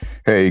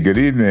Hey, good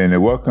evening,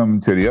 and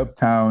welcome to the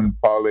Uptown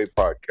Parlay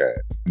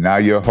Podcast. Now,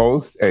 your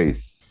host,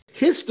 Ace.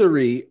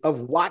 History of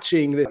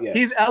watching this.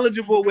 He's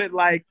eligible with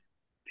like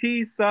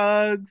T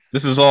Suggs.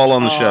 This is all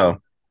on the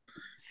show.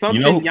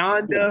 Something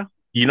Yonda.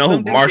 You know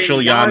who Marshall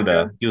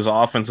Yonda? He was an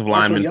offensive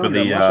lineman for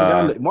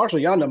the Marshall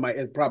Yonda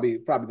is probably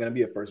going to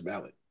be a first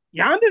ballot.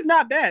 Yonda's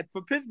not bad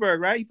for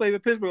Pittsburgh, right? He played for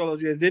Pittsburgh all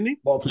those years, didn't he?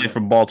 Baltimore. Played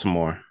for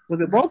Baltimore. Was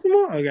it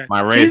Baltimore?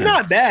 Okay. He's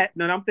not bad.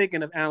 No, I'm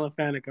thinking of Alan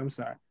Faneca. I'm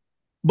sorry.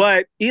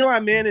 But Eli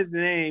Manning's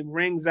name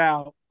rings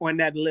out on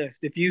that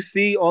list. If you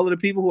see all of the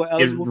people who are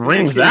eligible for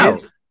rings out.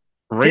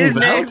 His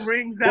name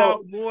rings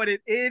out more than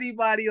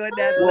anybody on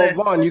that list.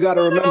 Vaughn, you got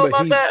to remember,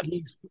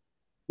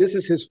 this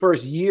is his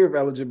first year of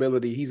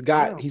eligibility.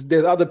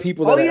 There's other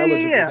people that are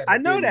eligible. Yeah. I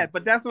know that,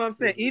 but that's what I'm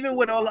saying. Even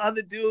with all the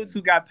other dudes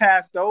who got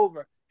passed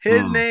over,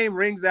 his name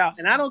rings out.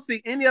 And I don't see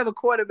any other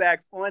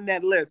quarterbacks on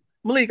that list.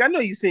 Malik, I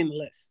know you've seen the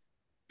list.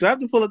 Do I have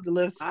to pull up the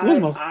list?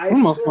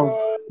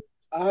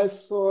 I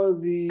saw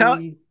the...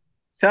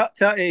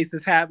 Tell Ace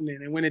it's happening.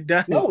 And when it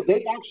does... No,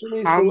 they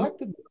actually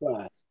selected the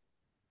class.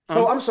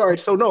 So I'm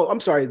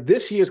sorry.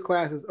 This year's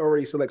class is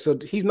already selected. So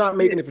he's not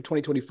making it for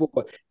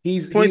 2024.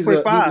 He's a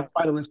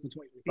finalist for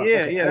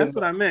 2025. Yeah, that's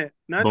what I meant.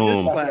 Not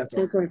this class,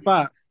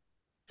 2025.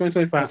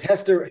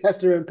 2025.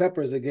 Hester and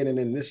Peppers are getting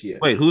in this year.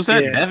 Wait, who's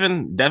that? Yeah.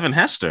 Devin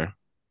Hester.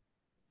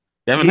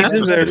 Devin Hester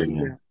deserves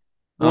it.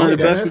 One of the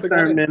best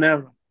return men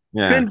ever.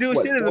 Yeah. Couldn't do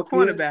shit as a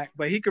cornerback,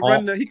 but he could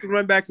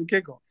run back some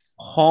kickoffs.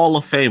 Hall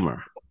of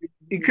Famer.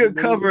 He could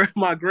cover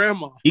my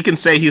grandma. He can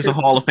say he's a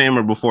Hall of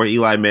Famer before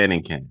Eli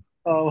Manning can.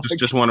 Oh,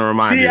 just want to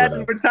remind you. He had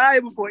to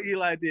retire before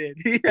Eli did.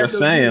 He had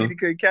saying he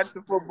couldn't catch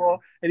the football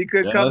and he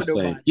couldn't cover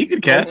nobody. He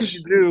could catch.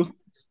 He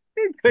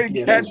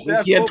couldn't catch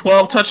that. He had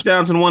 12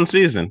 touchdowns in one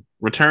season,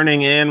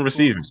 returning and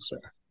receiving.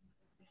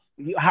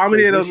 How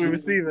many of those were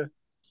receiving?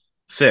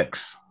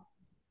 6.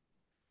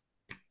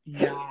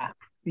 Yeah.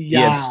 He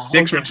had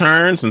 6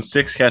 returns and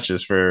 6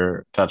 catches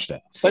for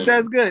touchdowns. But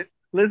that's good.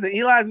 Listen,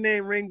 Eli's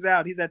name rings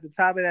out. He's at the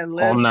top of that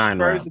list. All 9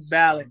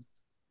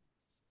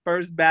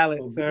 First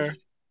ballot, sir.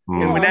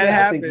 And when that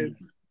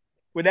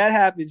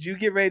happens, you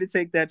get ready to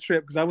take that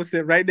trip because I will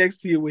sit right next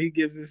to you when he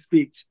gives his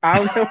speech.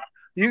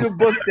 You can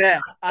book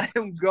that. I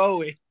am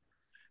going.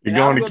 You're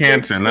going to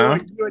Canton, huh?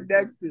 You're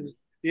next to me.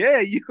 Yeah,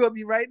 you're going to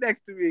be right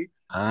next to me.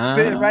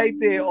 Sitting right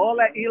there. All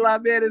that Eli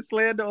Manning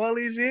slander all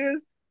these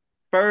years,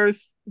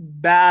 first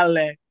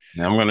ballot.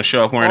 Now I'm going to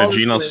show up wearing a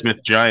Geno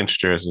Smith Giants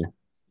jersey.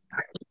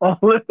 All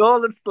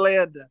the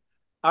slander.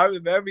 I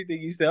remember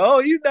everything you said. Oh,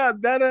 he's not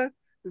better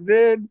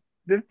than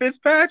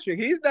Fitzpatrick.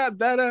 He's not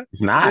better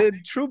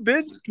than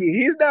Trubisky.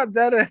 He's not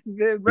better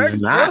than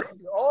Rex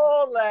Wilson.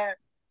 All that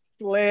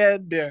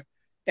slander.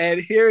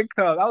 And here it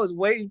comes. I was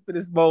waiting for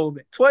this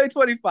moment.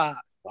 2025.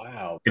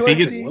 Wow. If he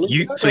gets,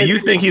 you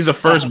think he's a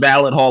first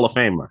ballot Hall of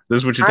Famer? This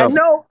is what you're talking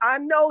about. I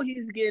know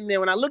he's getting there.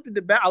 When I looked at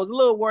the ballot, I was a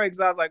little worried because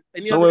I was like,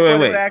 any other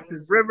quarterbacks?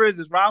 Is Rivers,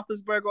 is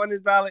Roethlisberger on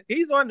this ballot?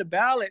 He's on the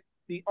ballot.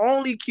 The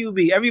only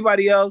QB.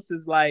 Everybody else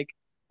is like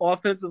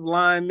offensive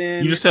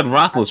lineman. You just said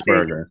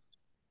Roethlisberger.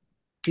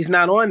 He's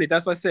not on it.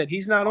 That's what I said.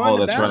 He's not on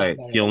it. Oh, that's right.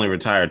 He only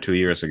retired 2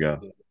 years ago.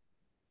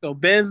 So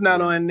Ben's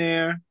not on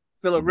there.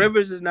 Phillip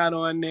Rivers is not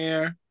on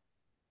there.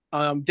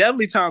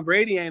 Definitely Tom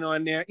Brady ain't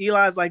on there.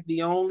 Eli's like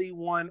the only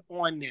one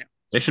on there.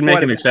 They should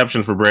make an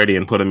exception for Brady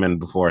and put him in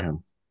before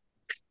him.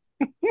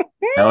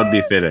 That would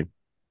be fitting.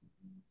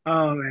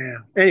 Oh,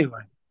 man.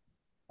 Anyway.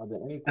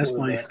 That's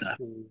funny stuff.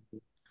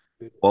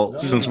 Well,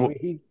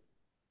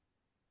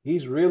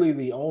 he's really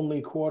the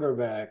only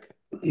quarterback.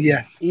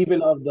 Yes.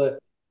 Even of the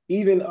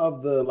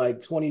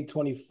like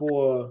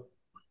 2024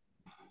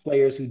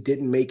 players who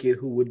didn't make it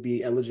who would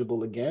be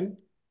eligible again.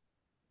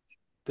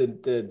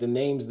 The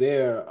names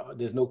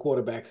there's no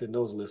quarterbacks in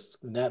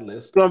that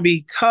list. It's gonna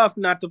be tough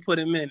not to put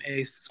him in,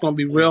 Ace. It's gonna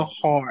be real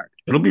hard.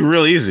 It'll be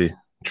real easy.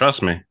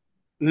 Trust me.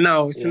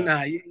 No, it's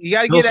not. You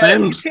gotta get at it.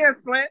 You can't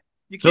slant.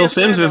 Phil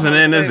Simms isn't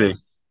in, is he?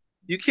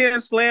 You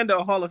can't slander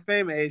a Hall of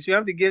Fame, Ace. You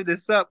have to give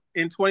this up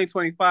in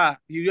 2025. I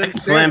can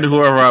slander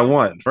whoever I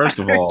want. First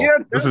of all,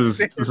 this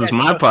is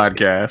my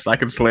podcast. I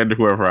can slander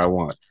whoever I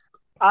want.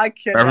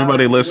 For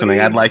everybody listening,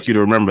 I'd like you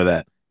to remember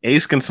that.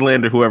 Ace can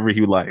slander whoever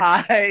he likes.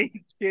 I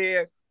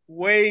can't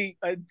wait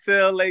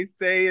until they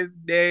say his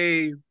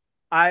name.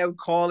 I am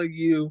calling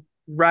you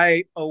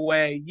right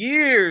away.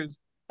 Years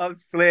of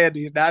slander.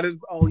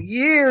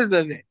 Years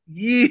of it.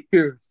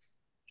 Years.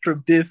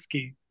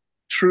 Trubisky.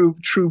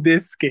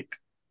 Trubisky.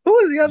 Who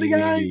is the other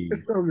guy?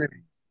 There's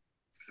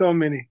so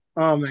many.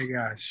 Oh my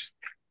gosh.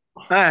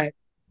 All right.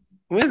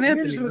 Where's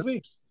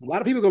Anthony? A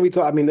lot of people are going to be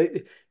talking. I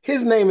mean,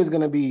 his name is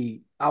going to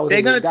be.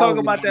 They're going to talk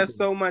about that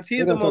so much.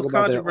 He's the most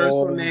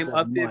controversial name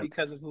up there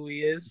because of who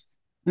he is.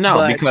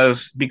 No,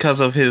 because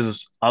of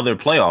his other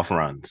playoff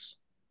runs.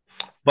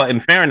 But in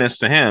fairness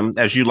to him,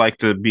 as you like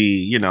to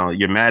be,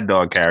 your Mad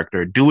Dog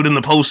character, do it in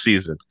the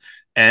postseason.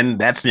 And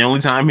that's the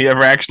only time he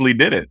ever actually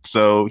did it.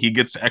 So he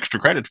gets extra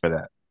credit for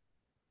that.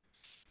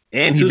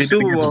 And he did it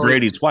against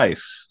Brady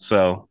twice.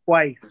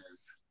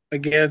 Twice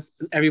against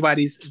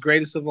everybody's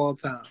greatest of all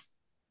time.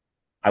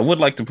 I would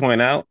like to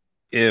point out,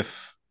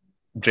 if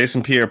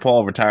Jason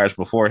Pierre-Paul retires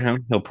before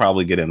him, he'll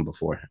probably get in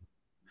before him.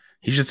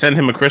 He should send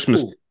him a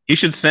Christmas. Who? He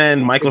should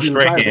send Michael If he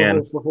retires Strahan,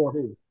 before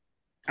who?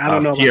 I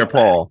don't know about that.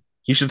 Pierre-Paul.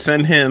 He should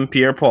send him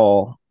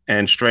Pierre-Paul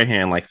and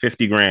Strahan like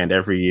 $50,000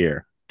 every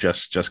year,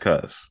 just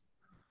cause.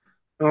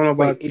 I don't know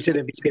about. Wait,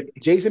 if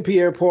Jason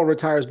Pierre-Paul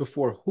retires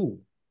before who?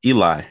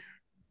 Eli.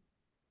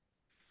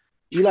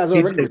 Eli's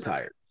already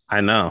retired.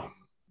 I know.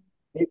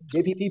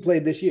 JPP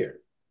played this year.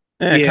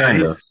 Yeah,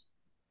 kind of.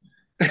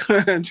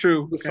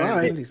 True. He was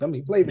signed.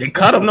 He played. They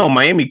cut him. No,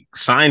 Miami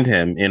signed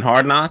him in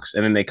Hard Knocks,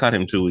 and then they cut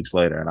him 2 weeks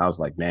later. And I was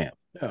like, damn.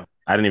 Yeah.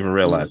 I didn't even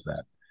realize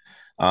that.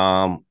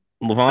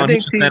 Le-Vaughn,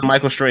 he should send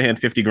Michael Strahan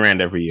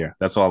 $50,000 every year.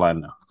 That's all I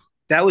know.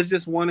 That was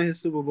just one of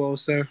his Super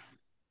Bowls, sir.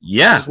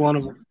 Yeah. Just one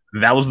of them.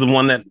 That was the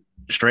one that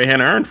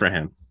Strahan earned for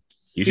him.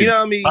 You know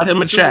what I mean? Cut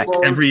him a check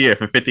every year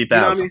for $50,000. You know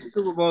how many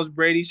Super Bowls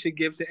Brady should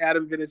give to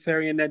Adam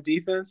Vinatieri in that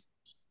defense?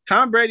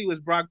 Tom Brady was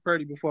Brock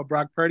Purdy before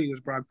Brock Purdy was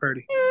Brock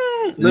Purdy.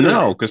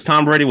 No, because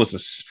Tom Brady was a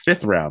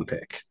 5th-round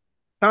pick.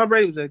 Tom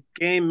Brady was a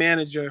game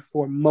manager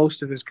for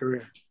most of his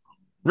career.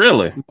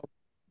 Really?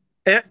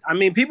 I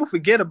mean, people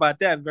forget about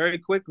that very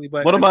quickly.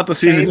 But what about the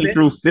season he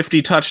threw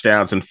 50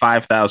 touchdowns and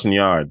 5,000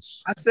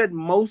 yards? I said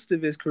most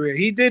of his career.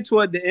 He did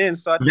toward the end.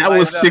 That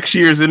was 6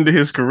 years into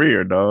his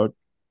career, dog.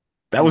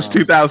 That was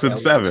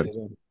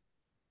 2007.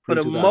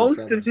 For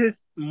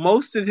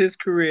most of his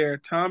career,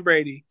 Tom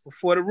Brady,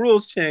 before the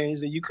rules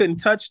changed and you couldn't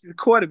touch the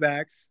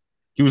quarterbacks,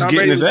 he was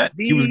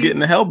getting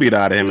the hell beat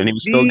out of him, and he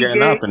was still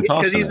getting up and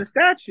tossing. Because he's a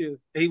statue.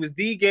 He was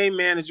the game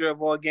manager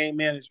of all game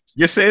managers.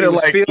 You're saying it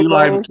like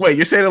Eli. Wait,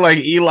 you're saying it like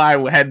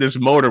Eli had this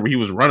motor where he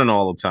was running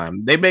all the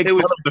time. They make fun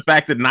of the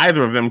fact that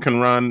neither of them can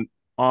run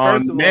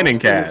on Manning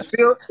cast.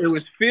 It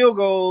was field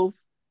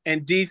goals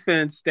and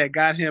defense that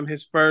got him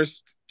his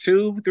first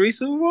 2-3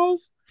 Super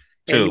Bowls.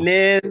 2. And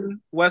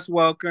then Wes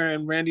Welker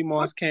and Randy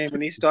Moss came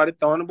and he started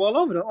throwing the ball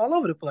all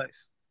over the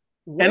place.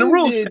 And the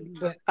rules he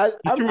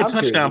threw a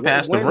touchdown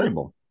pass to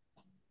Vrabel.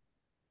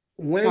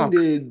 When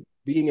did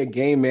being a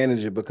game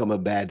manager become a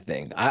bad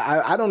thing?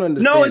 I don't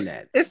understand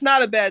that. It's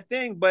not a bad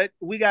thing, but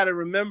we got to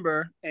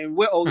remember, and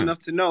we're old enough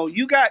to know,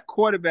 you got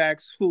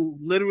quarterbacks who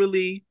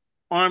literally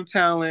arm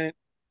talent,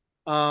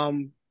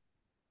 the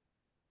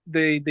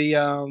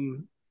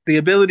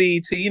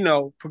ability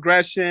to,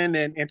 progression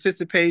and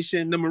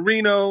anticipation, the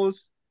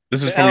Marinos.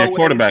 This is from your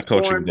quarterback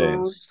coaching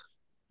days.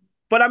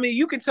 But I mean,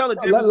 you can tell the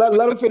difference.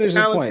 Let him finish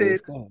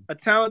his point. A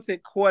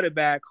talented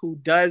quarterback who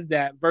does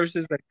that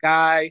versus a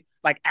guy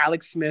like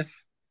Alex Smith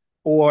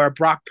or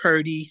Brock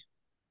Purdy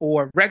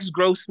or Rex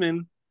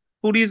Grossman,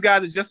 who these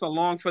guys are just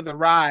along for the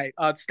ride.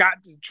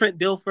 Trent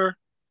Dilfer.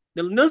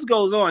 The list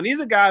goes on.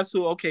 These are guys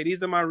who, okay,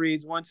 these are my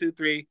reads. 1, 2,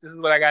 3. This is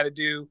what I got to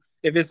do.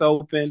 If it's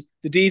open,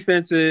 the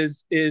defense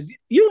is that.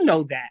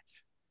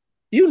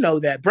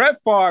 Brett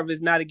Favre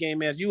is not a game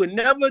manager. You would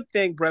never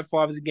think Brett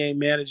Favre is a game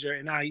manager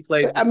and how he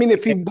plays. I mean,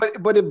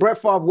 but if Brett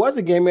Favre was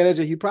a game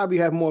manager, he'd probably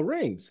have more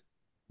rings.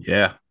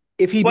 Yeah.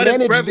 If Brett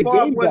Favre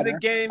was a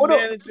game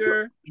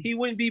manager, he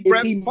wouldn't be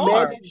Brett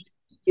Favre.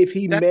 If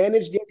he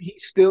managed it,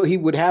 he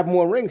would have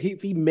more rings.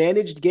 If he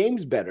managed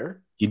games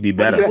better, he'd be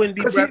better. He wouldn't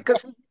be Brett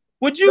Favre.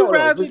 Would you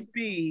rather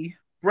be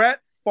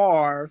Brett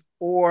Favre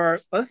or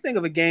let's think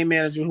of a game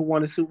manager who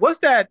won a Super Bowl? What's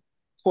that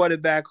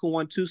quarterback who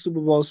won 2 Super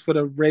Bowls for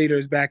the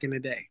Raiders back in the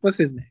day? What's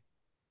his name?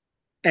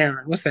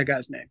 Aaron. What's that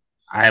guy's name?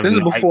 This is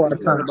before our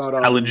time.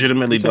 I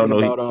legitimately don't know.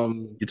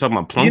 You're talking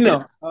about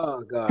Plunkett?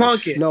 Oh gosh.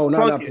 Plunkett. No,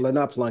 not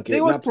Plunkett.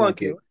 It was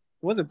Plunkett.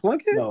 Was it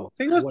Plunkett? No, I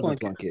think it was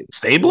Plunkett.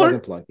 Stabler? It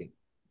wasn't Plunkett.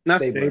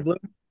 Not Stabler.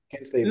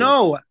 Ken Stabler.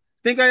 No, I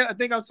think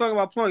I'm talking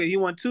about Plunkett. He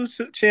won 2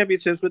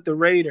 championships with the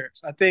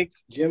Raiders. I think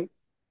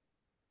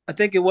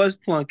it was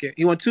Plunkett.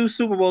 He won 2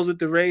 Super Bowls with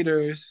the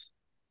Raiders,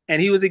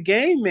 and he was a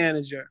game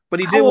manager. But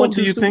he did win 2 Super Bowls. How old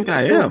do you think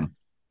I am?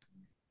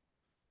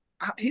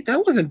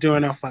 That wasn't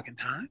during our fucking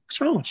time. What's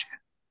wrong with you?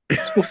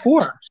 It's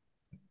before.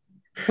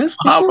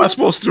 How am I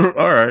supposed to?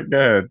 All right, go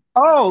ahead.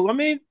 Oh, I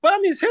mean,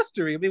 it's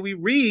history. I mean, we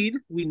read,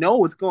 we know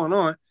what's going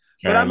on.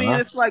 But I mean,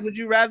 it's like, would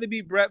you rather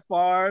be Brett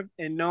Favre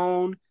and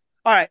known?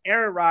 All right,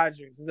 Aaron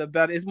Rodgers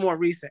it's more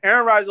recent.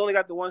 Aaron Rodgers only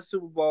got the 1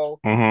 Super Bowl.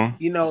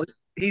 Mm-hmm.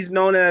 He's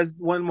known as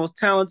one of the most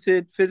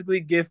talented,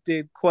 physically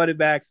gifted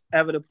quarterbacks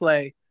ever to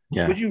play.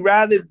 Yeah. Would you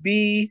rather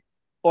be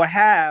or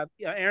have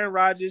Aaron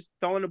Rodgers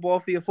throwing the ball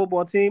for your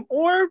football team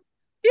or,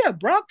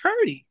 Brock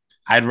Purdy?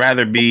 I'd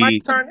rather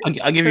be.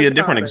 I'll give you a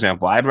different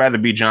example. I'd rather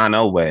be John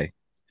Elway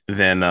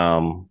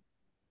than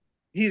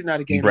he's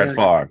not a game Brett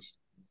Favre.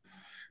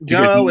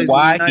 John Elway.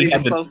 Why he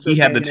had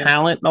the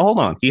talent? No, hold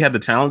on. He had the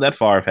talent that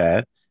Favre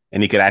had,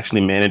 and he could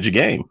actually manage a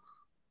game.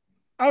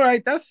 All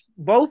right, that's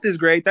both is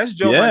great. That's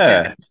Joe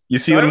Montana. You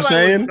see what I'm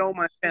saying? Joe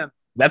Montana.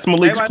 That's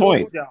Malik's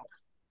point.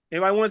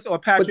 Everybody wants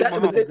Patrick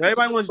Mahomes.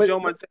 Everybody wants Joe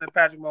Montana and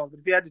Patrick Mahomes. But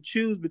if you had to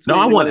choose between,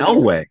 I want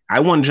Elway. I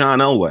want John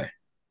Elway.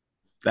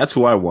 That's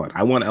who I want.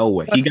 I want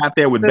Elway. He got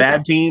there with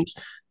bad teams,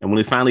 and when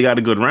he finally got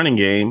a good running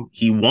game,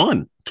 he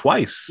won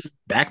twice,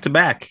 back to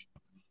back.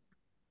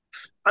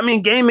 I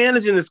mean, game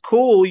managing is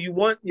cool. You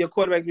want your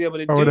quarterback to be able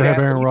to do that. I would have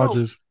Aaron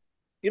Rodgers.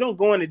 You don't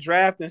go in the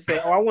draft and say,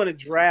 "Oh, I want to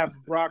draft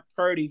Brock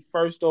Purdy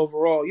first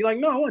overall." You're like,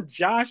 "No, I want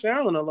Josh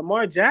Allen or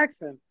Lamar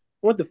Jackson.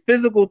 I want the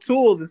physical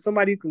tools and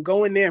somebody who can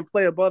go in there and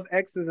play above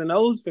X's and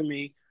O's for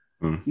me,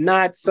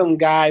 not some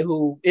guy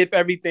who, if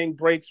everything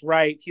breaks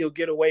right, he'll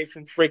get away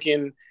from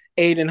freaking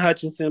Aiden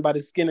Hutchinson by the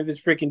skin of his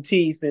freaking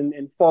teeth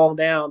and fall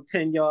down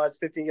 10 yards,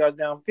 15 yards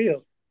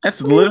downfield."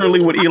 That's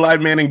literally what Eli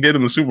Manning did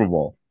in the Super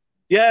Bowl.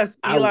 Yes,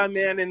 Eli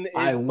Manning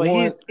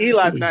Eli's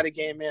not a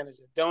game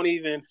manager. Don't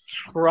even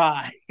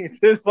try. It's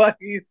just like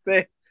you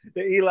say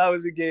that Eli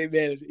was a game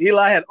manager.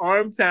 Eli had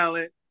arm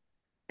talent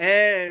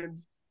and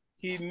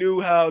he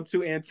knew how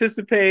to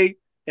anticipate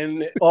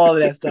and all of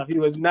that stuff. He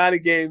was not a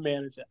game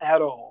manager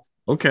at all.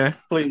 Okay.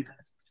 Please.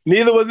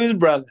 Neither was his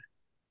brother.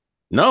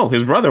 No,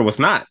 his brother was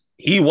not.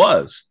 He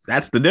was.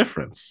 That's the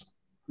difference.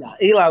 No,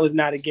 Eli was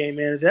not a game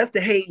manager. That's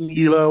the hate.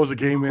 Eli was a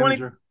game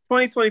manager.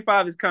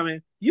 2025 is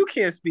coming. You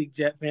can't speak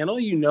Jet fan. All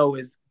you know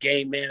is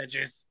game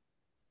managers.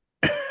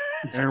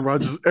 Aaron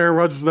Rodgers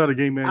is not a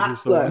game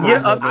manager.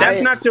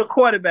 That's not your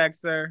quarterback,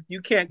 sir. You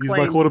can't claim.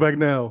 He's my quarterback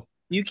now.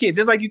 You can't,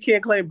 just like you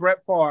can't claim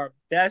Brett Favre.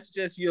 That's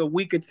just your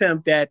weak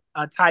attempt at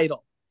a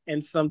title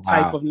and some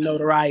type of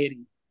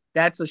notoriety.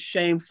 That's a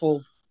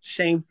shameful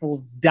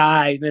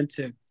dive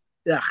into.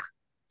 The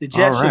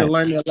Jets should have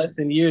learned their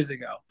lesson years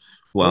ago.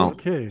 Well,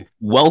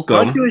 welcome.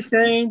 Aren't you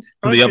ashamed?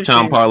 To the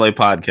Uptown Parlay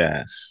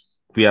Podcast.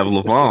 We have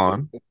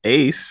Le-Vaughn,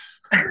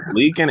 Ace,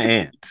 Malik, and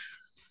Ant.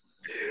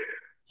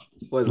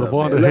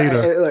 Le-Vaughn the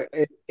hater.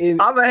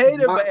 I'm a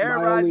hater, but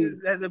Aaron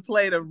Rodgers hasn't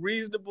played a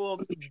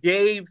reasonable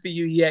game for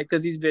you yet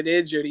because he's been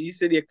injured. You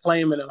sit here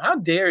claiming him. How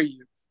dare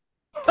you?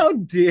 How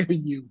dare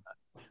you?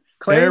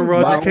 Aaron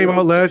Rodgers came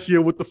out last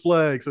year with the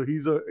flag, so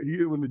he's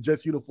in the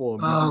Jets uniform.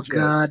 Oh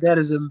God, that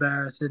is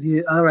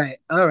embarrassing. All right,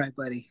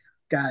 buddy.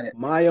 Got it.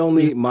 My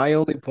only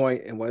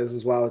point, and this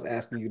is why I was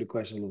asking you the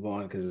question,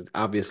 Le-Vaughn, because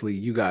obviously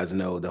you guys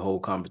know the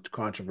whole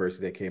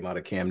controversy that came out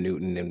of Cam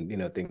Newton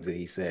and things that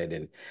he said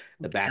and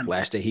the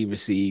backlash that he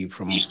received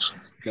from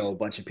a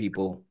bunch of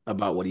people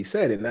about what he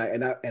said.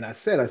 And I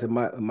said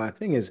my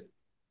thing is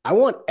I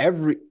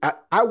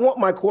want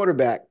my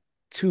quarterback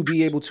to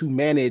be able to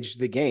manage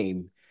the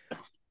game.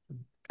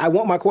 I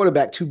want my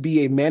quarterback to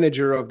be a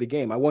manager of the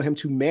game. I want him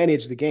to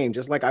manage the game,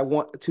 just like I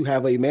want to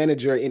have a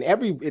manager in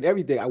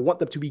everything. I want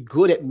them to be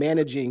good at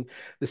managing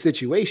the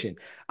situation.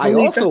 I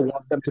also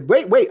want them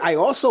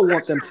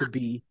to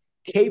be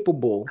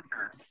capable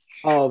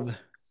of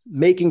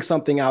making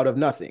something out of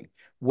nothing.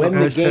 When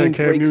the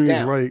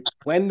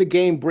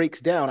game breaks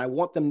down, I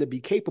want them to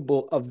be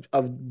capable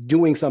of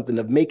doing something,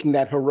 of making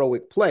that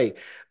heroic play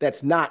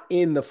that's not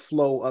in the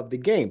flow of the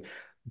game.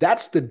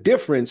 That's the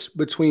difference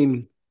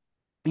between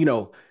I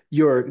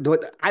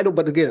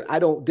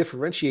don't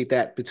differentiate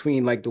that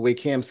between like the way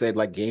Cam said,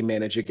 like game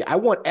manager. I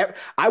want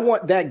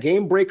that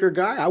game breaker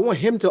guy. I want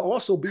him to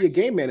also be a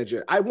game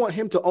manager. I want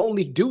him to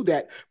only do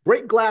that,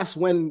 break glass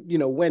when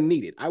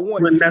needed. I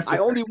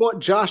only want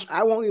Josh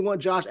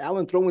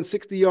Allen throwing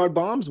 60-yard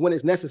bombs when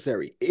it's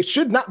necessary. It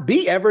should not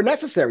be ever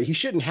necessary. He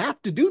shouldn't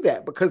have to do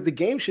that because the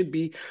game should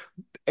be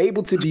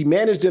able to be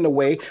managed in a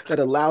way that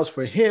allows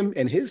for him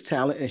and his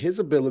talent and his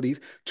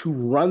abilities to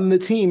run the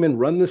team and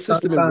run the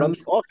system and run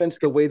the offense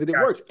the way that it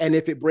works. And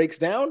if it breaks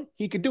down,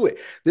 he could do it.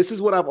 This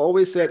is what I've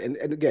always said. And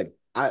again,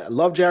 I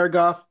love Jared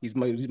Goff. He's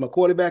my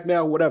quarterback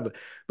now, whatever.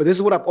 But this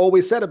is what I've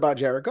always said about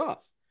Jared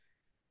Goff.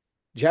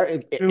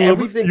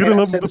 Everything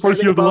I said the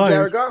first year about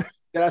Jared Goff,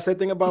 that I said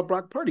thing about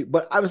Brock Purdy.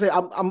 But I would say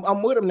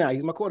I'm with him now.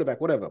 He's my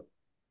quarterback, whatever.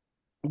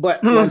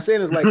 But what I'm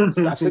saying is, like,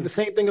 I've said the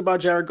same thing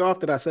about Jared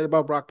Goff that I said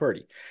about Brock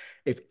Purdy.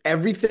 If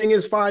everything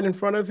is fine in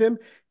front of him,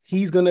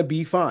 he's going to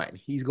be fine.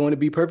 He's going to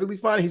be perfectly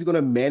fine. He's going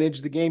to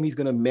manage the game. He's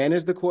going to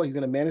manage the court. He's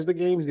going to manage the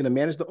game. He's going to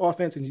manage the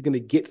offense, and he's going to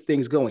get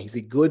things going. He's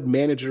a good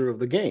manager of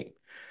the game.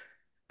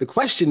 The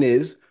question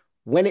is,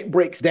 when it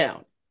breaks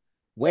down,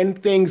 when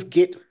things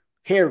get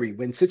hairy,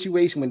 when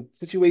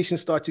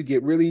situations start to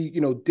get really,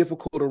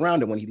 difficult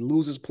around him, when he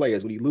loses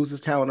players, when he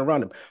loses talent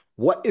around him,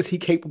 what is he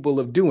capable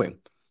of doing?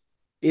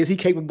 Is he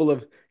capable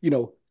of,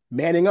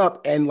 manning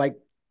up and like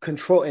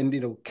control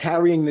and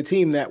carrying the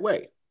team that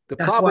way?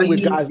 That's problem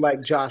with guys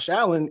like Josh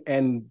Allen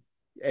and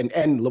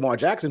Lamar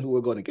Jackson, who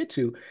we're going to get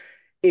to,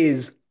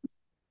 is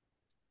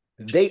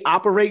they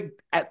operate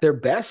at their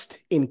best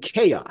in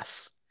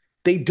chaos.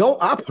 They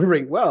don't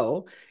operate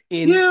well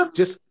in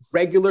just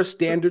regular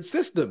standard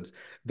systems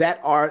that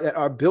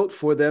are built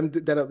for them,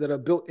 that are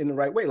built in the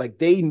right way. Like,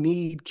 they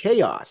need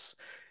chaos.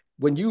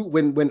 When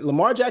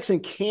Lamar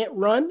Jackson can't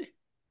run,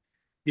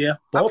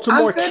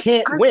 Baltimore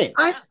can't win.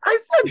 I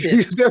said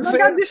this. I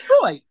got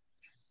destroyed.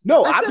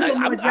 No, I said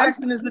Lamar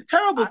Jackson is the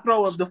terrible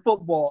thrower of the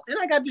football, and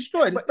I got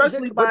destroyed,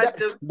 especially by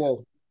the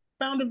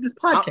founder of this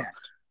podcast.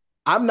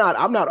 I'm not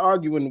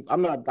arguing.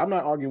 I'm not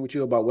arguing with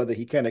you about whether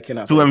he can or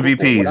cannot. 2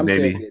 MVPs,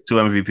 baby. 2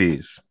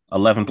 MVPs.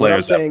 11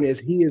 players. What I'm saying is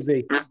he is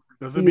a.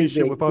 Doesn't mean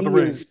shit without the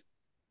ring.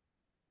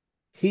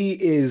 He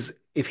is,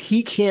 if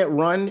he can't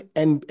run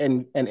and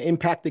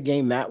impact the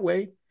game that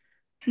way,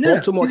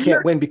 Baltimore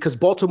can't win, because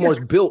Baltimore is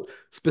built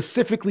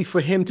specifically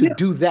for him to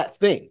do that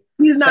thing.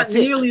 He's not That's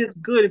it. nearly as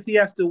good if he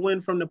has to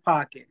win from the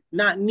pocket.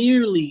 Not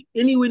nearly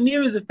anywhere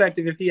near as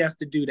effective if he has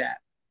to do that.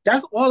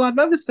 That's all I've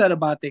ever said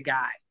about the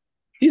guy.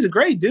 He's a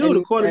great dude,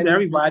 according to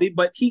everybody,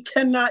 but he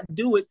cannot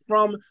do it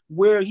from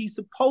where he's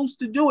supposed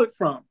to do it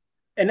from.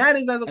 And that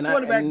is, as a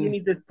quarterback, you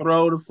need to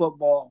throw the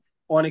football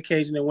on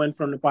occasion and win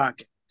from the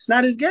pocket. It's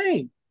not his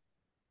game.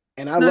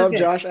 And I love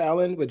Josh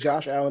Allen, but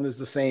Josh Allen is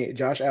the same.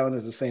 Josh Allen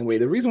is the same way.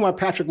 The reason why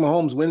Patrick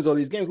Mahomes wins all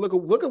these games, look at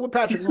what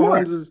Patrick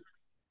Mahomes is.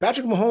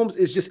 Patrick Mahomes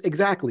is just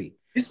exactly.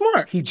 He's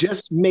smart. He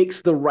just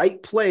makes the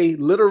right play.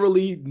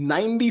 Literally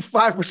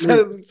 95%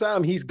 of the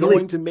time, he's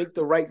going to make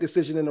the right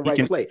decision in the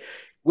right play.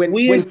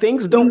 When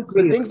things don't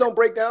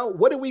break down,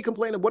 what do we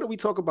complain about? What do we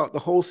talk about the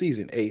whole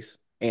season, Ace?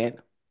 And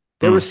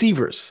their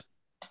receivers.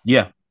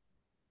 Yeah.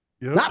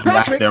 Not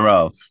Patrick.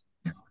 Thereof.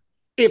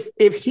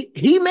 If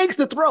he makes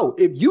the throw,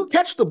 if you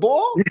catch the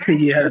ball,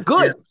 we're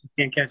good.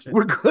 Can't catch it.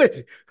 We're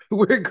good.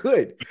 We're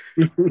good.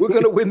 We're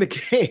gonna win the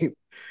game.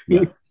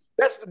 Yeah.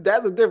 That's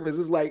the difference.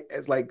 It's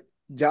like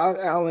Josh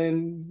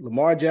Allen,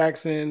 Lamar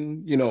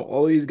Jackson,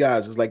 all of these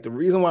guys. It's like the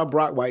reason why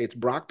it's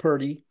Brock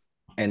Purdy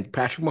and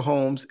Patrick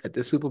Mahomes at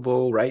this Super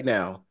Bowl right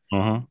now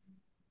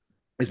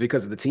is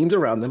because of the teams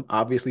around them.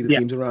 Obviously, the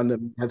teams around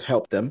them have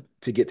helped them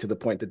to get to the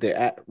point that they're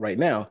at right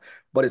now.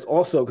 But it's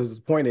also because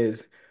the point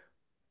is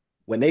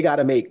when they got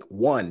to make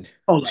one,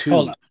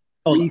 two,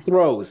 three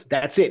throws,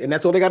 that's it. And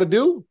that's all they got to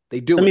do. They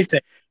do Let me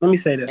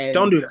say this. And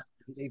don't do that.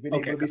 They've been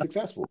able to be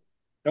successful.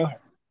 Go ahead.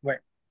 Wait.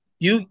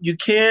 You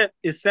can't,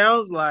 it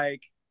sounds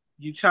like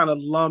you trying to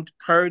lump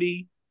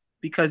Purdy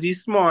because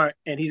he's smart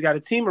and he's got a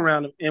team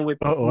around him. And with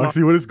I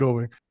see where it's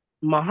going.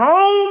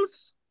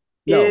 Mahomes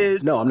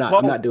No, I'm not.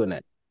 both. I'm not doing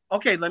that.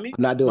 Okay, I'm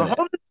not doing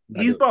Mahomes,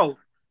 that. He's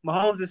both.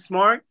 Mahomes is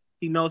smart.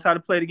 He knows how to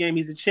play the game.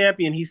 He's a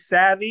champion. He's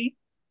savvy,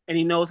 and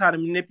he knows how to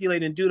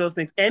manipulate and do those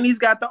things. And he's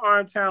got the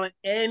arm talent,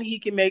 and he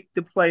can make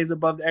the plays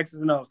above the X's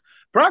and O's.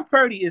 Brock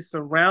Purdy is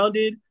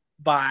surrounded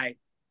by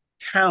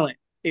talent,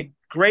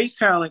 great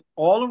talent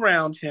all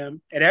around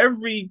him at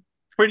every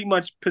pretty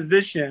much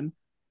position.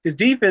 His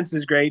defense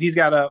is great. He's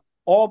got a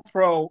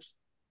all-pro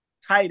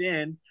tight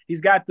end.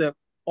 He's got the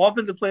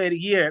offensive player of the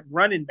year at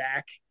running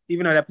back,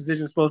 even though that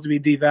position is supposed to be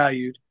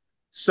devalued.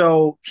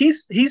 So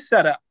he's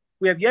set up.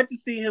 We have yet to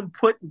see him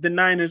put the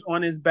Niners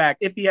on his back.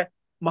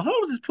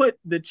 Mahomes has put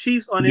the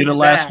Chiefs on his back.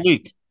 Last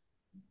week.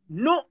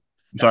 No.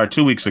 Sorry,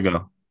 2 weeks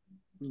ago.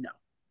 No.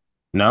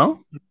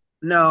 No?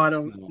 No, I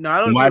don't. No, I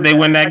don't. Why'd they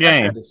win that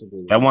game?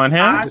 That won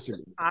him?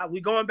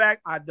 We going back.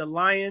 The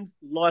Lions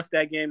lost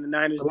that game. The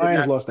Niners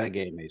lost that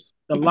game, Mace.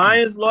 The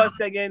Lions lost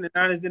that game. The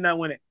Niners did not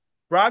win it.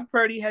 Brock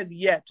Purdy has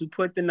yet to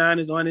put the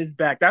Niners on his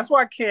back. That's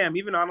why Cam,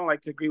 even though I don't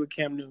like to agree with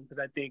Cam Newton because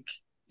I think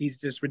he's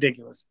just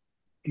ridiculous,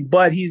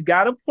 but he's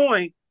got a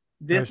point.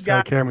 This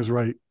guy, Cam is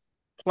right,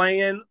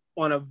 playing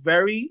on a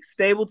very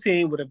stable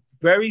team with a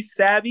very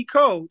savvy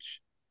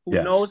coach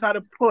who knows how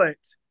to put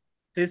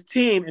his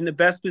team in the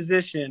best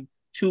position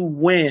to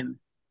win.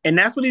 And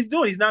that's what he's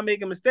doing. He's not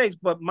making mistakes.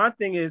 But my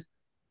thing is,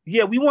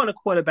 we want a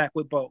quarterback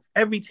with both.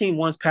 Every team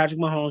wants Patrick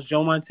Mahomes,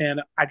 Joe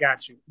Montana. I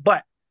got you.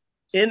 But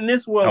in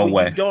this world,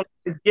 you don't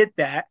get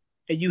that,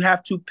 and you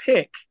have to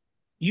pick.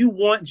 You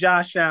want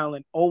Josh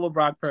Allen over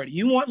Brock Purdy.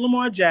 You want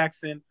Lamar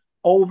Jackson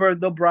over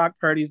the Brock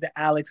Purdys, the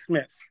Alex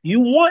Smiths.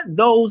 You want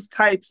those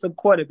types of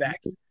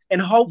quarterbacks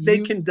and hope they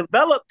can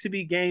develop to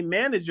be game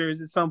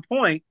managers at some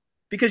point,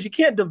 because you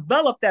can't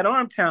develop that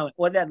arm talent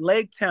or that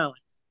leg talent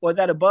or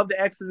that above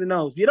the X's and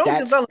O's. You don't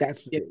develop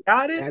it. You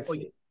got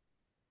it?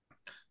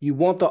 You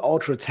want the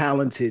ultra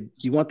talented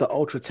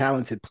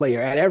player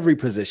at every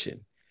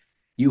position.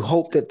 You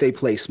hope that they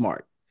play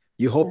smart.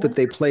 You hope that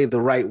they play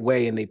the right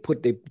way and they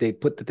put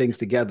the things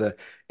together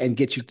and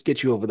get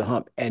you over the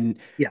hump. And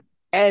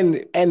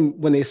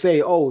when they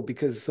say,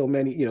 because so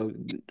many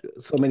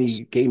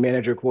game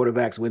manager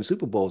quarterbacks win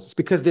Super Bowls, it's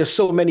because there's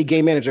so many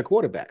game manager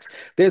quarterbacks.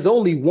 There's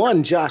only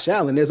one Josh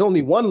Allen. There's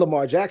only one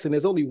Lamar Jackson.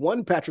 There's only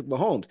one Patrick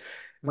Mahomes.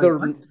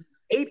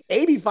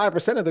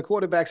 85% of the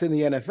quarterbacks in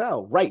the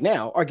NFL right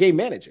now are game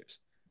managers.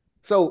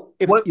 So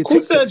who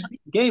said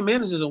game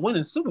managers are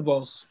winning Super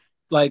Bowls?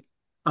 Like,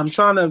 I'm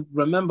trying to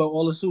remember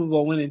all the Super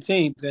Bowl winning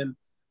teams. And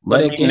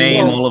let me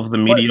name all of the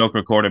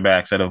mediocre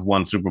quarterbacks that have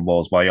won Super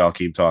Bowls while y'all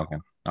keep talking.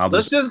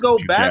 Let's just go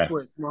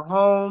backwards.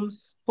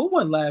 Mahomes. Who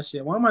won last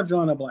year? Why am I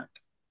drawing a blank?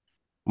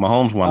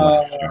 Mahomes won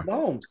last year.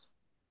 Mahomes.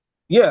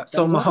 Yeah,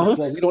 so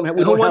Mahomes.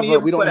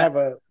 Well,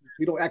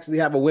 we don't actually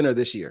have a winner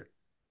this year.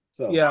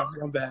 So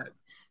I'm bad.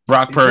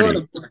 Brock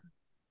Purdy.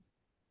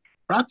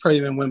 Brock Purdy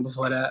didn't win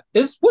before that.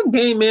 It's what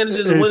game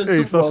managers are winning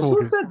Super Bowls.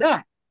 Who said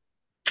that?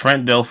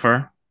 Trent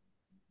Dilfer.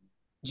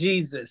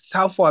 Jesus,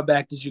 how far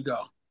back did you go?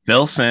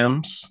 Phil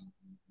Simms.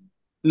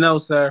 No,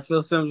 sir.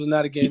 Phil Simms was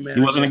not a game manager.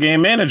 He wasn't a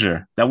game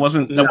manager. That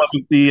wasn't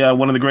the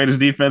one of the greatest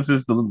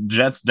defenses the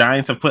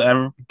Giants have put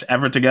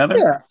ever together.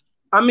 Yeah.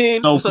 I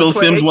mean, so Phil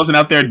Simms wasn't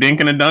out there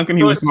dinking and dunking.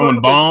 He was throwing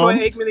bombs.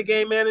 Troy Aikman a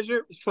game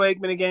manager? Is Troy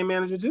Aikman a game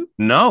manager too?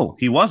 No,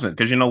 he wasn't.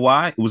 Because you know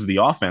why? It was the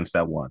offense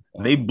that won.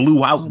 They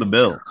blew out the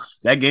Bills.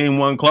 That game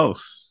won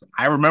close.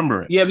 I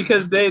remember it. Yeah,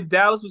 because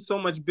Dallas was so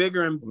much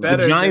bigger and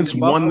better. The Giants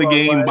won the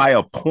game by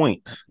a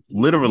point.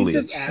 Literally. You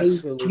just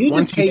Absolutely. hate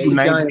the 2019.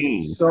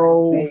 Giants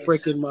so Ace.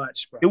 freaking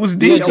much, bro. It was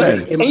You just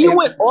defense. hate- and you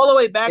went all the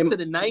way back to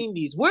the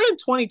 90s. We're in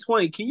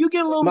 2020. Can you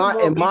get a little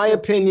more? In my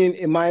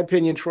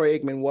opinion, Troy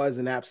Aikman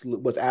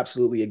was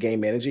absolutely a game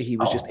manager. He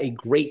was just a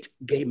great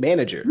game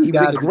manager. He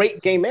was a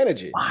great game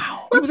manager.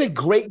 Wow. He was a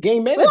great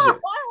game manager.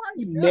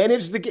 He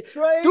managed the game.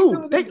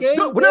 Dude,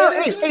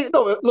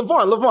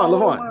 LeVaughn.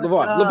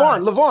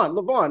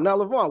 Now,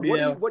 LeVaughn,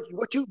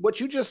 what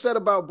you just said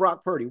about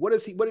Brock Purdy? What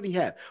did he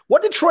have?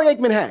 What did Troy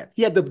Aikman have?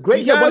 He had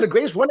he had one of the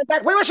greatest running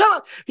backs. Shut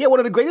up. He had one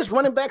of the greatest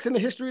running backs in the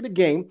history of the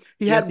game.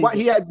 He had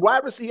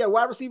wide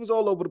receivers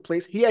all over the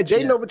place. He had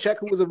Jay Novacek,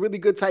 who was a really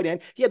good tight end.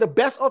 He had the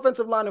best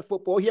offensive line in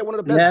football. He had one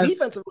of the best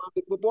defensive lines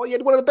in football. He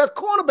had one of the best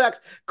cornerbacks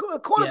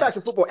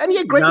in football, and he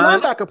had great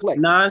linebacker play.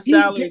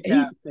 Non-salary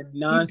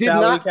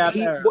cap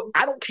era.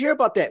 I don't care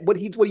about that. What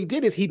he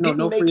did is he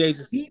didn't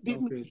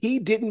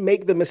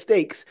make the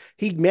mistakes.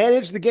 He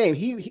managed the game.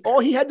 All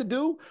he had to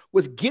do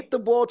was get the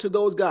ball to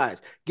those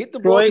guys, get the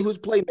ball to his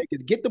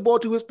playmakers, get the ball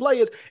to his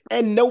players,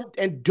 and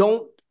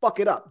don't fuck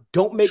it up.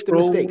 Don't make the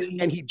mistakes.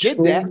 And he did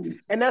that,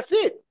 and that's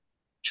it.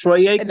 Troy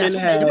Aikman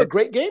made him a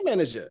great game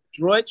manager.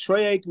 Troy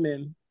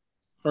Aikman,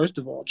 first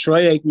of all,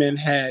 Troy Aikman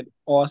had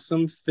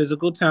awesome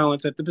physical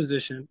talents at the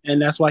position,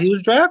 and that's why he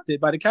was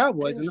drafted by the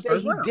Cowboys in the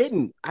first round.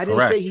 I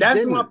didn't say he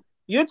didn't.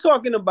 You're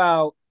talking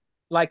about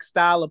like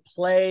style of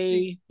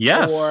play,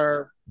 yes.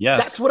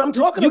 That's what I'm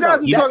talking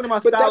about. You guys are talking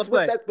about style of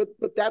play.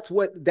 That's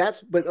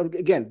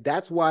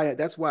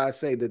why I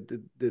say that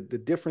the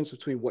difference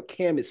between what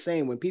Cam is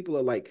saying when people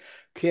are like,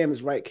 Cam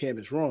is right, Cam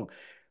is wrong.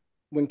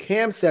 When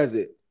Cam says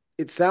it,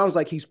 it sounds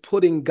like he's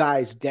putting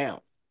guys down.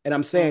 And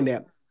I'm saying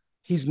that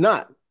he's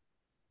not.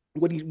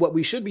 What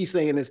we should be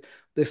saying is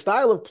the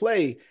style of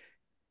play,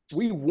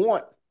 we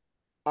want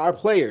our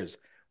players,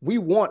 we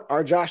want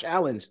our Josh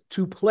Allens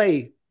to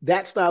play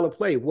that style of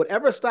play.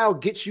 Whatever style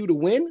gets you to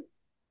win,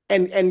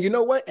 and you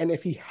know what? And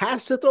if he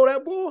has to throw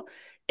that ball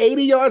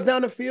 80 yards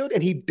down the field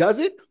and he does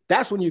it,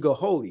 that's when you go,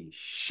 holy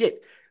shit.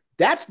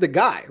 That's the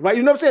guy, right?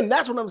 You know what I'm saying?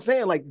 That's what I'm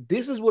saying. Like,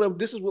 this is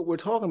what we're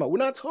talking about. We're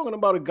not talking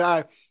about a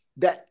guy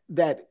that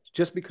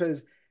just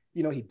because,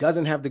 you know, he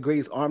doesn't have the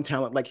greatest arm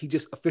talent, like he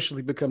just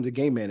officially becomes a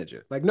game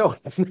manager. Like, no,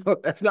 that's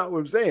not what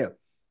I'm saying.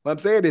 What I'm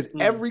saying is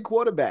every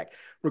quarterback,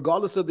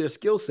 regardless of their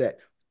skill set,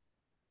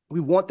 we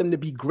want them to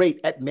be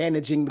great at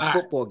managing the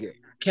football game.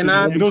 You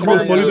know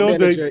what's funny though?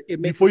 It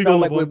makes it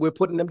sound like we're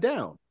putting them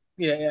down.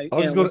 Yeah.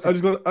 I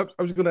was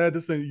gonna add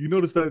this thing. You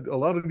notice that a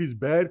lot of these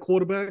bad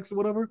quarterbacks or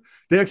whatever,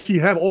 they actually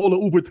have all the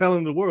uber talent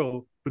in the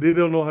world, but they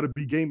don't know how to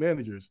be game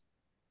managers.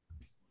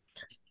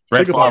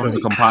 Brett Favre is a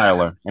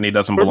compiler, and he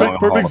doesn't belong.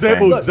 Perfect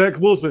example is Zach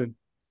Wilson.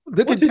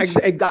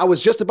 I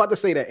was just about to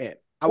say that, Ant.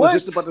 I was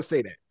just about to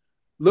say that.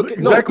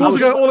 Zach Wilson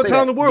got all the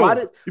talent in the world.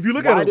 If you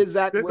look at him,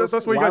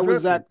 that's why he got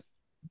drafted.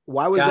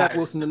 Why was Zach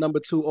Wilson the number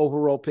 2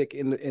 overall pick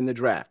in the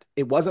draft?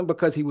 It wasn't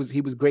because he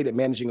was great at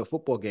managing a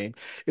football game.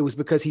 It was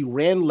because he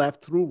ran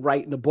left, threw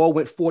right, and the ball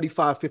went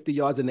 45, 50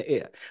 yards in the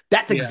air.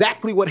 That's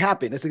exactly what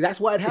happened. That's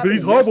why it happened. But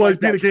he's horrible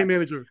at being a game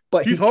manager.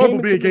 But he's horrible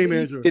being a game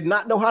manager. Did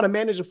not know how to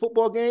manage a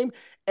football game,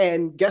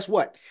 and guess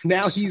what?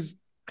 Now he's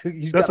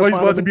that's why he's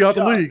about to be out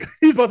the league.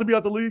 He's about to be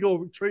out the league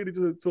or traded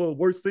to a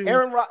worse team.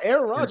 Aaron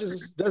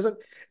Rodgers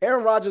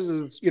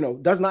is, you know,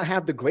 does not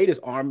have the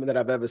greatest arm that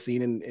I've ever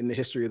seen in the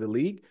history of the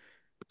league.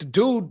 The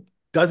dude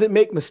doesn't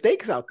make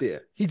mistakes out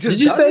there. He just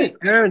Did you doesn't. say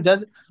Aaron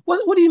doesn't?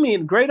 What do you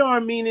mean? Great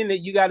arm meaning that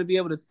you got to be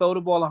able to throw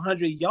the ball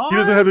 100 yards? He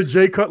doesn't have a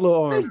Jay Cutler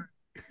arm.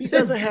 He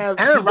doesn't have.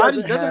 Aaron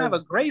Rodgers doesn't have a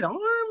great arm?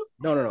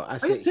 No. I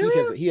say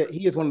he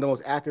is one of the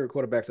most accurate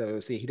quarterbacks I've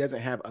ever seen. He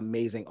doesn't have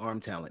amazing arm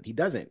talent. He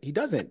doesn't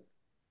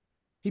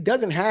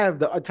have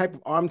the type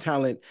of arm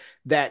talent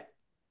that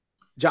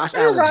Josh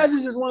Allen. Aaron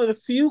Rodgers is one of the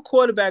few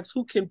quarterbacks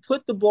who can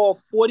put the ball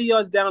 40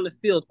 yards down the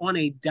field on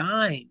a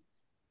dime.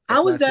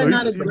 How is that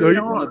not a great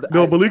arm?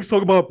 No, Malik's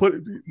talking about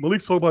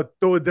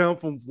throw it down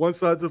from one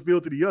side of the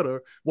field to the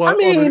other while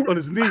on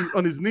his knee.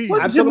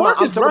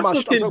 Jamarcus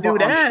Russell can do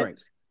that.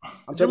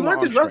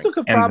 Jamarcus Russell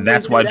could probably. And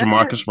that's why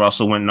Jamarcus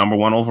Russell went number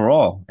 1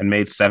 overall and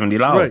made $70.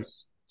 Right.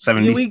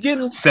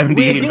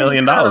 $78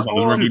 million on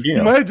his rookie deal.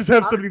 He might just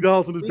have $70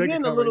 on his bank account. We're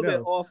getting a little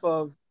bit off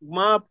of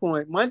my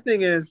point. My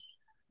thing is,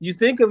 you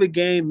think of a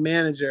game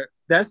manager,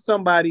 that's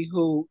somebody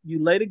who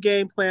you lay the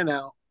game plan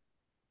out,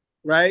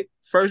 right?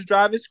 First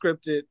drive is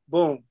scripted,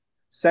 boom.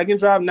 Second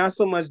drive, not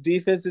so much.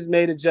 Defense has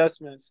made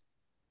adjustments.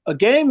 A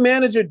game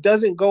manager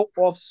doesn't go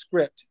off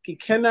script. He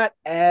cannot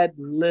ad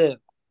lib.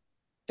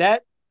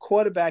 That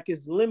quarterback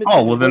is limited.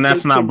 Oh, well, then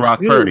that's not Brock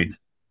Purdy.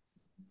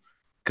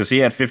 Because he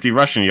had 50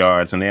 rushing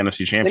yards in the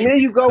NFC Championship. And then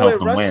you go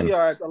with rushing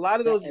yards. A lot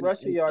of those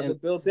rushing yards are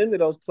built into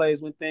those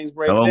plays when things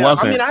break down.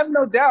 Wasn't. I mean, I have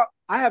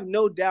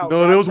no doubt.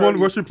 No, there was one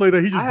rushing play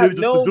that he just did just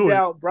to do it. I have no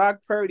doubt Brock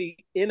Purdy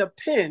in a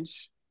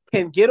pinch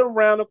can get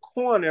around a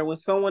corner when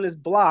someone is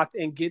blocked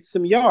and get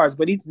some yards,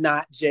 but he's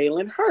not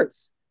Jalen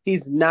Hurts.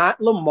 He's not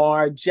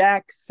Lamar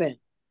Jackson.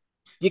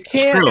 You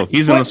can't. True.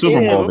 He's in the Super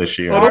Bowl this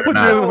year. Don't put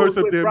Jalen Hurts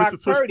up there.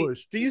 It's a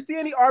push. Do you see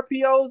any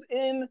RPOs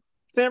in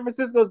San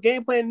Francisco's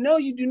game plan? No,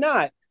 you do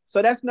not.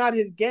 So that's not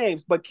his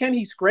games. But can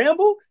he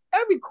scramble?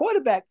 every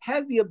quarterback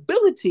has the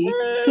ability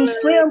to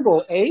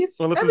scramble, Ace.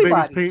 Unless his name is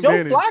Everybody. Peyton Joe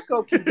Manning.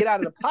 Flacco can get out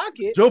of the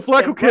pocket. Joe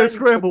Flacco and can't run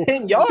scramble. for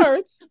 10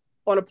 yards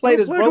on a play Joe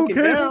that's Flacco broken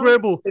can't down.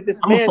 scramble. If this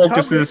I'm gonna man focus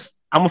covers, this.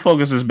 I'm gonna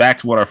focus this back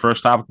to what our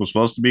first topic was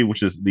supposed to be,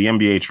 which is the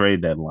NBA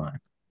trade deadline.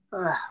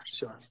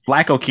 Sure.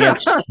 Flacco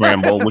can't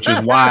scramble, which is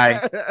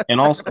why,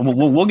 and also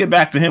we'll get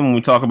back to him when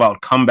we talk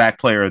about comeback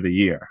player of the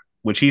year,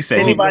 which he said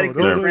Anybody he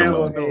can deserved to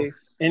scramble, win.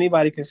 Ace.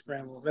 Anybody can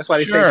scramble. That's why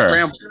they say Sure.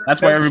 scramble.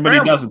 That's why everybody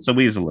does it so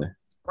easily.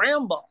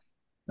 Scramble.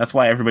 That's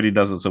why everybody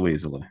does it so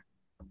easily.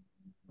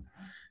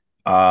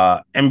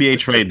 NBA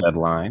trade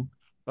deadline.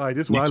 All right,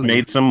 this is why I Knicks leave.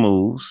 made some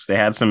moves. They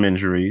had some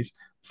injuries.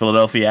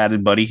 Philadelphia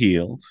added Buddy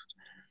Hield.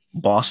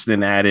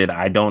 Boston added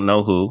I don't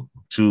know who.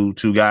 Two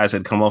guys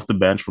had come off the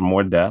bench for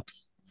more depth.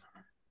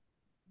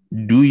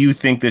 Do you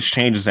think this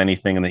changes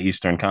anything in the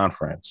Eastern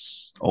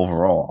Conference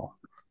overall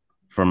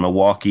for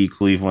Milwaukee,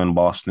 Cleveland,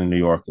 Boston, New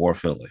York, or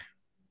Philly?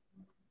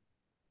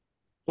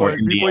 Or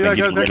before y'all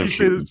guys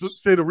actually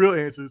say the real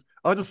answers,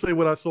 I'll just say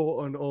what I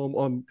saw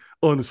on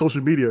the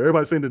social media.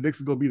 Everybody's saying the Knicks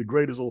is going to be the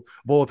greatest of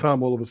all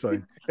time all of a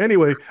sudden.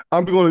 Anyway,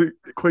 I'm going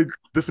to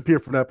disappear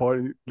from that part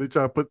and let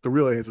y'all put the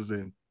real answers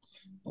in.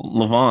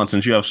 Le-Vaughn,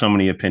 since you have so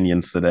many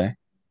opinions today.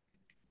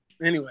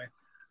 Anyway,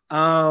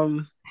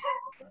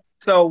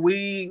 so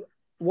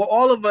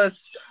all of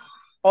us,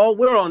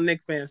 we're all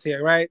Knicks fans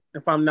here, right?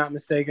 If I'm not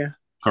mistaken.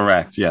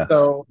 Correct, yeah.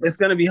 So it's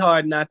going to be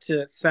hard not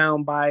to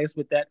sound biased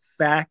with that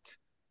fact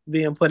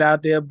being put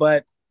out there,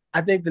 but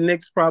I think the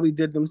Knicks probably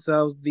did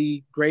themselves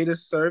the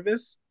greatest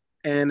service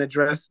and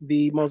addressed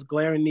the most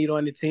glaring need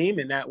on the team,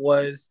 and that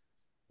was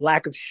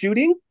lack of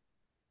shooting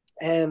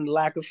and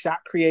lack of shot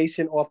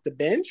creation off the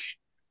bench.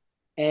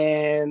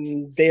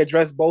 And they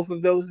addressed both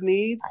of those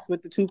needs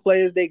with the two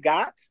players they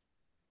got.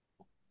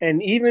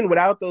 And even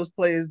without those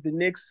players, the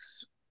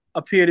Knicks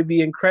appear to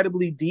be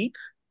incredibly deep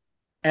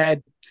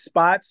at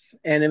spots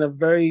and in a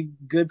very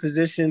good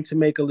position to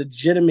make a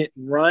legitimate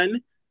run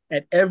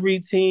at every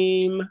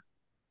team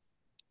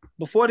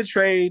before the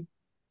trade,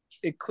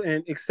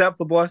 except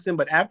for Boston,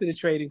 but after the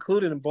trade,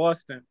 included in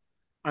Boston.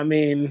 I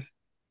mean,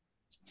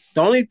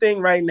 the only thing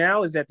right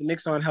now is that the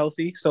Knicks aren't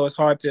healthy, so it's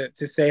hard to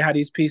say how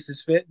these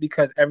pieces fit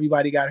because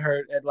everybody got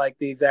hurt at like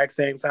the exact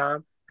same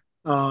time.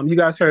 You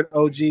guys heard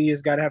OG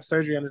has got to have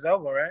surgery on his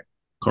elbow, right?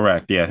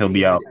 Correct. Yeah, he'll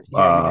be out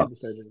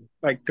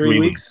like 3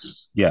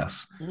 weeks.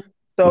 Yes.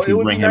 So it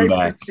would be nice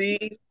to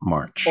see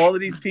March. all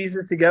of these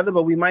pieces together,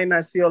 but we might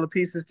not see all the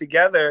pieces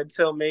together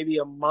until maybe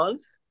a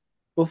month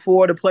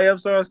before the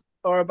playoffs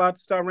are about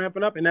to start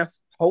ramping up. And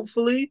that's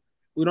hopefully,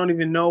 we don't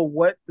even know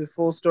what the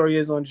full story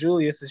is on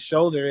Julius's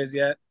shoulder is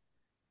yet.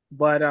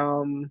 But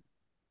out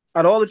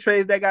of all the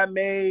trades that got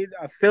made,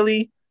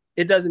 Philly,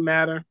 it doesn't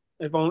matter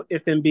if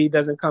Embiid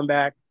doesn't come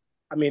back.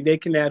 I mean, they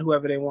can add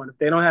whoever they want. If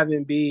they don't have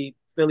Embiid,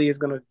 Philly is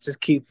going to just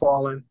keep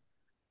falling.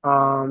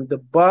 The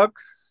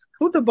Bucks,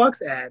 who'd the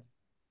Bucks add?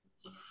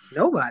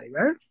 Nobody,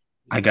 right?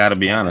 I got to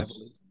be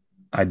honest.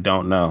 I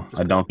don't know.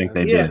 I don't think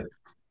they did.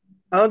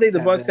 I don't think the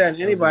Bucks had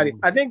anybody.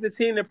 I think the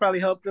team that probably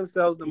helped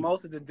themselves the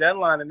most at the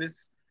deadline, and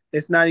it's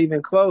not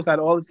even close, out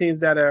of all the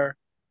teams that are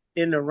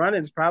in the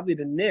running, is probably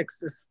the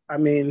Knicks.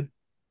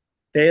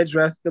 They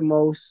addressed the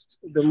most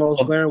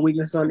glaring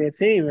weakness on their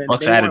team. And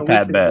Bucks added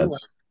Pat Bev.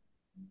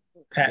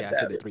 I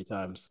said it 3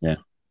 times. Yeah.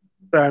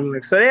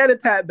 So they added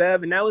Pat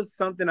Bev, and that was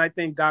something I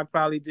think Doc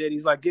probably did.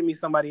 He's like, give me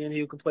somebody in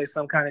here who can play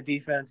some kind of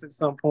defense at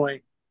some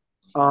point.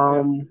 But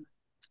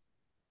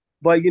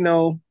I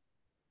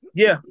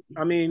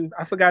mean,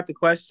 I forgot the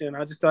question.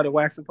 I just started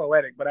waxing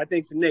poetic, but I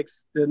think the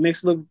Knicks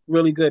look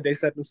really good. They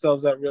set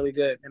themselves up really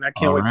good, and I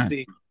can't wait to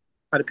see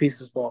how the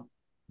pieces fall.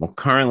 Well,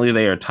 currently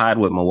they are tied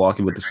with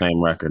Milwaukee with the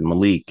same record.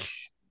 Malik,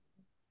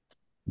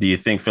 do you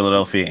think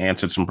Philadelphia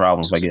answered some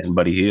problems by getting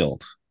Buddy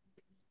Hield?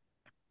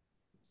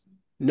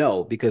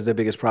 No, because their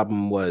biggest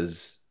problem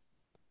was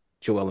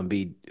Joel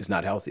Embiid is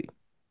not healthy.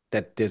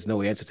 That there's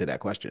no answer to that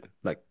question.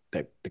 Like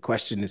that, the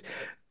question is.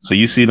 So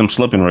you see them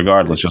slipping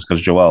regardless, just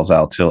because Joel's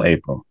out till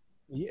April.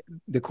 Yeah,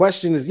 the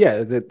question is,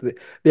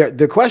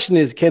 the question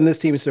is, can this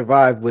team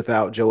survive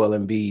without Joel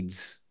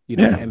Embiid's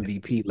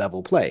MVP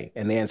level play?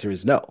 And the answer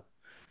is no.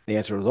 The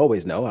answer is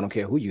always no. I don't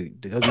care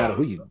it doesn't matter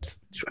who you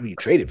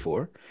traded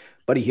for.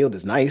 Buddy Hield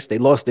is nice. They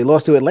lost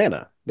to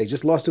Atlanta. They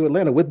just lost to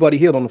Atlanta with Buddy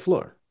Hield on the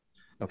floor.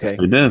 Okay. Yes,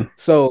 they did.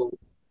 So,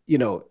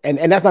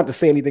 and that's not to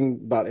say anything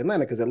about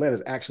Atlanta, because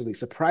Atlanta's actually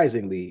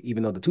surprisingly,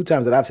 even though the 2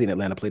 times that I've seen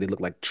Atlanta play, they look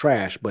like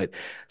trash, but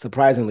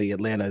surprisingly,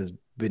 Atlanta has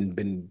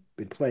been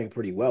playing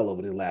pretty well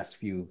over the last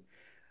few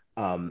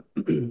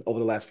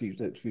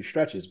few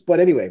stretches. But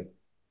anyway,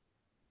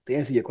 to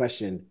answer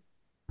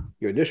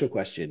your initial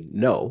question,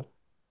 no,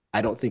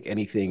 I don't think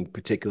anything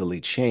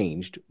particularly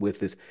changed with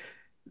the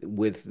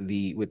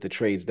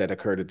trades that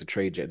occurred at the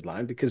trade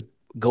deadline, because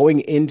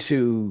going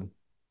into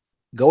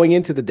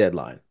the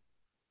deadline,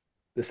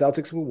 the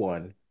Celtics were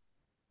 1,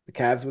 the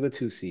Cavs were the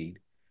 2 seed,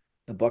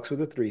 the Bucks were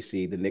the 3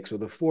 seed, the Knicks were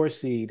the 4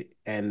 seed,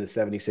 and the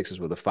 76ers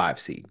were the 5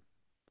 seed.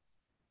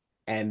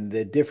 And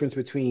the difference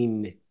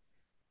between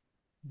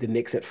the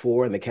Knicks at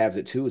 4 and the Cavs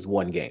at 2 is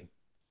 1 game.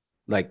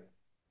 Like,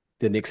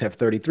 The Knicks have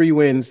 33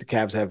 wins. The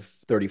Cavs have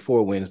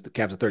 34 wins. The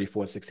Cavs are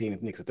 34-16.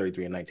 The Knicks are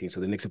 33-19. So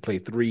the Knicks have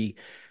played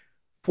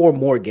 4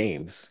 more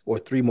games or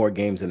 3 more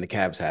games than the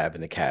Cavs have,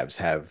 and the Cavs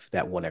have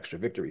that one extra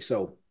victory.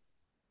 So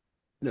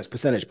it's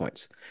percentage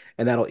points,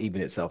 and that'll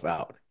even itself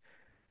out.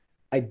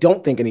 I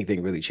don't think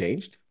anything really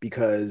changed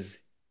because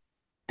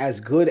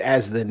as good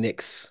as the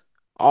Knicks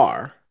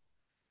are,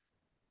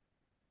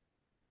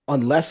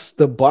 unless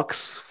the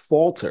Bucks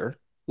falter,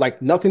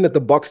 like nothing that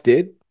the Bucks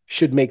did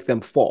should make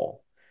them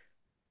fall.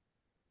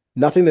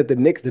 Nothing that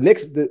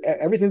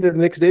everything that the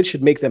Knicks did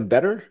should make them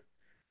better.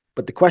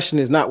 But the question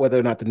is not whether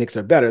or not the Knicks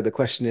are better. The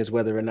question is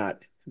whether or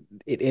not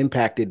it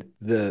impacted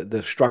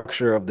the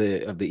structure of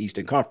the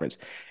Eastern Conference.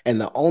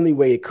 And the only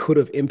way it could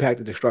have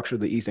impacted the structure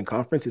of the Eastern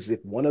Conference is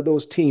if one of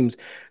those teams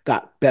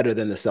got better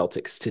than the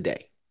Celtics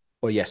today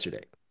or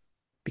yesterday,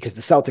 because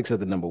the Celtics are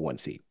the number 1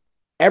 seed.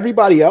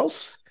 Everybody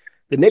else,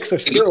 the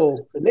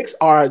Knicks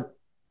are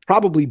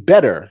probably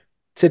better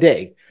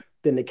today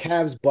than the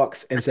Cavs,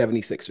 Bucks, and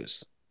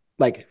 76ers.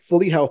 Like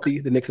fully healthy,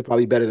 the Knicks are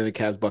probably better than the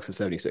Cavs, Bucks, and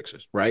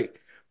 76ers, right?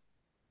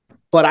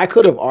 But I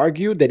could have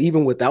argued that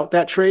even without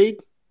that trade,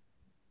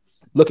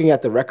 looking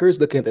at the records,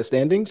 looking at the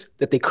standings,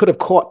 that they could have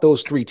caught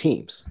those 3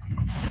 teams.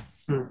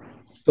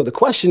 So the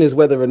question is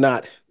whether or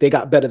not they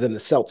got better than the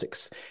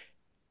Celtics,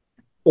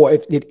 or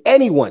did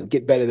anyone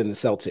get better than the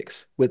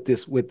Celtics with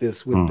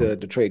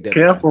the trade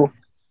deadline? Careful.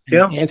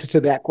 The answer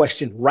to that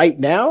question right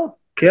now,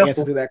 the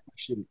answer to that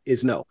question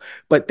is no.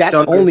 But that's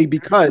only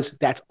because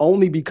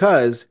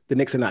the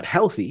Knicks are not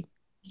healthy.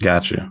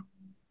 Gotcha.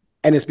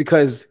 And it's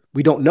because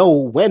we don't know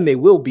when they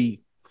will be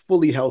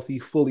fully healthy,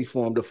 fully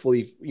formed, or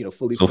fully So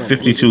formed.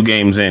 52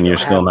 games in, you're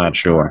still not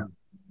sure.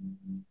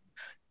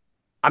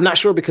 I'm not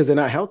sure because they're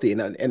not healthy, and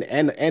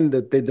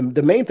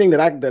the main thing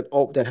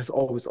that has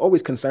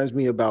always concerns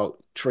me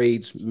about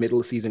trades, middle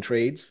of season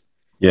trades,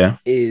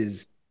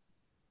 is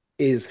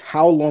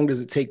how long does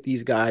it take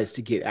these guys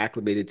to get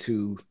acclimated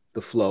to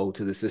the flow,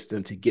 to the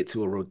system, to get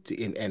to a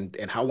rotation,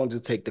 and how long does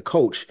it take the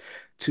coach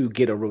to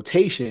get a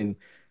rotation,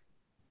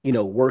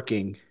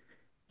 working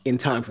in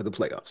time for the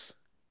playoffs?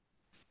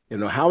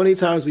 How many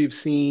times we've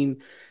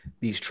seen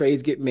these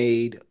trades get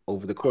made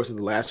over the course of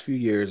the last few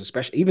years,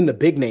 especially even the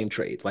big name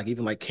trades, like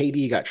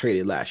KD got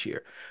traded last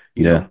year,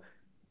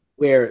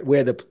 where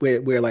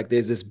like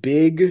there's this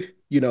big,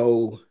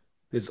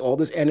 there's all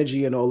this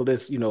energy and all of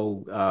this,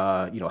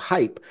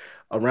 hype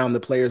around the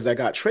players that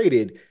got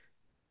traded,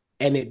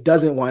 and it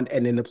doesn't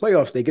and in the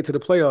playoffs, they get to the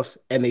playoffs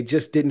and they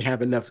just didn't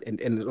have enough,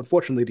 and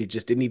unfortunately they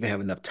just didn't even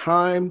have enough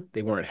time.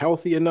 They weren't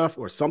healthy enough,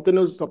 or something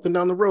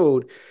down the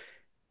road,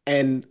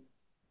 and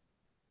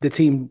the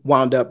team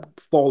wound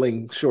up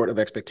falling short of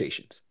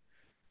expectations.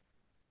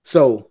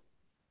 So,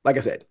 like I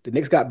said, the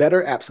Knicks got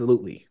better.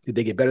 Absolutely. Did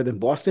they get better than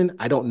Boston?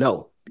 I don't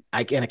know.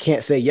 I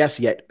can't say yes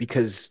yet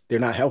because they're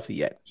not healthy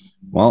yet.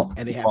 Well,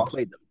 and they haven't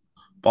played them.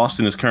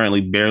 Boston is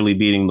currently barely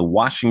beating the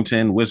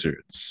Washington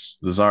Wizards,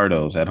 the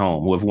Zardos at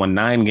home, who have won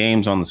 9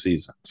 games on the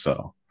season.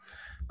 So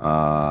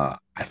I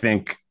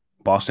think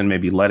Boston may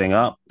be letting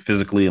up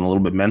physically and a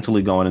little bit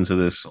mentally going into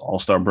this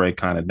All-Star break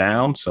kind of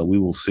down. So we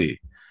will see.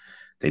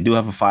 They do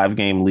have a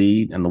 5-game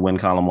lead in the win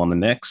column on the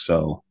Knicks,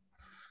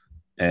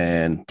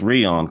 and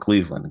 3 on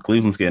Cleveland.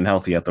 Cleveland's getting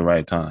healthy at the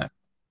right time.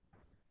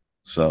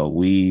 So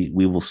we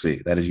will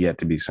see. That is yet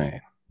to be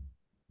seen.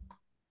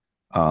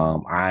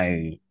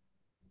 I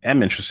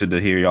am interested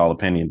to hear y'all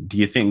opinion. Do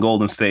you think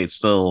Golden State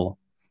still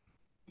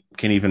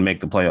can even make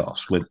the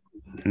playoffs with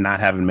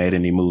not having made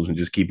any moves and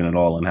just keeping it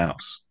all in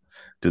house?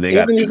 Do they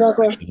got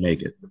to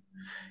make it?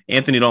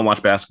 Anthony don't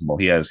watch basketball.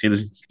 He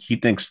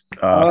thinks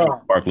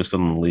Barkley's still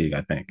in the league.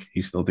 I think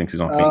he still thinks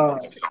he's on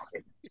Phoenix.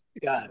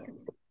 Got it.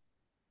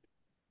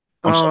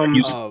 I'm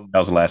sorry, that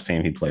was the last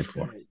team he played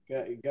for. Go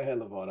ahead,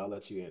 Le-Vaughn. I'll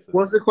let you answer.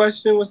 What's the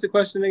question? What's the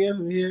question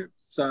again? Here,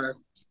 sorry.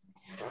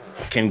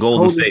 Can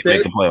Golden State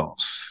make the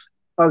playoffs?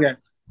 Okay,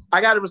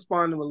 I got to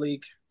respond to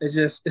Malik.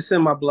 It's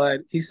in my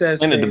blood. He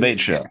says in the debate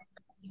show,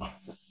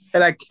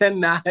 and I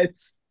cannot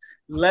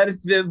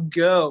let them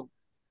go.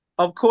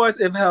 Of course,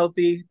 if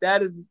healthy,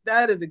 that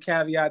is a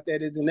caveat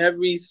that is in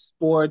every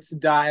sports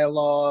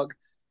dialogue.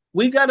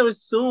 We got to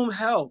assume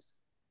health.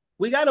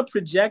 We got to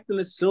project and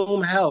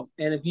assume health.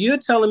 And if you're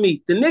telling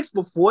me the Knicks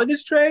before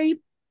this trade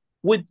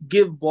would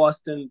give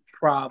Boston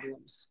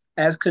problems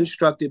as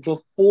constructed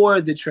before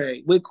the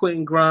trade with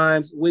Quentin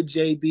Grimes, with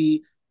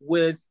JB,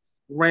 with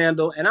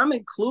Randall, and I'm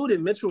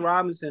including Mitchell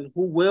Robinson,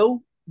 who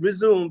will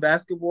resume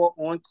basketball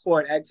on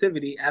court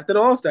activity after the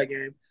All-Star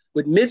game.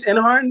 With Mitch and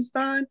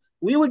Hartenstein,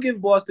 we would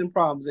give Boston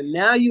problems. And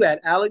now you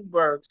add Alec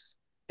Burks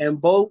and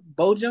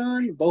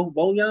Bojan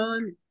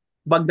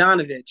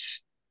Bogdanovic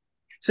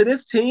to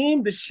this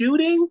team, the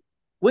shooting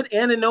with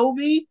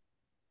Anunoby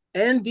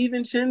and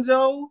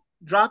DiVincenzo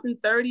dropping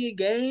 30 a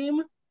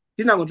game.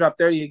 He's not going to drop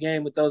 30 a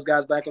game with those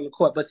guys back on the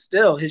court, but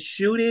still, his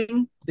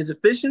shooting, his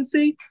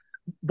efficiency,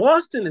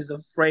 Boston is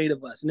afraid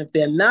of us. And if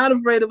they're not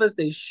afraid of us,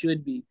 they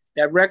should be.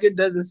 That record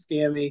doesn't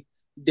scare me.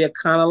 They're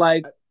kind of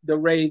like the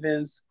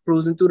Ravens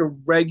cruising through the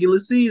regular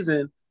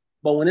season.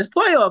 But when it's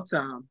playoff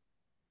time,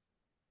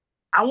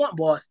 I want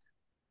Boston.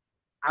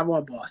 I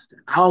want Boston.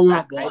 I don't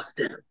want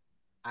Boston.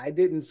 I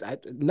didn't.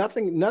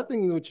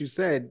 Nothing. What you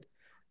said.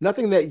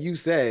 Nothing that you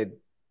said.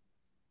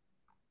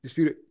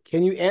 Disputed.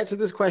 Can you answer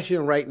this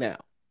question right now?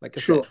 Like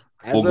I Sure.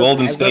 said, Will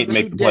Golden State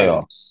make the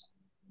playoffs?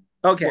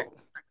 Okay. Well,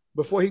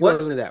 before he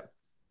goes into that.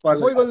 Well,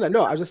 Before you go into that,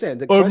 no, I was just saying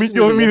the Oh, question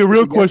you mean the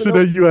real question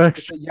that you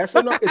asked? It's a yes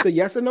or no. It's a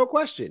yes or no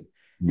question.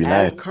 Be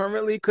As nice.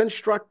 currently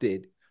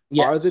constructed,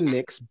 Yes. are the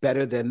Knicks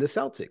better than the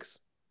Celtics?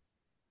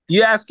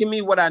 You asking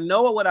me what I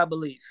know or what I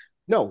believe?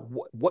 No,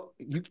 what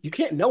you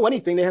can't know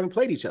anything. They haven't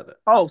played each other.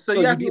 Oh, so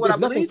you asked me what I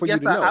there's nothing believe? for you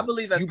Yes, to know. I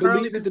believe as You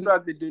currently believe that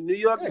constructed, the New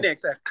York Yeah.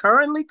 Knicks as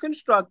currently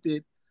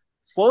constructed,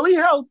 fully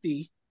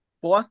healthy,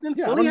 Boston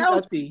Yeah, fully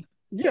healthy,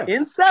 Yeah.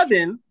 in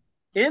seven,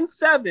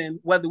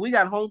 whether we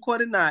got home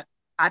court or not,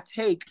 I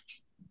take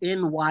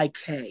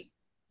NYK.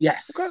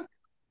 Yes. Okay.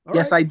 All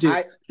yes, right. I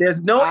do.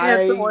 There's no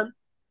answer for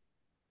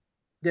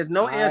I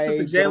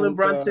Jalen don't,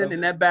 Brunson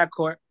in that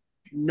backcourt.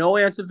 No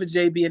answer for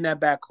JB in that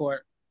backcourt.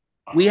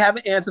 We have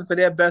an answer for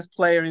their best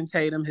player in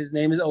Tatum. His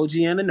name is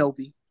OG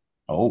Anunoby.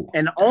 Oh.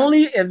 And the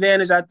only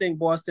advantage I think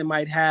Boston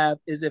might have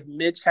is if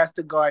Mitch has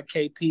to guard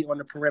KP on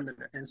the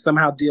perimeter and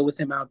somehow deal with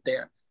him out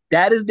there.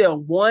 That is their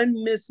one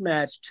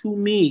mismatch to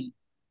me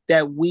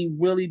that we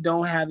really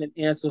don't have an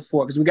answer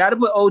for. Because we got to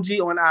put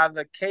OG on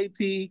either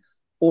KP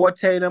or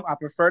Tatum. I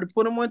prefer to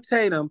put him on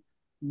Tatum.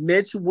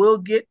 Mitch will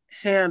get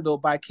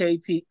handled by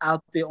KP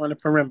out there on the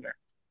perimeter.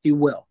 He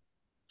will.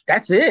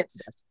 That's it.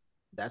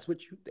 That's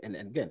what you and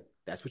again,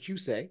 that's what you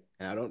say.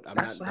 And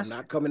I'm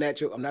not coming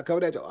at you. I'm not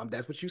coming at you.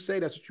 That's what you say.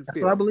 That's what you feel.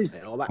 That's what I believe.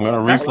 And I'm gonna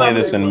replay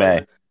this in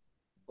May.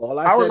 All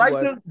I would like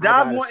was, to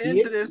dive more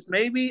into this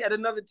maybe at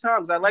another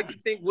time because I like to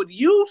think what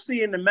you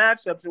see in the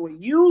matchups and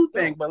what you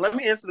think. But let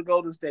me answer the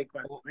Golden State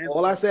question.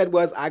 All I said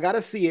was I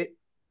gotta see it.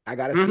 I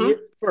gotta see it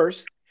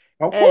first.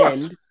 Of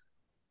course.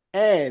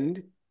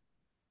 And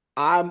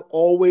I'm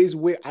always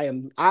I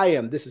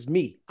am. This is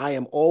me. I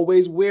am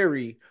always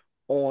wary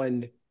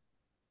on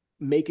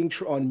making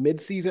on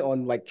midseason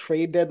on like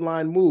trade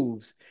deadline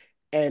moves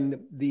and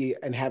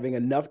having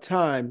enough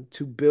time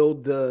to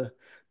build the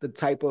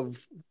type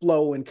of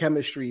flow and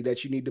chemistry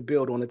that you need to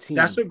build on a team.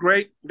 That's a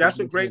great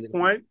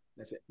point.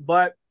 That's it.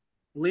 But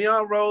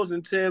Leon Rose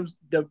and Tim's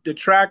the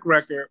track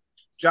record,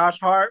 Josh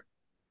Hart,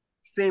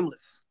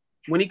 seamless.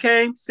 When he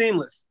came,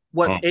 seamless.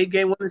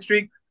 8-game winning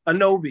streak?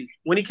 Anunoby.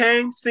 When he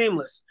came,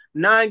 seamless.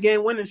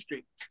 9-game winning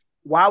streak.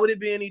 Why would it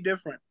be any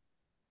different?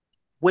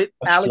 With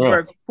Alec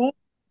Burks,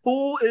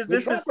 who is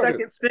this his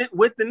second stint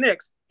with the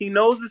Knicks? He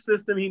knows the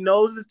system. He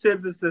knows his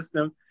Tibbs'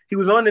 system. He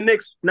was on the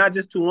Knicks not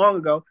just too long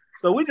ago.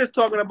 So we're just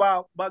talking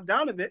about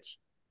Bogdanovich,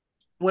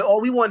 where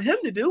all we want him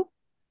to do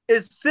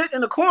is sit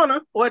in the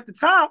corner or at the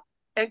top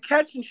and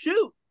catch and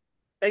shoot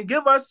and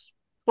give us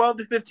 12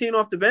 to 15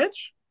 off the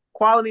bench,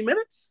 quality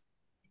minutes.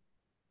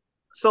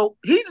 So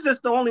he's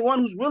just the only one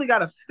who's really got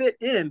to fit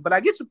in. But I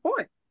get your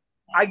point.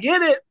 I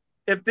get it.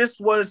 If this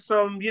was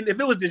if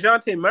it was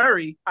DeJounte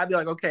Murray, I'd be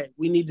like, okay,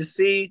 we need to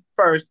see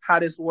first how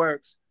this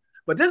works.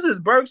 But this is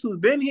Burks who's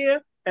been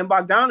here and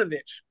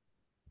Bogdanovich,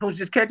 who's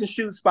just catch and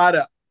shoot spot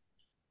up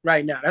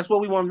right now. That's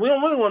what we want. We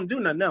don't really want to do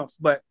nothing else.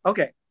 But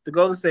okay, the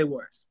Golden State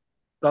Warriors.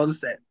 Golden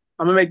State.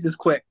 I'm gonna make this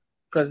quick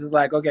because it's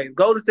like, okay,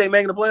 Golden State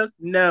making the playoffs?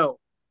 No.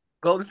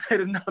 Golden State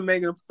is not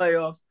making the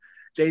playoffs.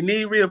 They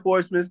need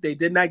reinforcements. They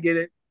did not get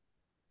it.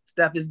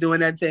 Steph is doing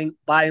that thing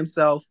by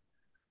himself.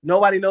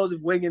 Nobody knows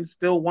if Wiggins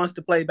still wants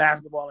to play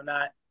basketball or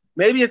not.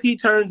 Maybe if he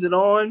turns it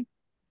on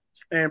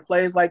and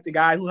plays like the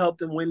guy who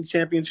helped him win the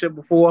championship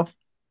before.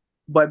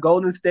 But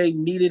Golden State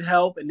needed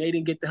help, and they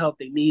didn't get the help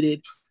they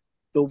needed.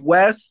 The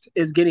West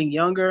is getting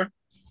younger.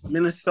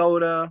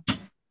 Minnesota,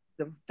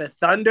 the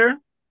Thunder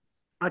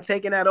are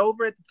taking that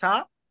over at the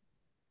top.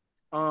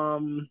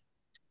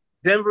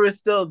 Denver is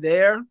still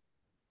there,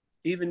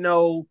 even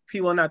though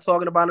people are not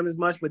talking about them as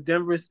much, but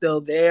Denver is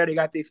still there. They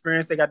got the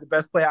experience. They got the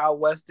best player out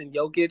west in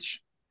Jokic.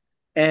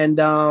 And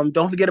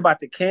don't forget about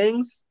the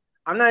Kings.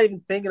 I'm not even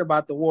thinking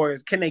about the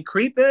Warriors. Can they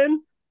creep in?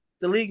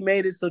 The league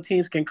made it so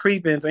teams can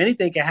creep in, so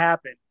anything can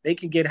happen. They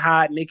can get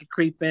hot and they can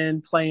creep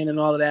in, playing and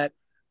all of that.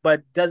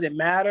 But does it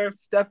matter?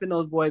 Steph and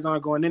those boys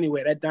aren't going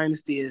anywhere. That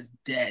dynasty is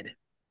dead.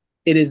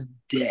 It is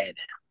dead.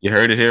 You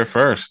heard it here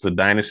first. The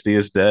dynasty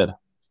is dead.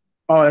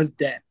 Oh, it's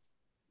dead.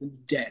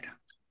 Dead.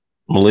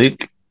 Malik?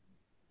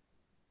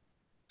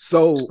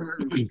 So,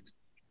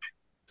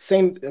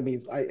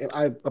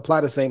 I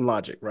apply the same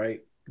logic,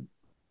 right?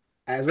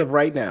 As of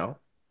right now,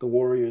 the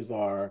Warriors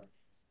are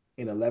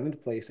in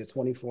 11th place at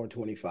 24 and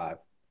 25.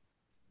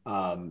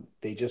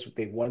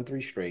 They've won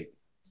 3 straight.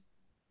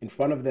 In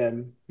front of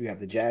them, you have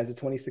the Jazz at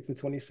 26 and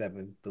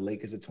 27, the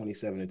Lakers at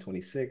 27 and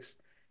 26,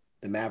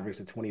 the Mavericks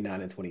at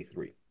 29 and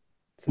 23.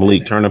 So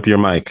Malik, turn up your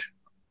mic.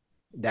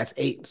 That's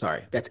 8.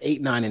 Sorry. That's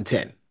 8, 9, and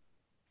 10.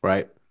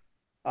 Right?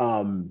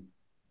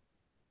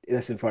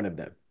 That's in front of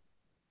them.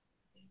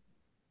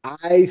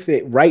 I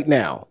think right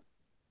now,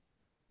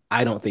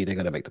 I don't think they're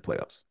going to make the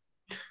playoffs.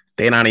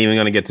 They're not even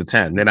going to get to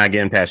 10. They're not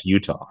getting past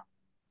Utah.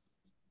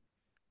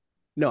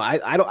 No,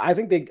 I don't. I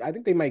think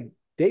they might.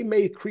 They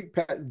may creep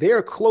past.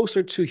 They're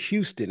closer to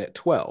Houston at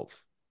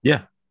 12.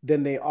 Yeah.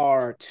 than they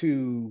are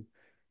to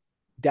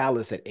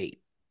Dallas at 8.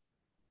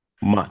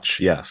 Much,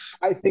 yes.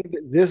 I think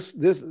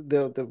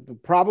that the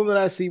problem that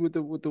I see with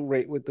the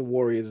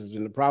Warriors is,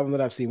 and the problem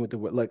that I've seen with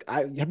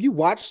have you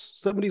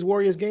watched some of these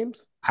Warriors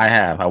games? I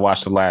have. I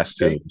watched the last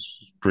two. Okay.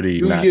 It's pretty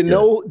Do not you good.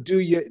 know? Do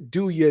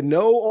you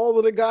know all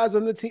of the guys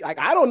on the team? Like,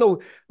 I don't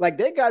know. Like,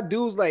 they got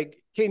dudes like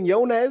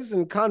Quinones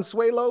and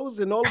Consuelos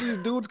and all these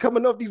dudes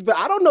coming off these, but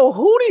I don't know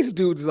who these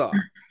dudes are.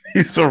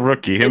 He's a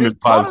rookie. Him and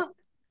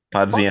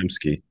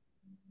Podziemski.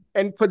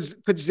 And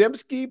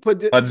Podziemski,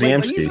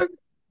 Podziemski.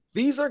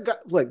 these are guys.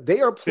 Look,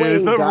 they are playing.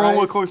 Is that guys,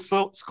 wrong with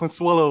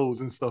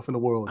Consuelos and stuff in the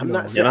world? I'm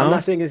not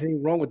saying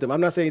anything wrong with them.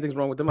 I'm not saying anything's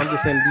wrong with them. I'm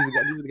just saying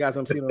these are the guys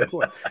I'm seeing on the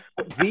court.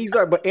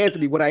 But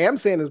Anthony, what I am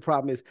saying is the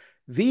problem is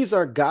these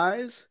are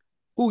guys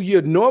who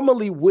you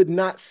normally would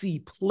not see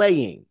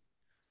playing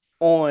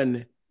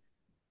on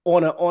a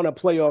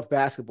playoff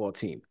basketball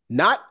team.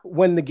 Not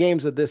when the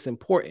games are this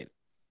important.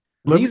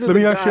 Let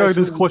me ask you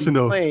this question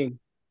though.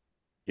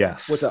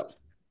 Yes. What's up?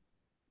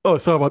 Oh,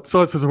 sorry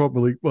to interrupt,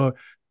 Malik.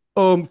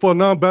 For a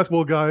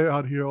non-basketball guy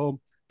out here,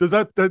 does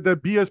that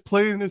BS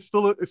playing is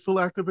still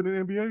active in the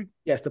NBA?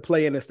 Yes, the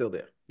play-in is still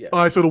there. Yeah. All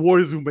right, so the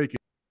Warriors will make it.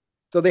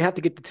 So they have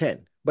to get to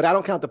 10, but I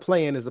don't count the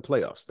play-in as the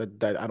playoffs.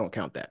 That I don't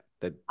count that.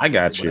 I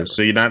got you.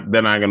 So they're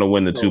not going to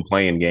win the two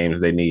play-in games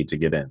they need to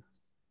get in.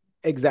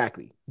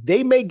 Exactly.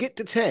 They may get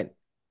to 10.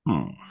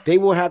 They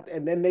will have,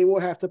 and then they will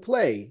have to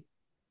play.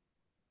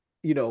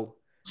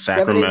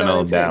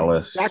 Sacramento,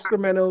 Dallas,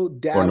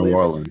 or New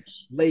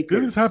Orleans. Lakers.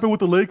 Didn't this happen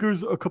with the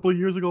Lakers a couple of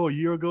years ago, a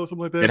year ago,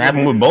 something like that? It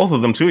happened with both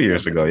of them 2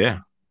 years ago. Yeah.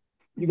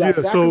 You got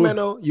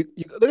Sacramento. You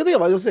look at the thing I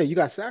was gonna say. You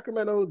got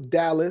Sacramento,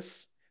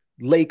 Dallas,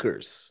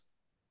 Lakers.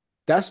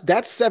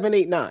 That's 7,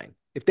 8, 9.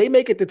 If they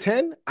make it to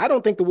 10, I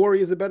don't think the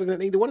Warriors are better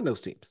than either one of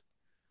those teams.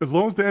 As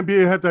long as the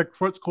NBA had that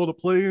crutch called a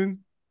play-in,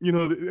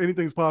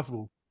 anything's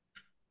possible.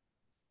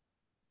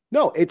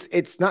 No,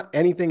 it's not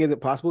anything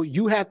isn't possible.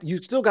 You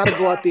still got to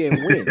go out there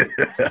and win.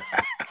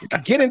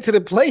 Get into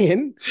the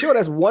play-in. Sure,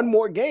 that's one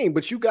more game,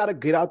 but you got to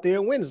get out there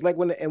and win. It's like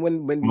when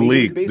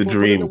Malik, the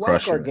dream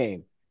crusher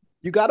game.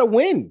 You got to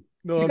win.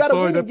 No, you I'm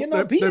sorry. Win. You're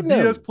not beating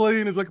them. BS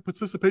play-in is like a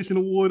participation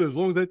award. As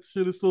long as that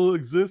shit still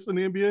exists in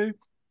the NBA,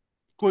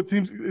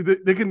 teams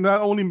they can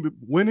not only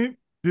win it,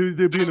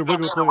 they're being the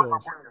regular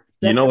playoffs.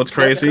 You know what's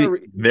crazy?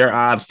 Their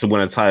odds to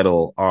win a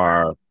title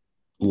are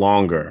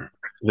longer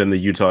than the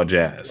Utah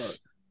Jazz.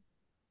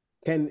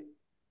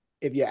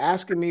 If you're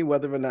asking me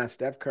whether or not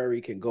Steph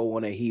Curry can go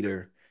on a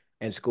heater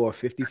and score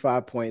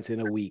 55 points in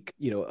a week,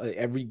 score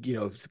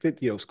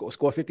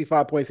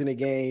 55 points in a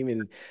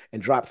game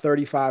and drop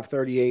 35,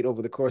 38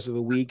 over the course of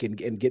a week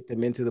and get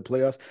them into the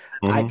playoffs,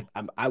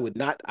 I would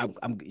not.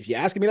 If you're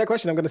asking me that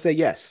question, I'm going to say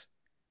yes.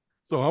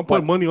 So I'm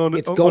putting money on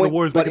the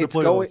Warriors making the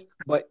playoffs.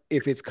 But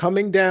if it's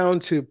coming down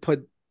to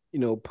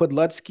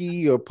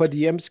Podlutsky or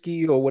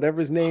Podziemski or whatever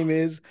his name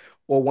is,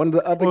 or one of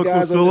the other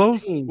guys on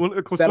this team or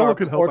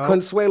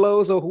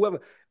Consuelos or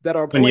whoever that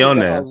are playing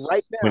Quinones,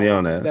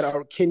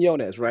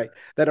 right?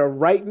 That are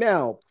right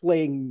now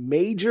playing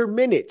major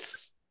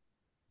minutes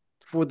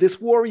for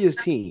this Warriors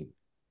team.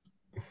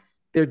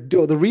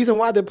 The reason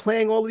why they're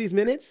playing all of these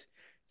minutes is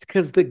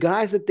because the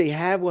guys that they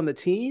have on the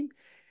team,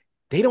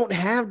 they don't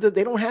have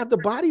the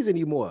bodies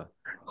anymore.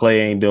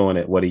 Clay ain't doing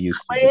it. What he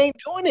used to. Clay ain't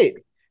doing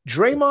it.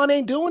 Draymond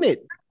ain't doing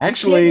it.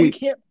 Actually, we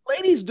can't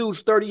play these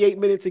dudes 38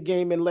 minutes a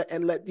game and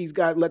let these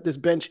guys let this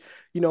bench,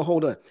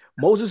 hold on.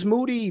 Moses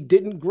Moody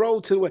didn't grow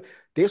to it.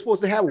 They're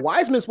supposed to have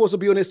Wiseman's supposed to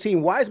be on this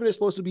team. Wiseman is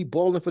supposed to be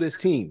balling for this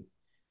team.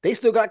 They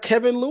still got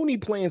Kevin Looney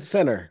playing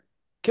center.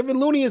 Kevin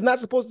Looney is not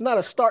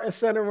a starting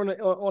center on a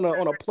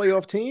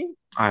playoff team.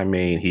 I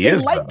mean, he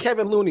is like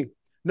Kevin Looney.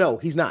 No,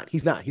 he's not.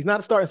 He's not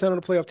a starting center on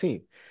a playoff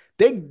team.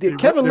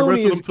 Kevin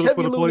Looney is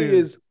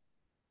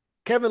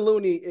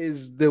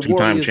the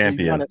Warriors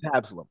champion. Udonis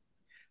Haslem.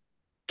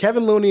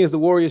 Kevin Looney is the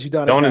Warriors.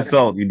 Don't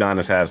insult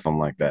Udonis Haslem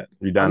like that.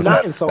 Udonis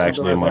Haslem is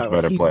actually a much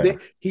better player.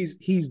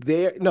 He's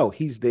there. No,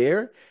 he's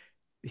there.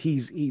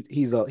 He's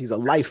a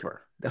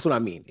lifer. That's what I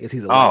mean.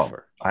 He's a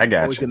lifer. I got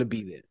you. Always going to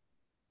be there.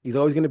 He's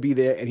always going to be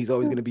there, and he's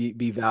always going to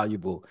be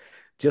valuable.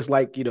 Just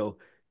like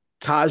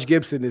Taj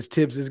Gibson is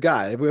Tibbs'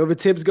 guy. Wherever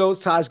Tibbs goes,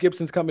 Taj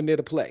Gibson's coming there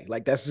to play.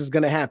 Like, that's just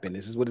going to happen.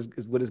 This is what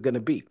it's going to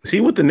be. Is he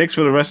with the Knicks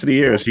for the rest of the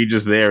year? Or is he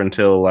just there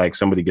until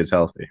somebody gets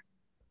healthy?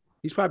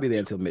 He's probably there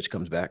until Mitch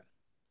comes back.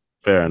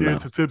 Fair enough. Yeah,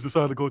 until Tibbs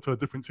decided to go to a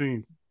different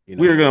team.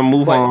 We're going to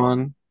move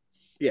on.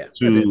 Yeah.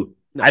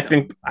 I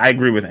think I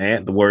agree with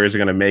Ant. The Warriors are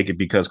going to make it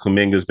because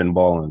Kuminga's been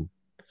balling.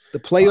 The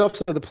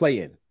playoffs or the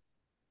play-in?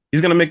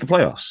 He's going to make the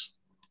playoffs.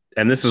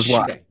 And this is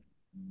why. Okay.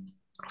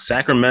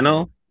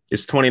 Sacramento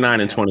is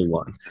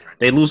 29-21.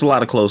 They lose a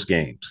lot of close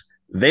games.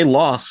 They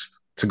lost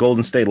to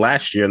Golden State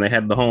last year, and they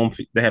had home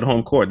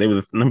court. They were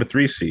the number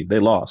 3 seed. They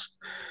lost.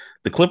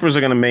 The Clippers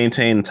are going to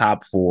maintain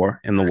top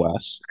 4 in the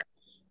West.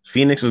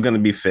 Phoenix is going to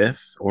be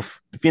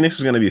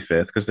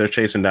 5th because they're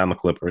chasing down the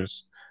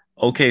Clippers.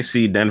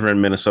 OKC, Denver,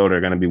 and Minnesota are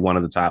going to be one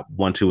of the top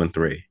 1, 2, and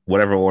 3.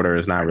 Whatever order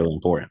is not really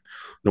important.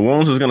 New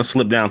Orleans is going to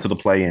slip down to the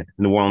play-in.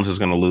 New Orleans is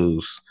going to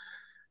lose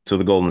to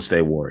the Golden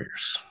State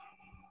Warriors.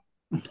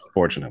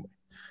 Fortunately.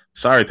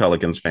 Sorry,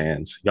 Pelicans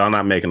fans. Y'all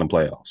not making the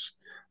playoffs.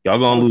 Y'all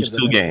gonna lose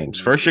two games.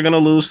 First, you're gonna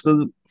lose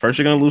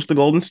to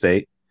Golden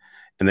State,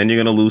 and then you're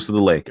gonna lose to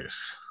the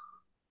Lakers.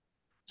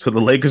 So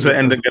the Lakers are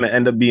going to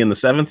end up being the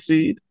 7th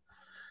seed.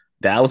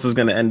 Dallas is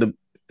going to end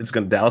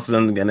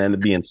up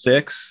being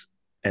 6,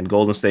 and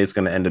Golden State's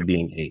going to end up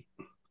being 8.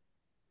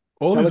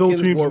 All these old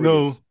teams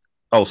know.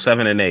 Oh,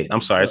 7 and 8.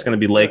 I'm sorry. It's going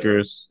to be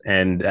Lakers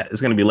and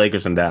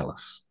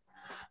Dallas.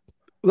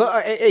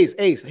 Look,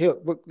 Ace. Here,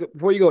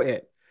 before you go,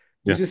 Ed,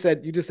 you just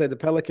said the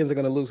Pelicans are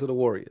going to lose to the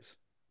Warriors,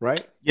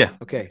 right? Yeah.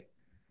 Okay.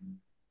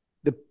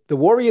 The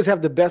Warriors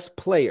have the best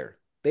player.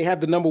 They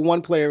have the number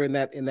 1 player in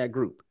that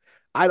group.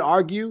 I'd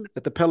argue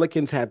that the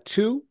Pelicans have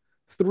 2,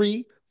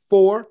 3,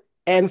 4,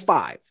 and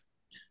 5.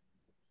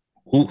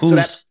 Who's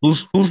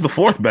the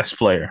 4th best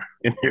player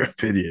in your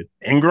opinion?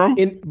 Ingram?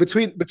 In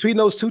between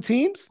those two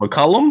teams?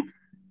 McCollum?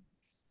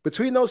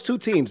 Between those two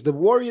teams, the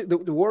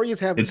Warriors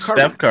have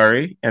Steph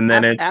Curry, and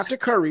then after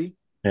Curry.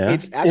 Yeah.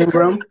 It's after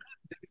Ingram. Curry,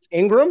 it's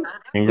Ingram.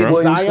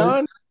 It's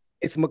Zion.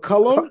 It's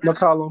McCollum.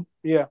 McCollum.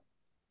 Yeah.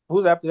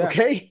 Who's after that?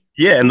 Okay.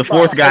 Yeah, and the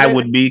 4th guy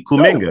would be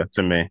Kuminga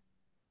to me.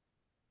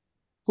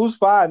 Who's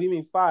 5? You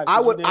mean 5? I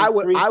would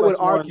argue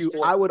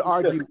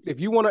if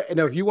you want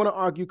to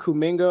argue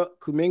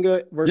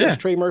Kuminga versus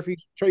Trey Murphy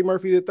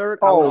the third.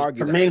 I would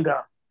argue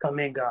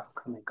Kuminga.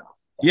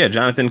 Yeah,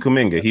 Jonathan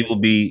Kuminga. He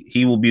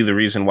will be the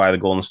reason why the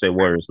Golden State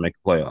Warriors make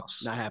the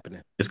playoffs. Not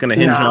happening. It's going to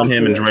hinge on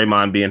him and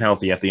Draymond being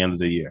healthy at the end of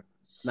the year.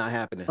 It's not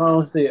happening. I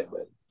don't see it,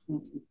 but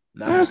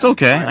that's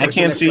okay. I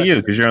can't see you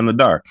because you're in the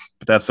dark,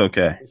 but that's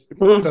okay.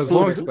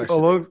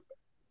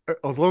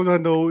 As long as I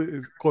know,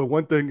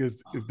 one thing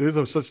is if there's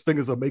a such thing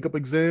as a makeup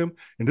exam,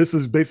 and this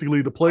is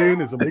basically the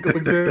play-in is a makeup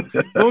exam.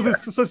 As long as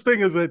there's such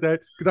thing as that,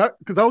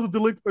 because I was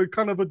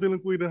kind of a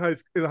delinquent in high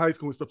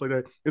school and stuff like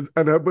that, and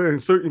in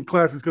certain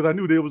classes because I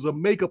knew there was a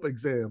makeup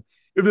exam.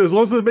 As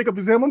long as it's a makeup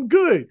exam, I'm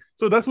good.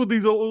 So that's what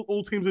these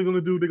old teams are going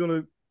to do. They're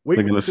going to wait.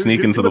 They're going to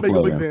sneak into the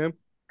makeup exam.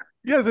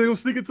 Yes, they're going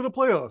to sneak into the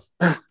playoffs.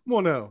 Come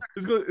on now.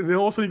 And then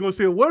also you're going to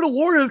say where the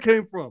Warriors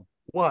came from.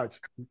 Watch.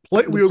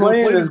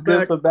 Playing is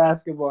good for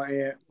basketball,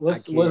 and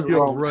what's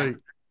wrong? Right.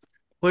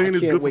 Playing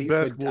is good for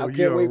basketball. I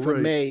can't wait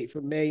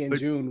for May and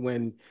June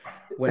when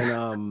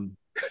the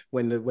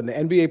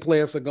NBA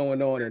playoffs are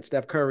going on and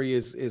Steph Curry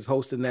is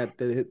hosting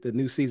the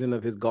new season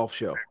of his golf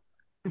show.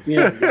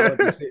 Yeah, y'all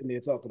be sitting there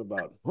talking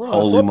about it. I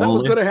thought that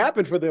was going to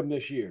happen for them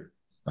this year.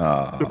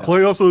 The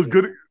playoffs is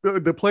good.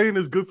 The playing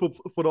is good for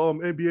the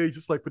NBA,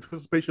 just like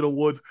participation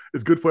awards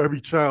is good for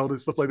every child and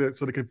stuff like that,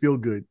 so they can feel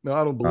good. No,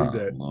 I don't believe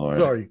that. Lord.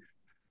 Sorry.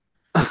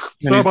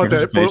 Sorry about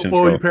that for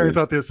all you parents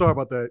out there. Sorry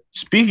about that.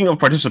 Speaking of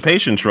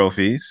participation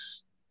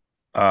trophies,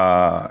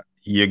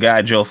 your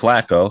guy Joe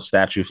Flacco,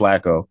 Statue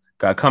Flacco,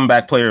 got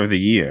Comeback Player of the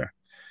Year,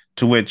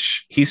 to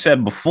which he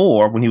said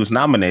before when he was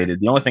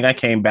nominated, the only thing I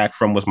came back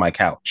from was my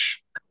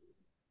couch.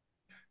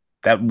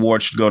 That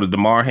award should go to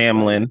DeMar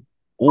Hamlin,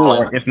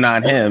 or if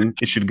not him,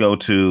 it should go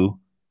to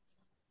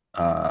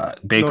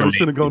Baker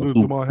Mayfield,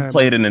 who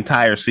played an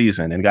entire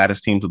season and got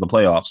his team to the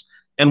playoffs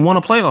and won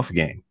a playoff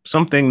game,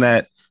 something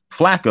that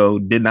Flacco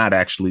did not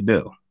actually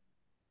do.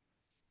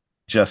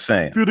 Just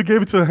saying. If you would have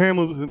gave it to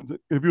Hamlin,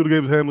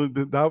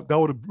 that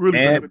would have really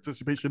been a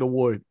participation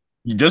award.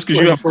 Just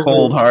because you have a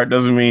cold heart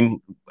doesn't mean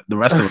the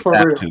rest of us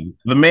have to.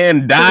 The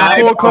man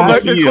died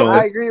on the field.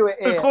 I agree with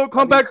Ed. It's called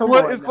comeback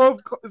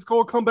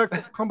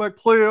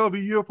player of the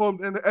year from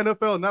the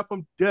NFL, not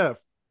from death.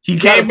 He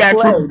came back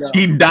from.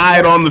 He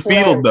died on the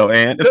field though,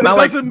 and it's not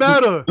like it doesn't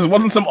matter. This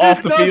wasn't some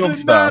off the field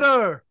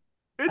stuff.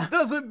 It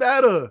doesn't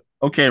matter.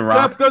 Okay,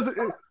 Rob.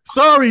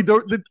 Sorry,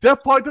 the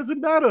death part doesn't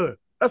matter.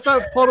 That's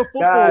not part of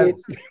football.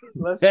 Guys,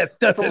 that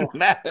doesn't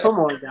matter. Come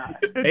on, guys.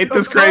 Ain't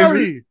this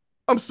crazy?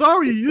 I'm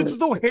sorry. You just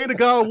don't hand a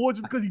guy an award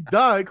just because he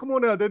died. Come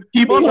on now.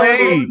 He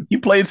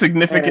played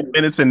significant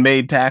minutes and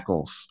made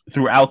tackles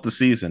throughout the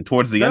season.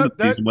 Towards the end of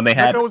the season, when they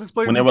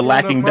were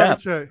lacking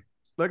depth.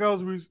 Like I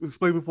was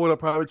explaining before the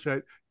private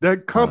chat,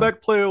 that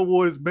comeback player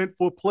award is meant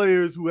for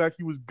players who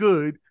actually was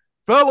good,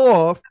 fell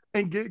off,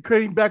 and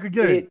came back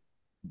again.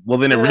 Well,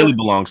 then it really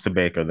belongs to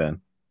Baker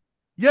then.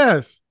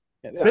 Yes.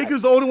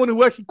 Baker's the only one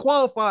who actually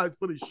qualifies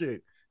for this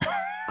shit.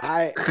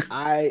 I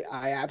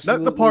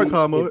absolutely not the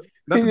part-timer,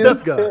 not the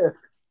death guy.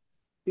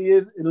 He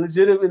is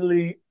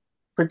legitimately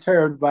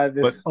perturbed by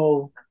this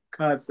whole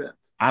concept.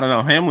 I don't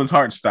know. Hamlin's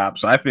heart stopped,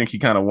 so I think he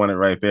kind of won it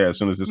right there as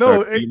soon as it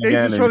started. No,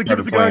 Ace is trying to give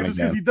it to the guy just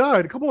because he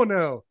died. Come on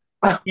now.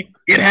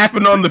 It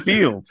happened on the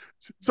field.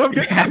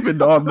 It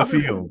happened on the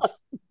field.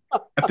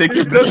 I think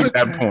you're missing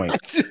that point.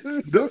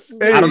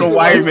 I don't know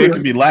why you're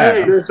making me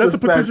laugh. That's a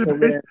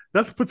participation.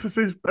 That's a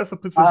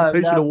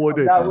participation award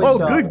day.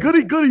 Oh,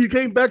 goody! You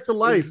came back to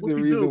life. This is the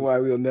reason why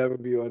we'll never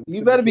be on.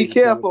 You better be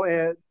careful,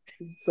 Ed.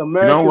 You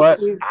know what?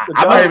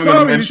 I'm not even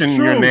going to mention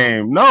your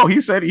name. No,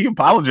 he said he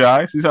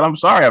apologized. He said, "I'm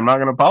sorry. I'm not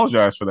going to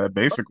apologize for that."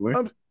 Basically,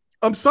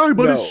 I'm sorry,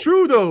 but it's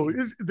true though.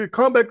 It's the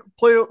comeback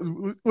player.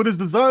 What it's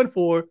designed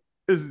for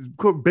is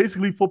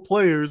basically for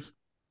players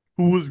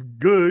who was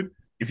good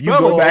If you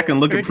go back and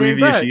look at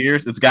previous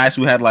years, it's guys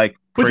who had like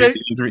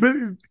crazy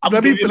injuries. I'll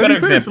give you a better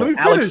example.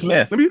 Alex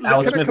Smith.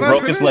 Alex Smith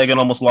broke his leg and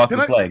almost lost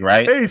his leg,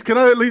 right? Hey, can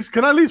I at least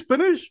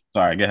finish?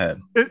 Sorry, go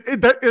ahead.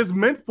 That is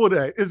meant for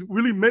that. It's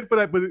really meant for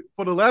that. But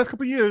for the last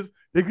couple of years,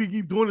 they could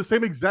keep doing the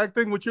same exact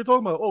thing. What you're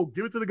talking about? Oh,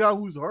 give it to the guy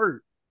who's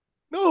hurt.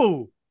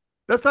 No,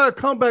 that's not a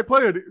comeback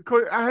player.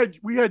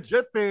 We had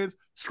Jet fans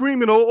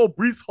screaming, "Oh,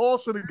 Brees Hall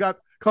should have got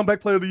comeback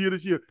player of the year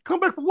this year."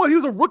 Comeback for what? He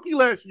was a rookie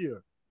last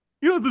year.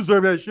 You don't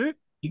deserve that shit.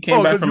 He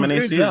came back from an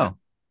ACL. Injured.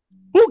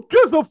 Who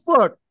gives a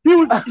fuck? He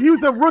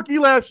was a rookie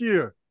last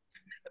year.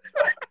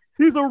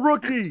 He's a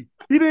rookie.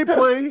 He didn't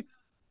play.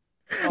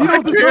 He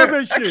don't deserve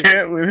that shit. I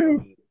can't with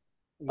him.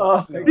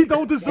 He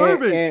don't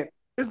deserve it.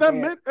 It's not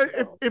meant.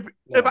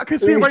 If I can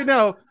see it right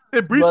now,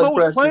 if Brees Hall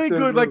was playing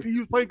good like he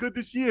was playing good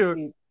this year,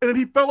 and then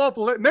he fell off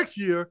next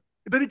year,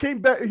 and then he came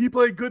back and he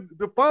played good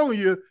the following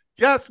year,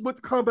 that's what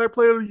the comeback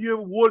player of the year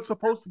award is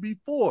supposed to be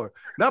for.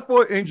 Not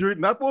for an injury,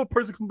 not for a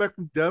person coming back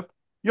from death.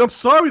 I'm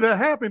sorry that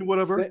happened,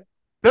 whatever.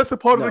 That's a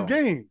part of the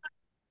game.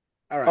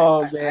 All right.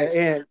 Oh man,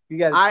 and you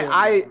got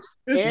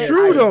it's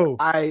true though.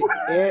 I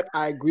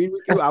agree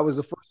with you. I was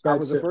the first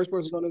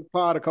person on the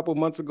pod a couple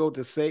months ago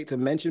to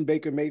mention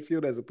Baker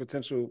Mayfield as a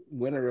potential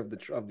winner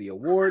of the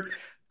award.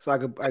 So I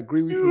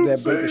agree with you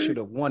that Baker should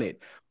have won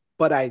it.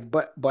 But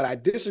I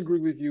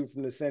disagree with you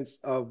from the sense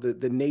of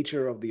the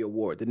nature of the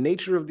award. The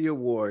nature of the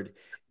award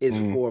is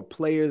for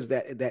players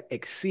that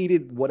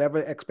exceeded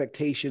whatever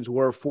expectations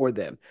were for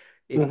them.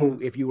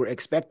 If you were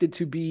expected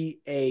to be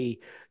a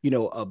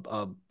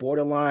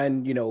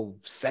borderline,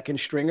 second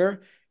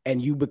stringer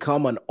and you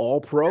become an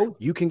all-pro,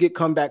 you can get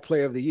comeback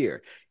player of the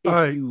year.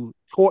 If you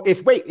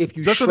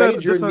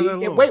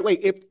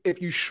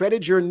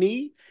shredded your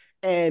knee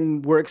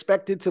and were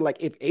expected to, like,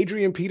 if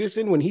Adrian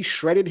Peterson, when he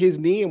shredded his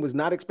knee and was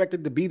not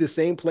expected to be the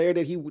same player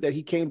that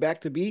he came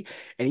back to be,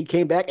 and he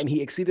came back and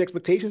he exceeded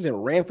expectations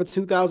and ran for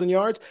 2,000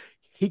 yards,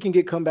 he can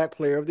get comeback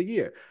player of the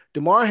year.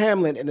 Damar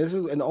Hamlin, and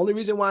the only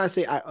reason why I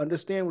say I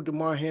understand the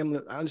Damar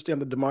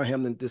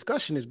Hamlin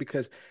discussion is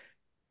because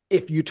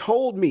if you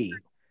told me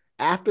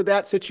after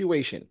that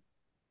situation,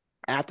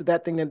 after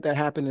that thing that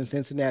happened in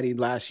Cincinnati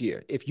last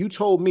year, if you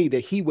told me that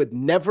he would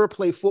never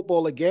play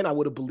football again, I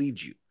would have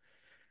believed you.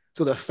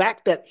 So the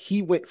fact that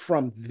he went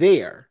from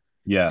there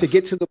to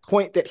get to the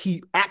point that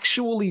he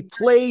actually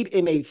played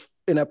in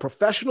a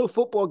professional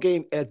football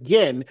game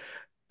again,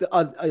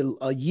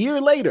 a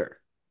year later,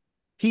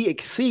 he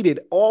exceeded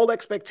all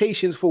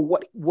expectations for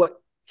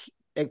what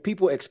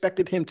people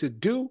expected him to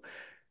do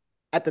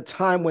at the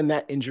time when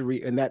that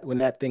injury and when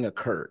that thing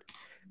occurred.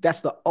 That's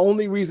the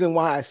only reason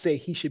why I say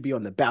he should be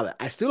on the ballot.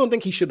 I still don't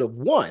think he should have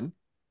won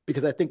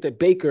because I think that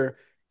Baker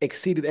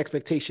exceeded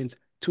expectations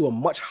to a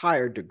much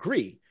higher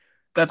degree.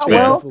 That's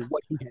fair.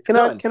 Can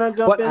I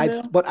jump in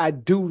there? But I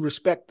do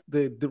respect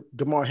the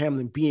Damar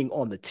Hamlin being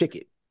on the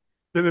ticket.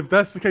 Then if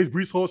that's the case,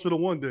 Brees Hall should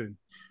have won then.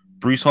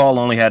 Brees Hall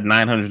only had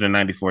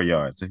 994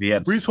 yards. If he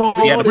had Brees Hall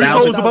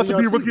was about to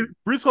be rookie.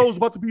 Brees Hall was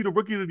about to be the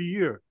rookie of the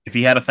year. If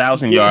he had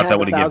 1,000 yards, I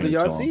would have given it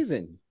to him.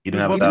 Season. He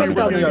didn't have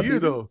 1,000 yards season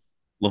though.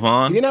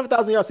 Le-Vaughn? He didn't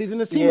have 1,000-yard season.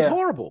 This team was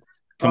horrible.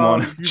 Come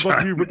on, he's about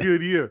to be rookie of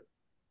the year.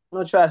 I'm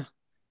gonna try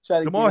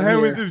to. Damar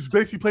Hamlin just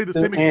basically played the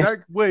same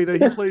exact way that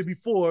he played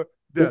before.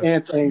 He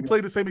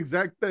played the same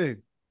exact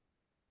thing.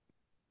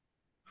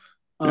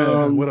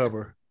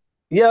 Whatever.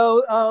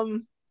 Yo,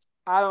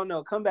 I don't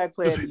know. Comeback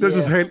player.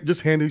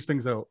 Just hand these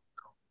things out.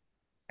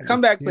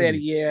 Comeback player of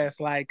the year. It's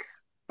like,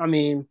 I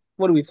mean,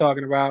 what are we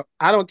talking about?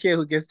 I don't care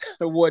who gets that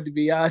award, to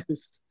be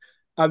honest.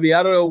 I mean,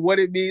 I don't know what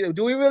it means.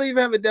 Do we really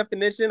even have a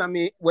definition? I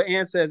mean, what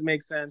Ann says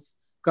makes sense.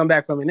 Come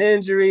back from an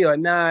injury or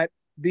not.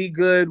 Be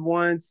good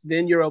once,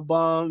 then you're a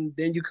bum.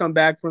 Then you come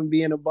back from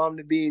being a bum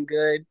to being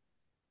good.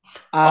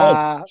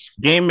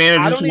 Game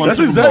manager.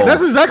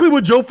 That's exactly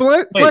what Joe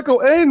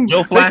Flacco and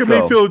Baker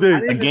Mayfield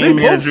did. A game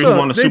manager who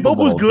won a Super Bowl.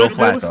 Both was good. They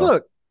both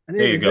sucked.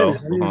 There you go.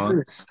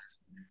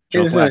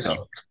 Joe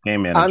Flacco,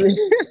 game manager. I mean,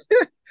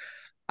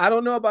 I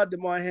don't know about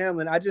Damar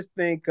Hamlin. I just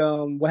think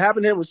what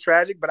happened to him was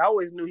tragic, but I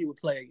always knew he would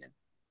play again.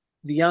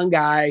 He's a young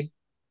guy.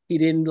 He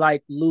didn't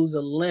lose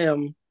a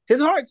limb.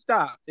 His heart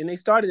stopped, and they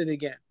started it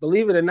again.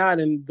 Believe it or not,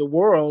 in the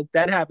world,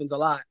 that happens a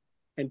lot.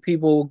 And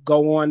people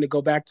go on to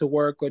go back to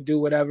work or do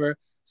whatever.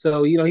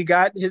 So, he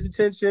got his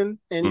attention,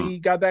 and he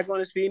got back on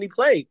his feet, and he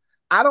played.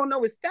 I don't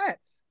know his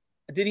stats.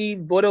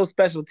 Were those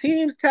special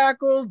teams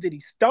tackles? Did he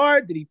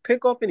start? Did he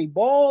pick off any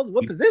balls?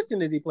 What position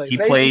did he play? He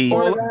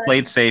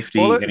played safety,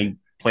 and he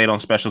played on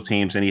special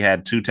teams, and he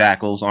had 2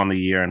 tackles on the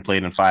year and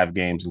played in 5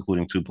 games,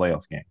 including 2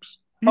 playoff games.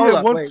 He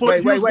was one foot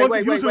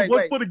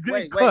of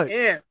getting cut.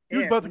 He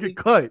was about to get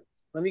cut.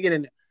 Let me get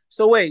in there.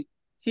 So wait,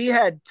 he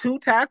had 2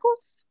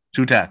 tackles?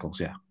 2 tackles,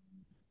 yeah.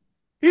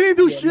 He didn't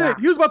do shit. Nah.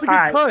 He was about to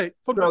get cut.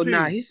 So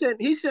he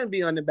shouldn't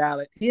be on the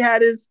ballot. He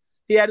had his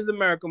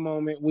America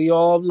moment. We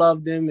all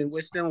loved him and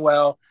wished him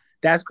well.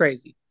 That's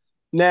crazy.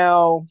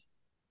 Now,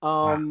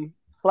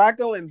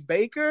 Flacco and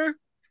Baker.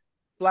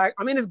 I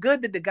mean, it's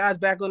good that the guy's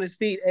back on his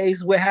feet.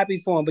 Ace, we're happy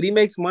for him, but he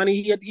makes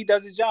money. He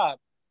does his job.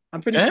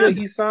 I'm pretty sure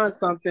he signed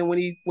something when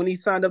he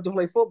signed up to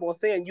play football,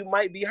 saying you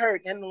might be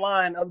hurt in the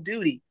line of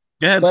duty.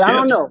 But I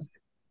don't know.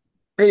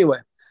 Anyway,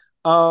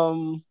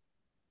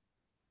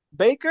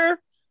 Baker,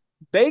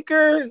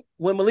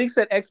 when Malik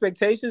said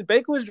expectations,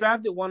 Baker was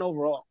drafted 1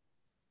 overall.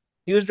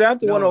 He was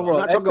drafted 1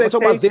 overall. I'm talking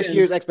about this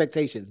year's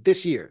expectations.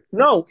 This year.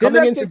 No, his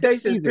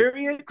expectations,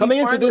 period. Coming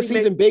into this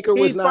season, Baker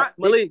was not.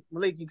 Malik,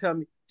 you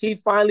come. He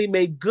finally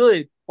made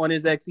good on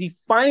his He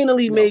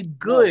finally made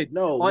good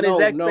on his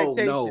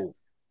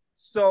expectations.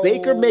 So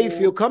Baker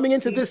Mayfield coming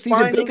into this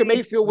season, Baker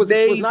Mayfield was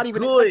not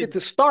even expected to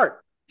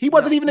start. He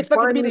wasn't even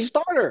expected to be the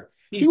starter.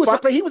 He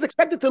was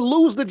expected to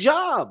lose the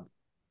job.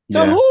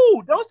 To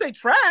who? Don't say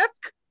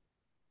Trask.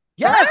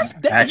 Yes,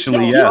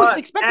 actually, he was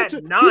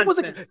expected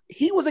to.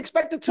 He was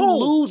expected to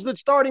lose the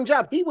starting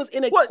job. He was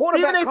in a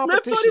quarterback competition.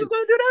 Smith thought he was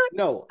going to do that?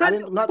 No, I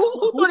didn't.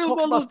 Who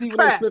talks about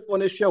Stephen A. Smith on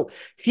this show?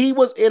 He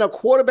was in a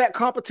quarterback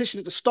competition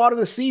at the start of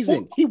the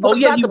season. He was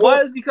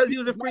because he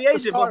was a free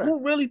agent. But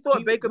who really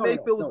thought Baker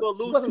Mayfield was going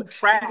to lose to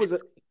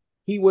Trask?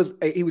 He was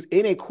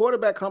in a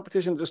quarterback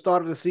competition at the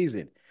start of the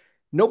season.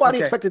 Nobody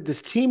expected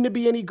this team to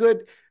be any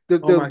good.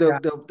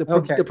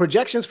 The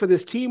projections for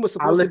this team was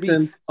supposed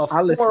to be a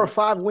 4 or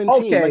 5 win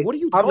team. Like, what are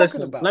you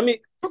talking about? Let me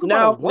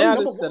now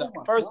this set up.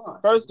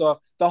 First off,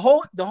 the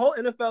whole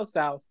NFL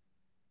South,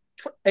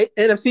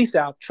 NFC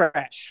South,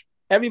 trash.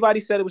 Everybody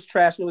said it was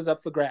trash and it was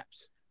up for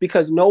grabs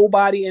because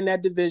nobody in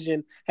that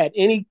division had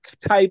any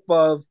type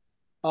of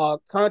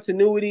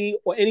continuity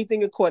or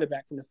anything in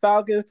quarterback, from the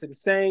Falcons to the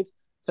Saints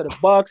to the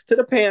Bucks to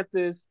the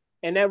Panthers,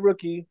 and that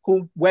rookie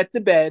who wet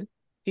the bed.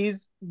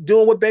 He's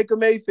doing what Baker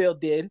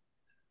Mayfield did.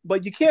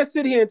 But you can't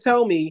sit here and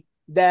tell me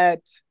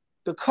that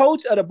the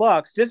coach of the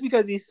Bucks, just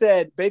because he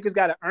said Baker's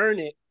got to earn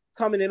it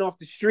coming in off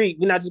the street,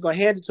 we're not just going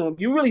to hand it to him.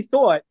 You really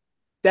thought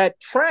that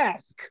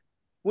Trask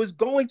was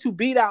going to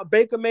beat out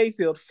Baker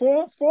Mayfield,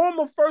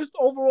 former first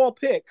overall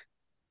pick,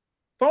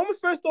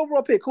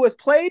 who has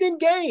played in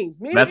games,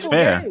 meaningful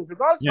games,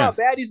 regardless of how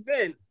bad he's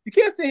been. You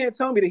can't sit here and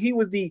tell me that he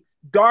was the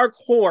dark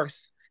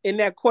horse in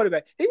that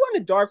quarterback. He wasn't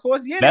a dark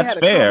horse. Yeah, that's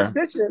fair.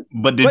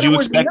 But did you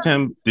expect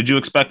him? Did you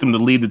expect him to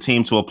lead the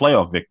team to a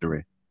playoff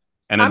victory?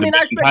 And I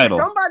expected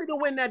somebody to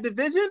win that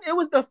division. It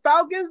was the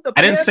Falcons, the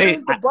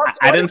Panthers, the Bucks.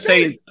 I didn't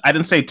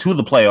say to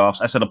the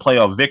playoffs. I said a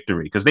playoff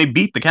victory because they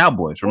beat the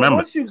Cowboys. Remember,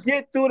 once you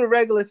get through the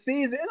regular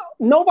season,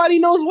 nobody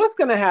knows what's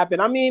going to happen.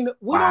 I mean,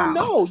 we don't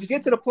know. You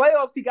get to the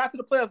playoffs. He got to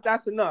the playoffs.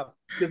 That's enough.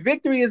 The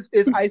victory is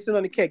icing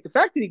on the cake. The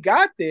fact that he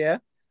got there,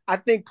 I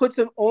think, puts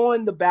him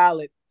on the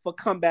ballot for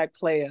comeback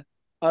player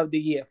of the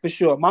year, for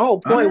sure. My whole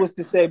point was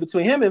to say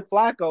between him and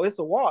Flacco, it's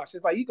a wash.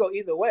 It's like you go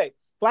either way.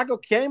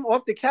 Flacco came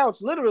off the couch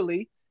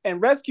literally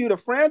and rescued a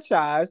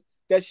franchise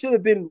that should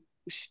have been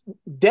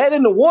dead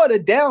in the water,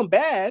 down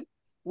bad,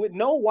 with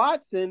no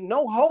Watson,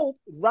 no hope,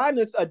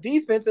 riding a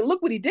defense, and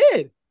look what he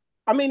did.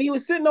 I mean, he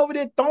was sitting over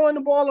there throwing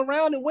the ball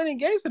around and winning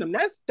games for them.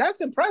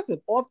 That's impressive.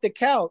 Off the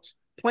couch,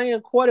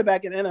 playing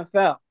quarterback in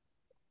NFL.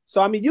 So,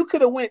 I mean, you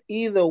could have went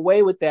either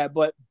way with that,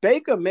 but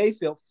Baker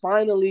Mayfield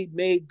finally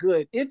made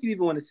good, if you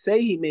even want to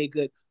say he made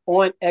good,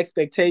 on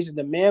expectations.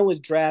 The man was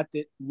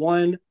drafted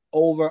 1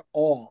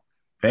 overall.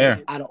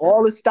 Fair. Out of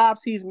all the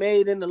stops he's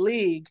made in the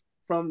league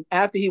from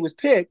after he was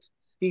picked,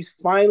 he's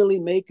finally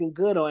making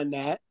good on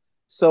that.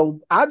 So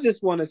I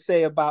just want to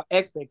say about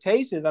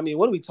expectations, I mean,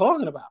 what are we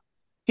talking about?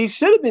 He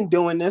should have been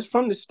doing this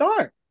from the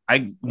start.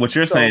 What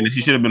you're saying is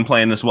he should have been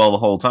playing this well the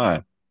whole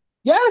time.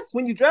 Yes,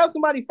 when you draft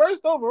somebody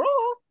first overall,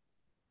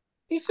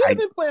 he should have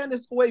been playing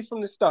this way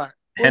from the start.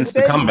 Hence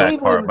the comeback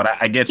part, but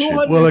I get you.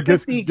 Well, I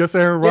guess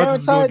Aaron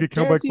Rodgers is going to get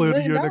comeback player of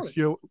the year next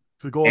year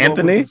to go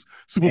Anthony,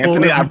 Super Bowl.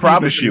 Anthony, I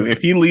promise you,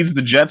 if he leads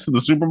the Jets to the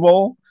Super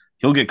Bowl,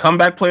 he'll get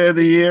comeback player of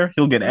the year.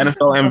 He'll get NFL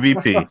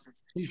MVP.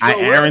 I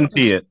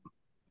guarantee it.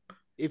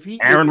 If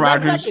Aaron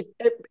Rodgers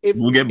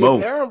will get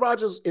both.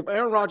 If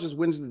Aaron Rodgers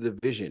wins the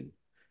division,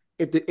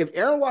 if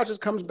Aaron Rodgers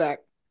comes back,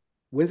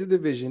 wins the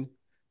division,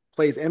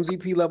 plays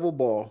MVP level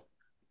ball,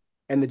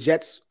 and the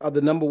Jets are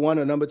the number 1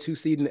 or number 2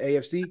 seed in the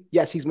AFC,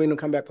 yes, he's winning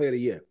comeback player of the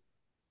year.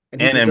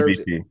 And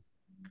MVP.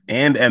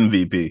 And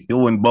MVP.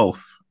 He'll win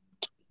both.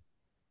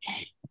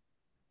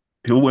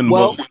 He'll win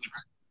both.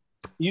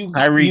 You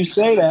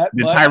say that.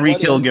 Did Tyreek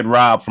Hill get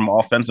robbed from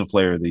offensive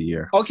player of the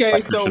year?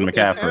 Okay, so if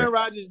Aaron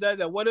Rodgers does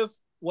that, what if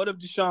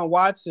Deshaun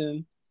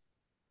Watson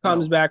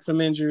comes back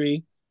from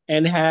injury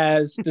and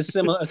has a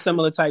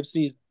similar type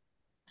season?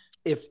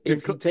 If he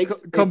comes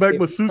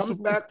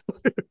back,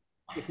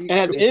 and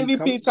has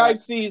MVP type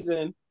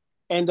season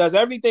and does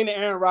everything that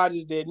Aaron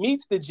Rodgers did,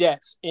 meets the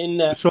Jets in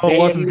the Deshaun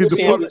Watson gets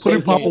to put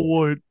in Papa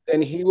Wood,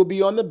 then he will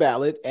be on the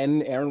ballot,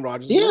 and Aaron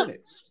Rodgers will win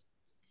it.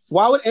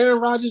 Why would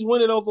Aaron Rodgers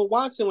win it over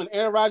Watson when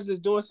Aaron Rodgers is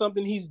doing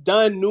something he's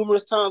done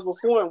numerous times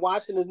before, and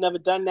Watson has never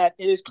done that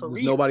in his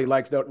career? Nobody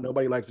likes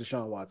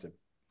Deshaun Watson.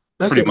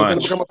 That's pretty much. It's going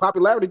to become a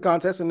popularity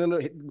contest, and then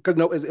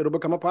it'll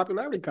become a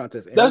popularity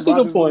contest. That's a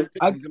good point.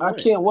 I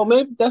can't. Well,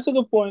 maybe that's a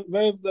good point.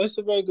 That's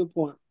a very good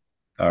point.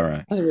 All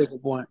right. That's a very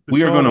good point.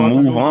 We are going to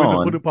move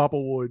on. Put in Papa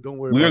Wood. Don't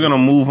worry. We are going to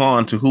move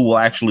on to who will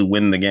actually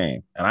win the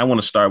game, and I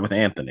want to start with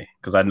Anthony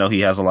because I know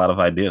he has a lot of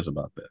ideas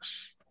about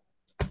this.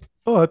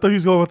 Oh, I thought he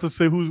was going to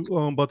say who's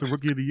about the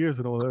rookie of the years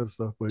and all that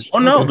stuff. But Oh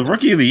no, the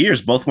rookie of the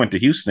years both went to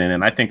Houston,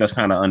 and I think that's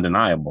kind of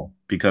undeniable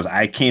because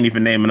I can't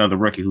even name another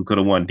rookie who could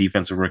have won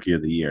defensive rookie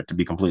of the year, to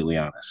be completely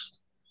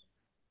honest.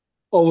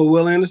 Over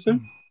Will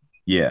Anderson?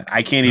 Yeah,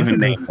 I can't even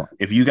name one.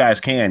 If you guys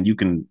can, you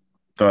can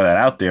throw that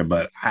out there,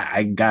 but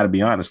I gotta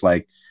be honest,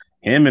 like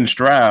him and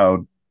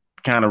Stroud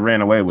kind of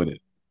ran away with it.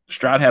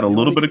 Stroud had a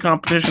little bit of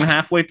competition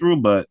halfway through,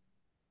 but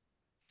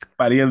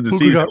by the end of the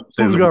season,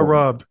 Puka got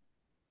robbed.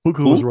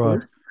 Puka was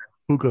robbed.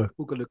 Puka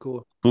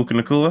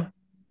Nacua.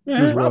 Yeah.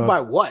 He was robbed by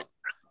what?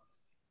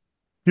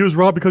 He was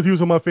robbed because he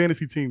was on my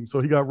fantasy team, so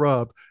he got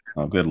robbed.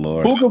 Oh, good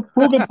Lord.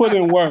 Puka put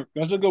in work.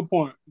 That's a good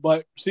point.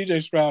 But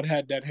CJ Stroud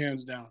had that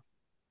hands down.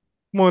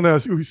 Come on now.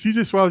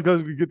 CJ Stroud got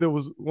to get that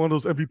was one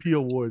of those MVP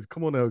awards.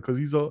 Come on now, because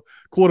he's a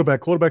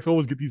quarterback. Quarterbacks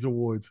always get these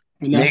awards.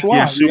 And that's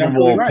why. Super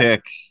Bowl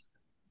pick.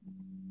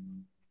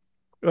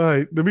 All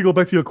right, let me go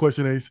back to your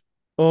question, Ace.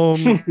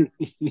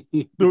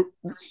 The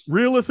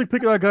realistic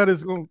pick I got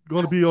is going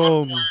to be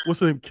what's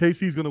the name?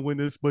 KC's going to win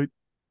this, but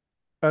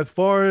as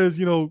far as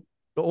the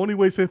only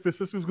way San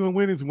Francisco's going to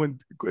win is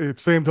if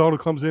Sam Darnold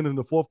comes in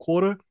the fourth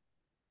quarter,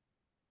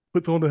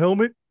 puts on the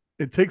helmet,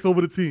 and takes over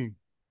the team.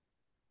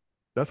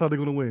 That's how they're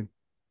going to win.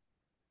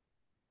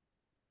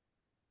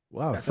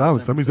 Wow, that's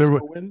silence. That means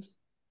everybody wins.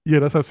 Yeah,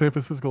 that's how San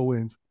Francisco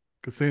wins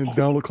because Sam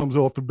Darnold comes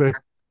off the bench.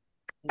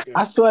 Okay.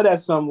 I saw that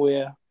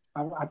somewhere.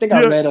 I think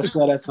I read or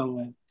saw that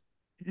somewhere.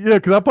 Yeah,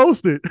 because I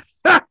posted.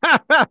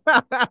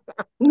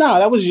 No,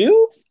 that was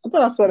you? I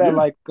thought I saw that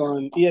like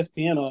on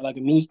ESPN or like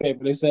a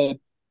newspaper. They said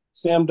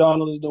Sam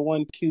Darnold is the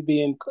one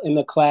QB in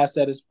the class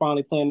that is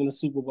finally playing in the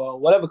Super Bowl.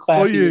 Whatever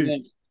class he was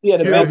in. He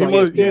had a Baker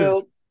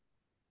Mayfield.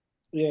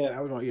 Yeah,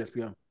 that was on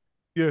ESPN.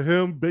 Yeah,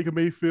 him, Baker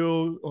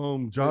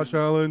Mayfield, Josh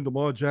Allen,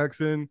 Lamar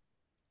Jackson,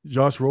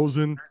 Josh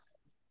Rosen.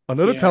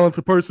 Another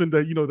talented person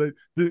that,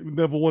 that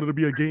never wanted to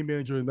be a game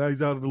manager, and now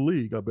he's out of the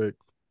league, I bet.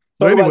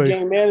 Talk about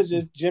game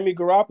managers, Jimmy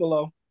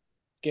Garoppolo,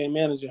 game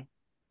manager.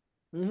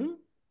 Mm-hmm.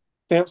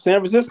 San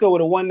Francisco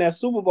would have won that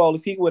Super Bowl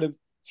if he would have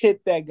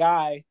hit that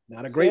guy.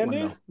 Not a great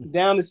Sanders, one, though.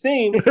 Down the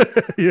seam.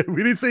 Yeah,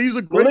 we didn't say he was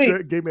a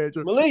great game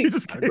manager. Malik.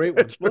 Not a great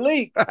one.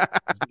 Malik.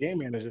 He's a game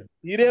manager.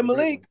 You there,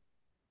 Malik?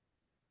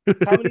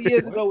 How many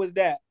years ago was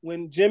that?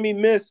 When Jimmy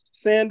missed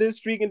Sanders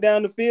streaking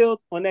down the field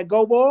on that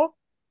go ball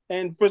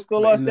and Frisco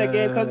lost that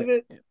game because of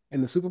it?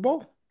 In the Super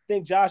Bowl? I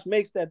think Josh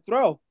makes that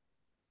throw.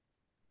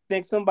 I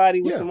think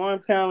somebody with some arm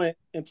talent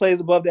and plays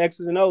above the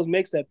X's and O's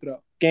makes that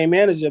throw. Game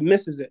manager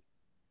misses it.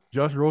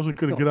 Josh Rosen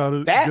couldn't get out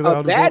of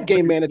a bad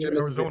game manager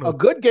misses it. A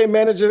good game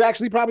manager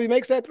actually probably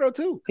makes that throw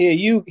too. Here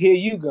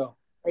you go.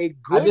 I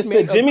just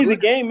said Jimmy's a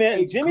game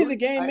manager. Jimmy's a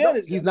game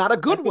manager. He's not a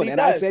good one, and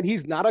I said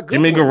he's not a good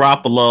Jimmy one.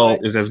 Garoppolo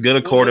is as good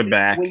a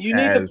quarterback. When you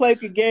need to play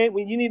a game,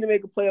 when you need to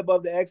make a play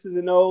above the X's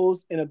and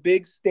O's in a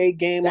big state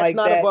game like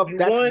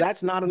that,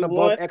 that's not an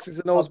above X's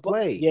and O's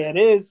play. Yeah, it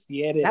is.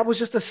 Yeah, it is. That was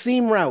just a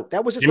seam route.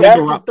 That was just a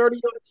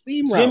 30-yard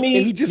seam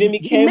route. Jimmy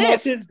came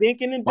off his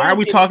dinking and dunking. Why are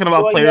we talking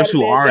about players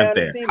who aren't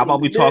there? How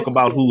about we talk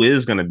about who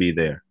is going to be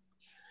there?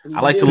 I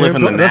like to live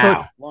in the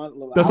now.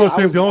 That's why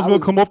Sam Jones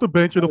going to come off the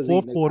bench in the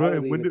fourth quarter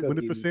and win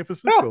it for San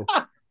Francisco.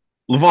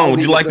 Le-Vaughn,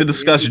 would you like to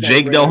discuss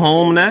Jake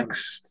Delhomme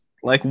next?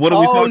 Like, what are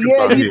we talking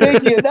about here? Oh, yeah, you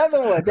think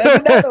another one. That's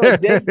another one.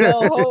 Jake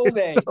Delhomme.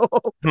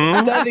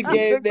 Another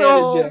game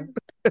manager.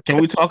 Can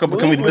we talk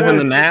about, can we live in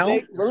the now?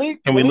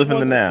 Can we live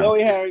in the now?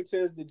 Joey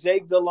Harrington's, the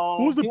Jake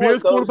Delhomme. Who's the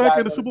Bears quarterback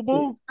in the Super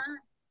Bowl?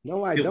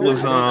 No, I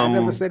don't. I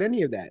never said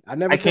any of that.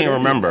 I can't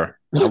remember.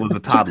 I was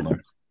a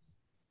toddler.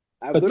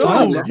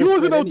 You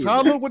wasn't no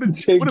toddler when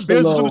the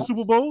Bears was in the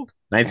Super Bowl?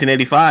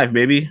 1985,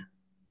 baby.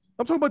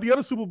 I'm talking about the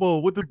other Super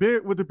Bowl with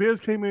the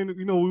Bears came in.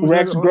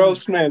 Rex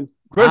Grossman.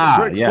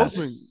 Rex yes.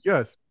 Grossman.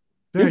 Yes.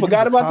 You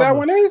forgot about that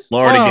one, Ace?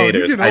 Florida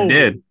Gators. I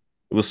did.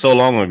 It was so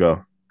long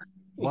ago.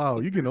 Wow,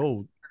 you getting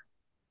old.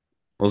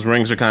 Those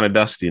rings are kind of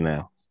dusty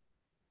now.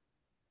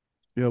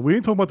 Yeah, we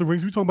ain't talking about the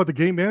rings. We talking about the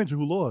game manager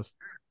who lost.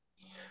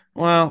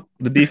 Well,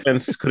 the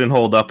defense couldn't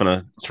hold up in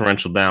a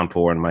torrential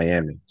downpour in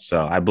Miami,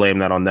 so I blame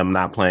that on them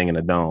not playing in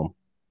a dome.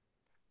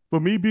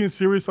 For me being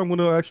serious, I'm going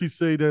to actually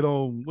say that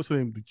what's the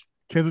name? The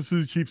Kansas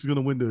City Chiefs is going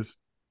to win this.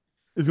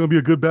 It's going to be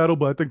a good battle,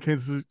 but I think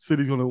Kansas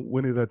City is going to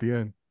win it at the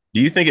end.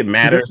 Do you think it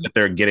matters that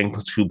they're getting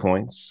 2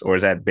 points, or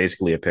is that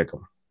basically a pick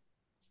 'em?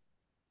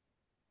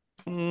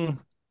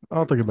 I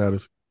don't think it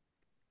matters.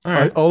 All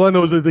right. All I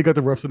know is that they got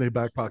the refs in their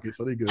back pocket,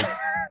 so they good.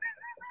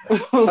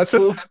 I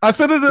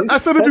said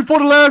it before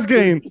the last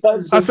game.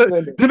 I said,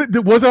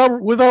 was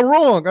I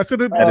wrong? I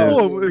said it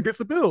before against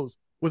the Bills.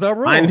 Was I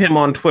wrong? Find him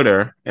on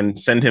Twitter and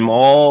send him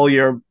all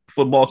your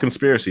football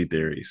conspiracy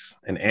theories,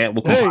 and Ant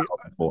will compile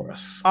them for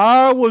us.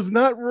 I was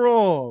not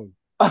wrong.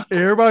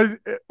 Everybody,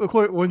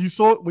 when you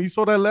saw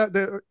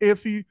that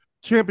AFC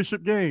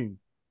Championship game,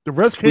 the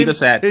refs tweet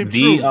us at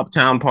the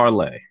Uptown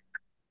Parlay.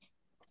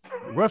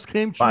 Refs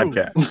came true.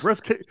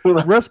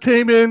 Refs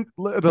came in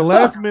the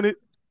last minute.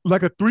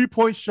 Like a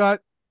 3-point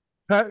shot,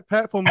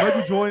 pat from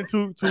Michael Jordan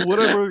to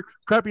whatever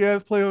crappy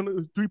ass play on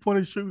the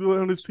 3-pointer shooter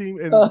on his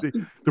team, and the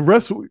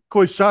refs, of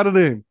course, shot it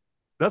in.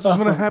 That's what's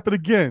going to happen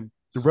again.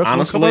 The refs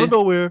will come out of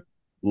nowhere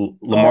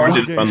Lamar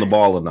didn't run the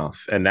ball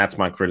enough, and that's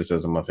my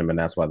criticism of him, and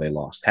that's why they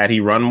lost. Had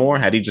he run more,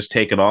 had he just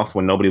taken off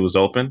when nobody was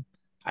open,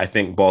 I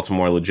think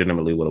Baltimore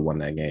legitimately would have won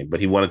that game. But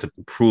he wanted to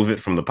prove it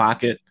from the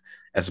pocket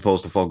as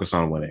opposed to focus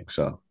on winning.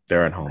 So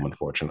they're at home,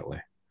 unfortunately.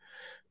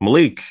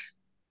 Malik,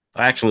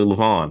 actually,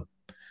 Le-Vaughn,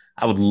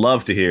 I would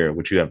love to hear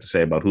what you have to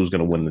say about who's going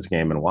to win this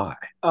game and why.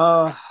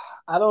 I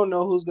don't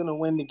know who's going to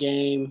win the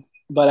game,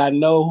 but I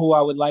know who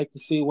I would like to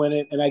see win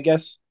it. And I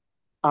guess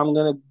I'm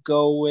going to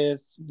go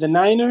with the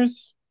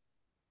Niners.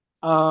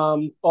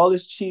 All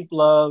this cheap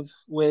love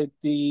with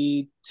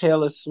the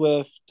Taylor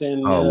Swift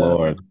and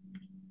Lord,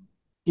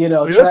 that's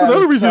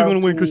another reason you're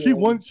gonna win, because she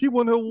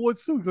won her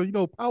awards too.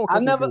 Because power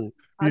couple.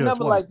 I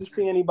never like to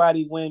see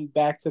anybody win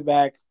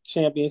back-to-back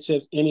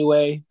championships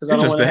anyway, because I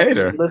don't want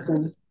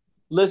to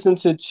listen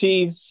to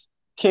Chiefs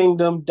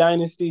Kingdom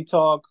Dynasty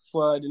talk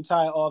for an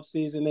entire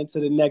offseason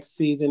into the next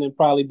season and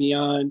probably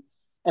beyond.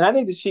 And I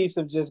think the Chiefs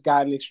have just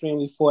gotten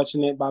extremely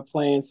fortunate by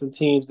playing some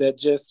teams that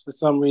just for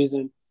some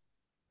reason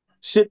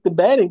shit the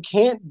bed and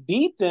can't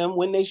beat them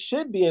when they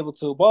should be able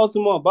to.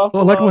 Baltimore,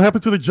 Buffalo. Like what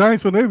happened to the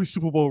Giants on every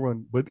Super Bowl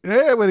run. But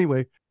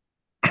anyway.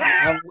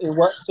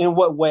 In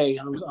what way?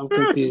 I'm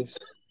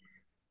confused.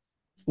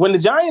 When the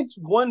Giants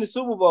won the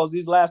Super Bowls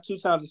these last two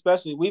times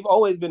especially, we've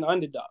always been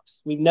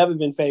underdogs. We've never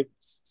been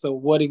favorites. So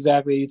what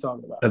exactly are you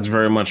talking about? That's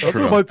very much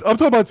true. I'm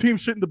talking about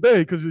teams shitting the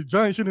bed because the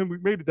Giants shouldn't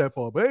have made it that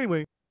far. But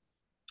anyway.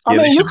 I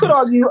mean, you could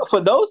argue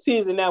for those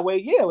teams in that way,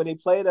 yeah. When they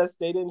played us,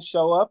 they didn't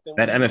show up.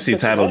 That NFC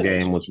title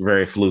game was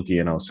very fluky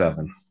in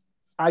 2007.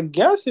 I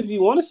guess if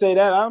you want to say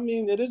that, I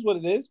mean, it is what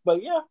it is.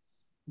 But yeah,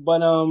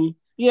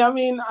 yeah. I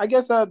mean, I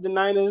guess the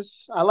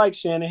Niners. I like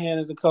Shanahan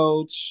as a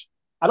coach.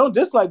 I don't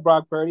dislike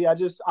Brock Purdy. I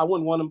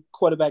wouldn't want him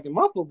quarterback in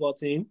my football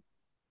team.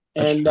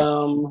 And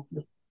the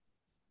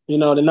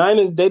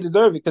Niners, they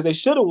deserve it because they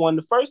should have won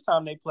the first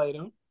time they played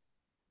them.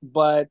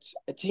 But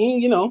a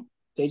team,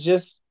 they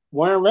just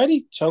weren't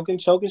ready, choking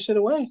shit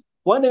away.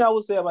 One thing I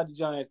will say about the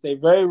Giants, they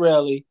very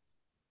rarely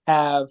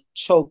have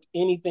choked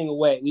anything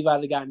away. We've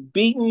either gotten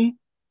beaten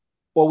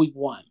or we've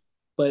won.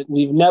 But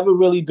we've never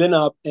really been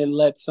up and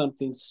let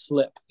something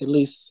slip, at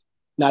least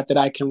not that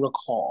I can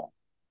recall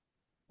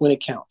when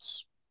it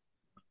counts.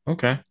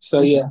 Okay. So,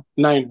 yeah,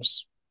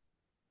 Niners.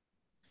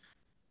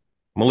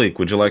 Malik,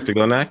 would you like to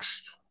go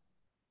next?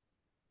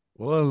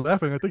 Well, I'm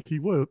laughing. I think he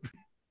would.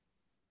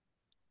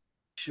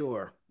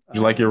 Sure. You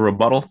like your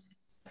rebuttal?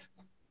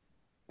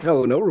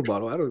 No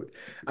rebuttal.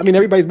 I mean,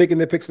 everybody's making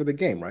their picks for the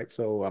game, right?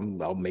 So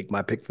I'll make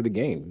my pick for the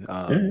game.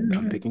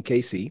 I'm picking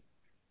KC.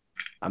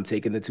 I'm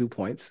taking the 2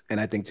 points, and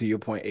I think to your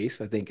point, Ace,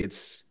 I think it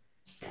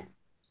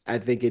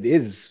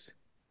is.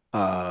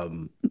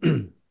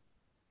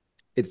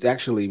 It's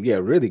actually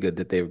really good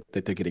that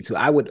they're getting to.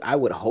 I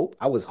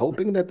was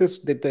hoping that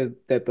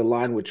that the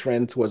line would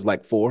trend towards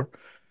like 4.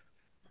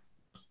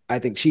 I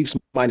think Chiefs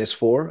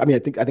 -4. I mean, I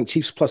think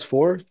Chiefs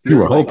 +4. You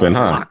were hoping,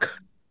 huh? Lock.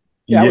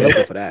 Yeah, I was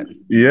hoping for that.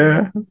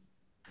 Yeah.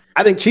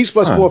 I think Chiefs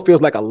 +4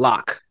 feels like a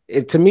lock.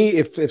 To me,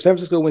 if San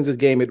Francisco wins this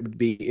game, it would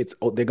be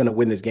they're going to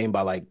win this game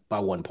by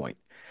 1 point.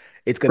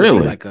 It's going to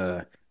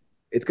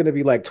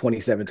be like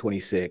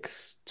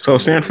 27-26. So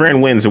if San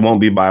Fran wins, it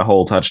won't be by a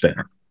whole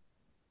touchdown.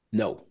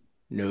 No.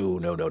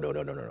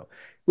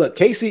 Look,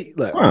 Casey.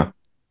 Look,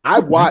 I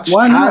watched.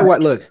 Why not?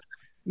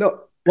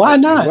 Why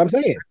not? What I'm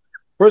saying.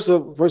 First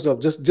off,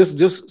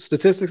 just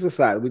statistics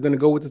aside, we're going to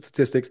go with the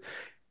statistics.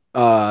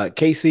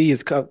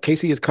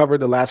 KC has covered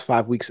the last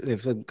 5 weeks.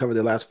 They've covered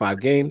the last 5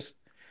 games.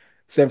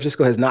 San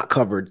Francisco has not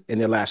covered in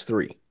their last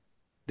 3.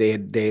 They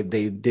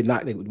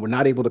were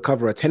not able to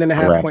cover a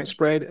 10.5 point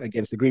spread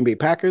against the Green Bay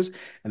Packers,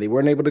 and they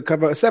weren't able to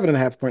cover a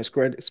 7.5 point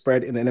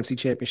spread in the NFC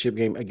Championship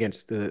game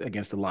against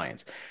the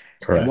Lions.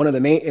 Correct. And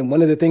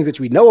one of the things that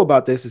we know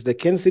about this is that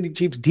Kansas City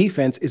Chiefs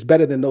defense is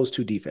better than those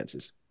 2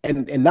 defenses,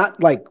 and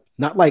not like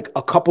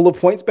a couple of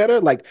points better,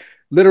 like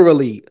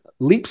literally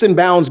leaps and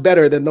bounds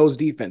better than those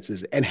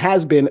defenses, and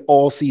has been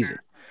all season.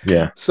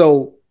 Yeah.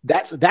 So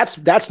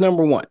that's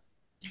number one.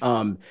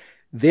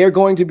 They're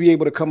going to be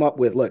able to come up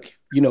with,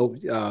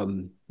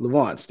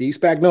 Le-Vaughn, Steve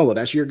Spagnuolo,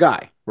 that's your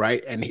guy,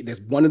 right? And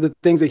that's one of the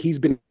things that he's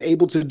been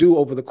able to do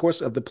over the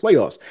course of the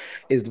playoffs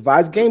is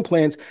devise game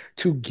plans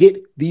to get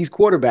these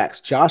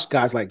quarterbacks,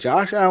 guys like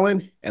Josh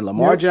Allen and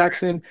Lamar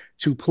Jackson,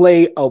 to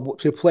play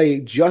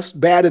just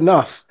bad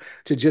enough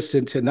to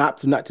not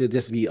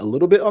just be a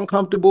little bit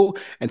uncomfortable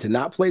and to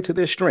not play to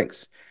their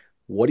strengths.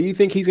 What do you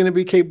think he's going to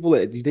be capable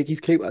of? Do you think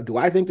he's capable? Do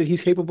I think that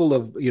he's capable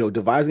of,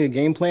 devising a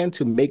game plan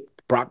to make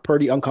Brock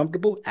Purdy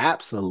uncomfortable?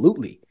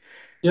 Absolutely.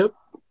 Yep.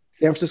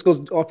 San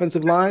Francisco's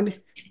offensive line,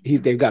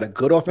 they've got a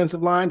good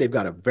offensive line. They've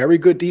got a very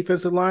good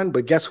defensive line.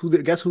 But guess who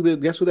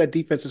that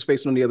defense is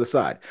facing on the other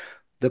side?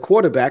 The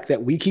quarterback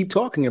that we keep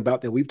talking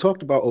about, that we've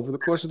talked about over the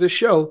course of this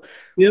show.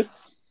 Yep.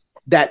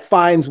 That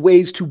finds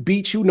ways to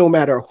beat you no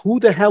matter who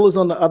the hell is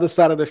on the other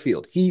side of the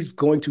field. He's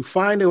going to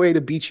find a way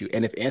to beat you.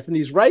 And if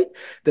Anthony's right,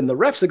 then the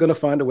refs are going to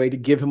find a way to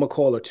give him a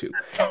call or two.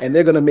 And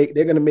they're going to make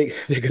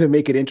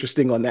it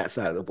interesting on that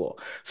side of the ball.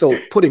 So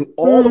putting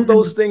all of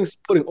those things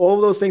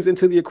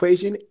into the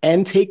equation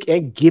and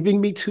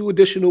giving me 2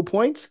 additional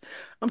points,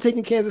 I'm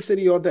taking Kansas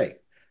City all day.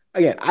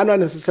 Again, I'm not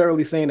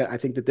necessarily saying that I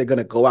think that they're going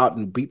to go out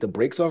and beat the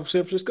brakes off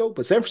San Francisco,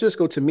 but San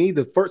Francisco, to me,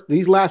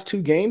 these last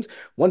two games,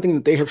 one thing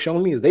that they have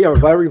shown me is they are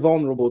very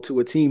vulnerable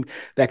to a team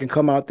that can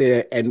come out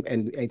there and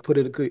put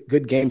a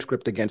good game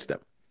script against them.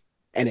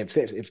 And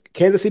if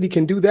Kansas City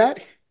can do that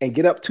and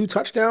get up 2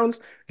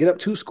 touchdowns, get up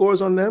 2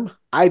 scores on them,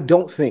 I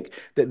don't think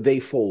that they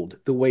fold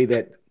the way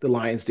that the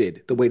Lions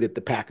did, the way that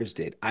the Packers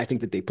did. I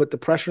think that they put the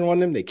pressure on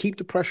them. They keep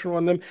the pressure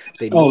on them.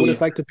 They know what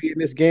it's like to be in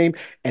this game,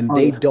 and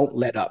they don't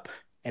let up.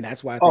 And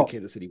that's why I think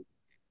Kansas City.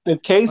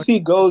 If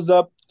KC goes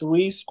up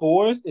 3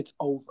 scores, it's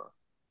over.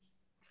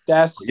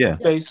 That's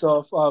based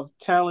off of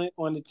talent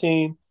on the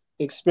team,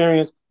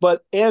 experience.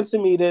 But answer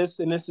me this,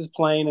 and this is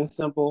plain and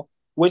simple.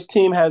 Which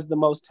team has the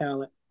most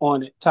talent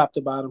on it, top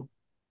to bottom?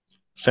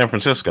 San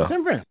Francisco.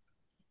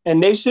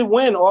 And they should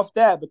win off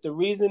that. But the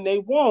reason they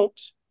won't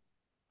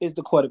is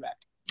the quarterback.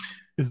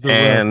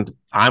 And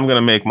I'm going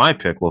to make my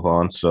pick,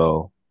 Le-Vaughn,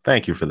 so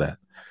thank you for that.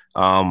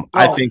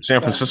 I think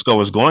San Francisco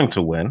is going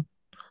to win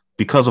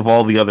because of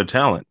all the other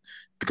talent.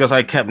 Because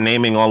I kept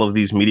naming all of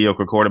these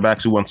mediocre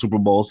quarterbacks who won Super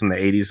Bowls in the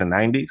 80s and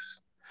 90s.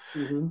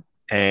 Mm-hmm.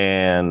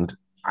 And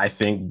I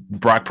think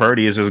Brock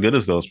Purdy is as good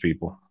as those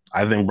people.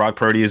 I think Brock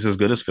Purdy is as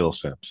good as Phil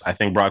Simms. I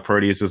think Brock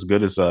Purdy is as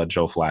good as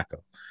Joe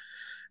Flacco.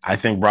 I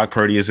think Brock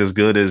Purdy is as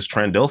good as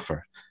Trent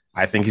Dilfer.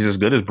 I think he's as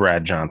good as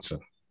Brad Johnson.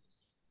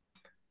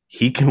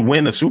 He can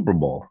win a Super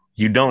Bowl.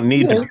 You don't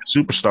need to be a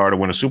superstar to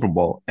win a Super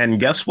Bowl. And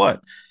guess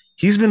what?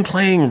 He's been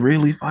playing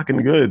really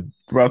fucking good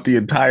throughout the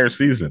entire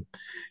season.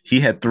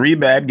 He had 3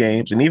 bad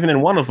games, and even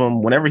in one of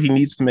them, whenever he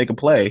needs to make a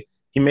play,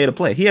 he made a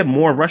play. He had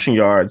more rushing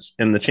yards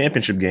in the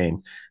championship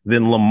game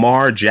than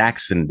Lamar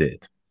Jackson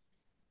did.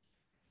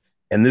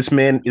 And this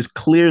man is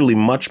clearly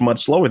much,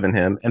 much slower than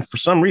him. And for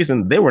some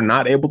reason, they were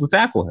not able to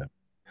tackle him.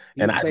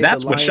 And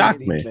that's what shocked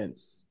me.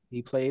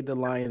 He played the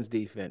Lions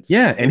defense.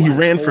 Yeah, and he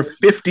ran for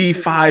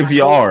 55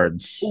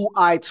 yards. Who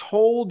I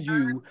told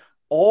you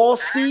all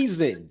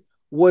season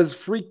was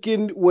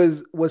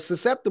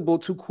susceptible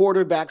to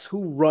quarterbacks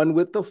who run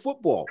with the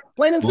football.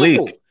 Plain and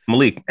simple.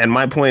 Malik. And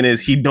my point is,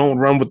 he don't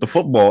run with the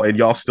football, and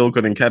y'all still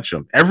couldn't catch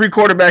him. Every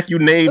quarterback you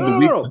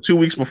named 2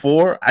 weeks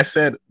before, I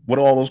said, what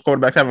do all those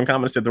quarterbacks have in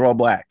common? I said, they're all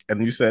black.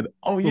 And you said,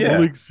 oh,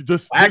 yeah.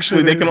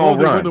 Actually, they can all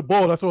run. The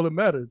ball, that's all that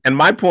matters. And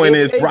my point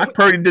is, Brock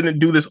Purdy didn't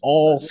do this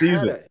all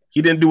season.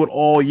 He didn't do it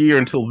all year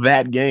until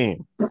that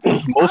game.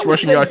 Most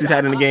rushing yards he's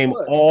had in the game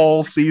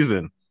all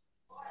season.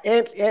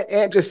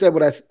 Ant just said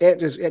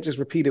Ant just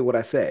repeated what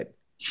I said.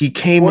 He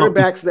came up with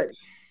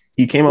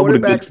a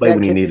good play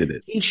when he needed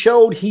it. He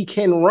showed he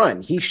can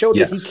run. He showed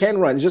that he can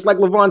run. Just like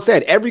Le-Vaughn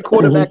said, every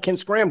quarterback can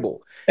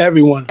scramble.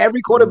 Every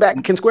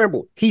quarterback can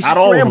scramble. He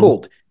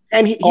scrambled.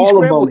 And he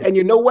scrambled. And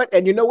you know what?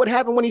 And you know what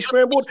happened when he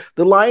scrambled?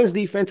 The Lions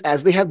defense,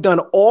 as they have done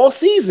all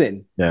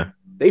season,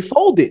 they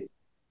folded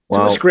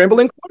to a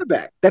scrambling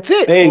quarterback. That's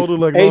it.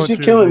 Ace, you're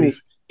killing me.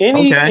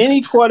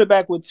 Any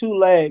quarterback with 2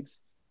 legs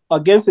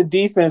against a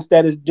defense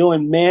that is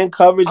doing man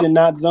coverage and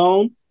not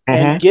zone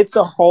and gets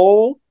a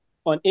hole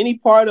on any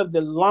part of the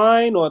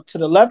line or to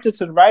the left or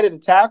to the right of the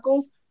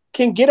tackles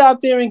can get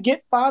out there and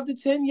get 5 to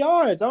 10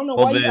 yards. I don't know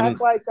why you act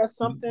like that's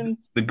something.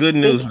 The good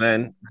news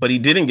but he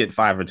didn't get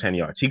 5 or 10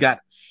 yards. He got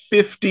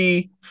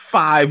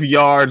 55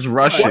 yards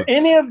rushing. Well,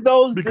 any of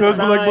those, because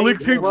like Malik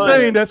keeps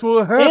saying, that's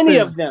what happened. Any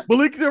of them.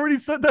 Malik already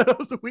said that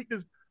was the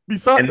weakness.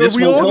 Besides, this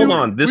will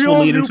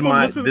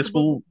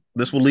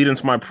lead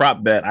into my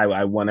prop bet.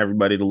 I want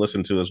everybody to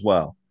listen to as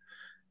well.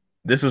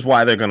 This is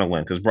why they're going to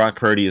win, because Brock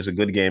Purdy is a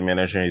good game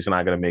manager and he's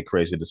not going to make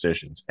crazy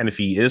decisions. And if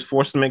he is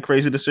forced to make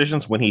crazy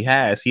decisions, when he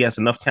has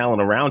enough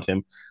talent around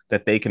him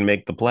that they can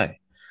make the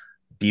play.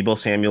 Deebo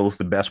Samuel is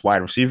the best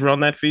wide receiver on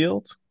that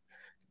field.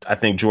 I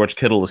think George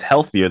Kittle is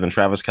healthier than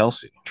Travis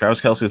Kelce.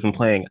 Travis Kelce has been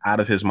playing out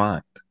of his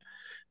mind.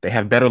 They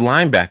have better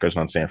linebackers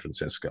on San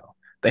Francisco.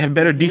 They have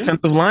better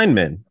defensive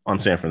linemen on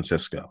San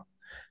Francisco.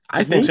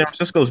 I think San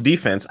Francisco's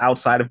defense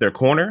outside of their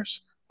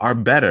corners are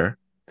better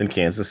than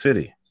Kansas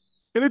City.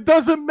 And it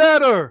doesn't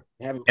matter.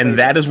 And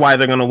that is why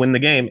they're going to win the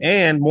game.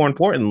 And more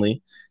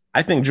importantly,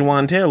 I think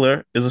Juwan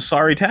Taylor is a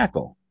sorry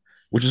tackle,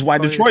 which is why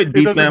Detroit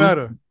beat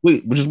them.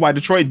 Which is why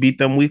Detroit beat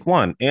them week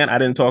 1. And I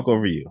didn't talk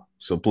over you,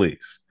 so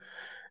please.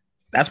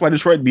 That's why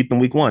Detroit beat them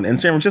week 1. And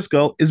San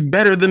Francisco is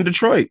better than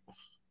Detroit.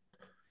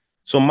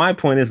 So my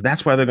point is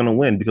that's why they're going to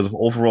win, because of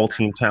overall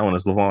team talent,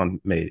 as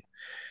Le-Vaughn made.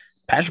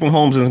 Patrick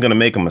Mahomes isn't going to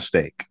make a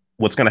mistake.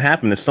 What's going to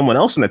happen is someone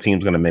else in the team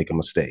is going to make a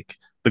mistake.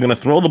 They're going to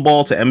throw the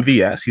ball to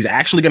MVS. He's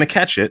actually going to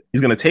catch it.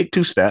 He's going to take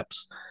 2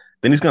 steps.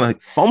 Then he's going to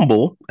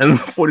fumble, and the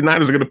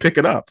 49ers are going to pick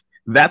it up.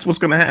 That's what's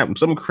going to happen.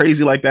 Something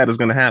crazy like that is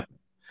going to happen.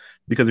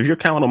 Because if you're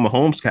counting on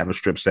Mahomes to have a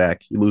strip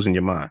sack, you're losing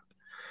your mind.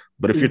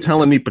 But if you're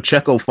telling me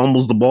Pacheco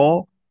fumbles the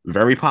ball,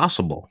 very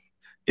possible.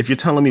 If you're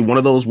telling me one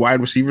of those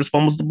wide receivers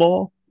fumbles the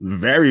ball,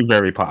 very,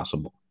 very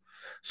possible.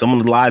 Someone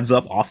that lines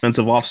up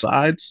offensive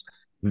offsides,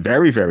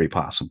 very, very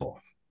possible.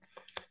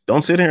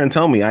 Don't sit here and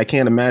tell me I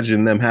can't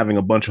imagine them having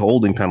a bunch of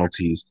holding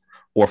penalties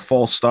or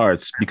false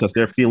starts because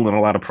they're feeling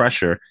a lot of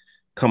pressure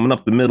coming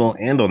up the middle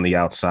and on the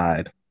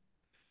outside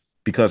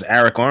because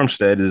Eric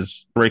Armstead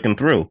is breaking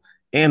through.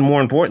 And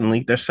more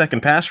importantly, their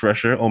second pass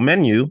rusher,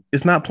 Omenu,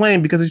 is not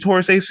playing because he tore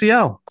his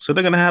ACL. So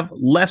they're going to have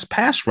less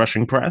pass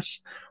rushing press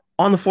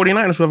on the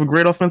 49ers, who have a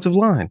great offensive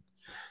line.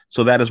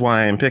 So that is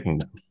why I am picking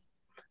them.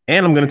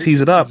 And I'm going to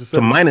tease it up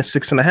to minus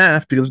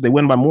 6.5 because if they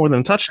win by more than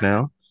a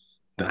touchdown,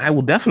 then I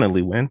will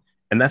definitely win.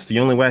 And that's the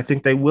only way I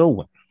think they will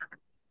win.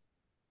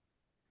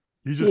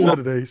 You just said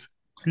it, Ace.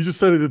 You just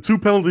said it. The two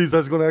penalties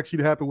that's going to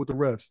actually happen with the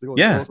refs.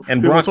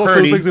 And Brock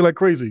Purdy, things like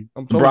crazy.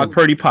 Brock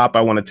Purdy pop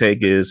I want to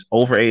take is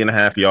over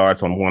 8.5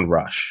 yards on one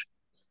rush.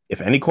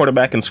 If any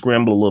quarterback can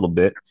scramble a little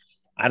bit,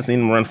 I just need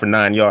him to run for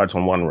 9 yards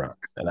on one run.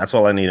 And that's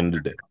all I need him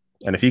to do.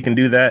 And if he can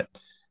do that,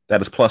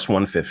 that is plus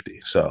 150.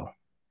 So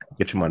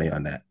get your money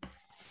on that.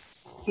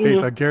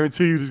 Ace, I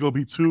guarantee you there's going to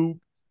be two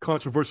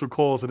controversial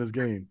calls in this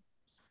game.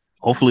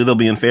 Hopefully they'll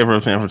be in favor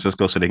of San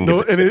Francisco so they can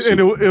get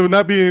it will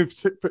not be in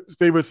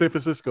favor of San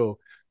Francisco.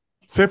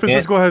 San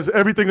Francisco has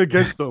everything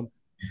against them.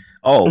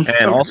 Oh,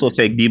 and also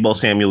take Deebo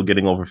Samuel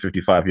getting over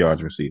 55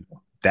 yards receiving.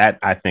 That,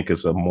 I think,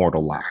 is a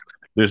mortal lock.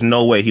 There's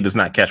no way he does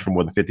not catch for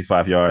more than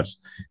 55 yards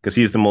because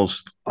he's the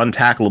most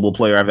untackleable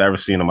player I've ever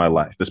seen in my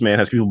life. This man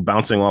has people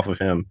bouncing off of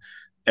him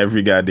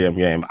every goddamn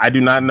game. I do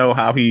not know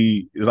how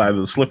he is either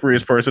the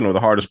slipperiest person or the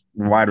hardest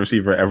wide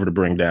receiver ever to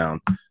bring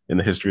down in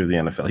the history of the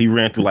NFL. He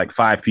ran through like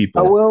 5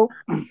 people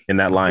in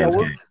that Lions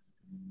game.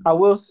 I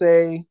will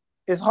say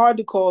it's hard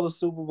to call the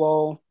Super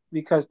Bowl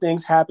because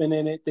things happen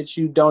in it that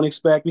you don't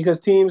expect, because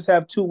teams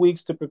have 2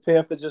 weeks to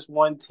prepare for just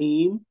one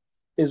team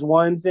is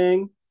one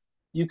thing.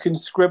 You can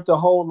script a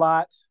whole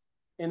lot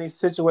in a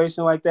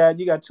situation like that.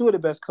 You got two of the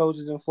best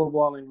coaches in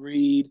football in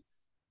Reed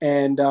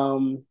and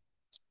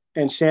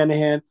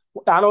Shanahan.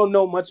 I don't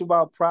know much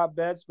about prop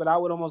bets, but I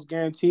would almost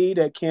guarantee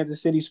that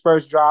Kansas City's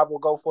first drive will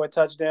go for a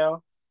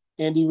touchdown.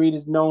 Andy Reid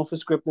is known for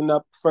scripting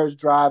up first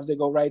drives. They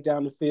go right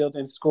down the field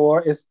and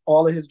score. It's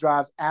all of his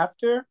drives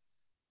after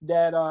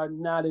that are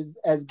not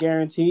as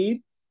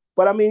guaranteed.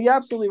 But, I mean, you're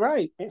absolutely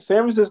right.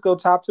 San Francisco,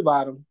 top to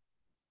bottom,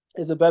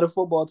 is a better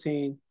football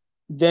team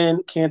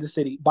than Kansas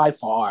City by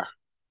far.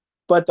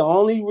 But the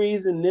only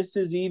reason this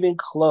is even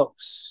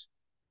close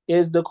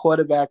is the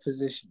quarterback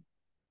position.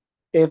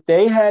 If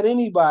they had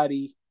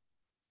anybody,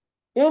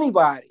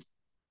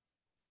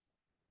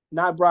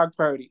 not Brock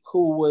Purdy,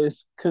 who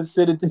was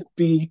considered to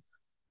be,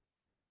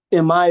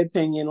 in my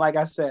opinion, like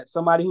I said,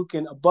 somebody who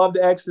can above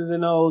the X's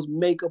and O's,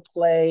 make a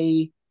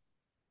play,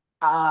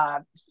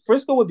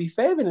 Frisco would be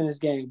favored in this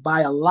game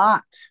by a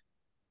lot.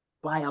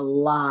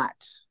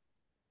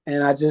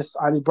 And I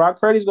think Brock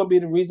Purdy's going to be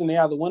the reason they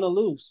either win or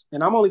lose.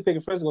 And I'm only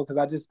picking Frisco because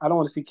I don't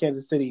want to see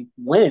Kansas City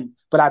win,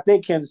 but I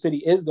think Kansas City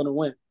is going to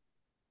win.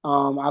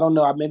 I don't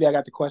know. Maybe I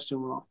got the question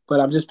wrong, but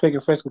I'm just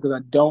picking Frisco because I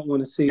don't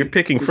want to see. You're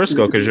picking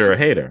Frisco because you're a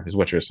hater, is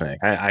what you're saying.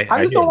 I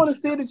just don't want to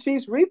see the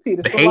Chiefs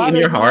repeat. The hate in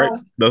your heart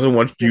doesn't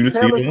want you to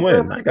see them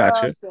win. I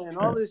got you. And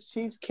all this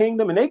Chiefs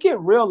kingdom, and they get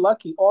real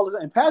lucky all the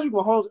time. And Patrick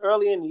Mahomes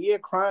early in the year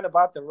crying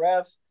about the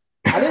refs.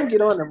 I didn't get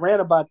on the rant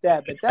about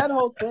that, but that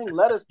whole thing,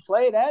 let us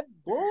play that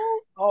bull.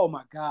 Oh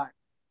my God,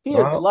 he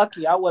is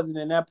lucky I wasn't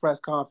in that press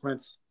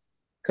conference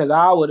because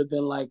I would have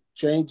been like,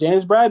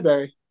 James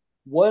Bradbury,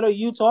 what are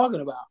you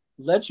talking about?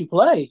 Let you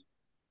play.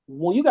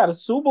 Well, you got a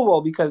Super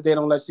Bowl because they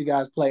don't let you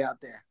guys play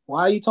out there.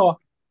 Why are you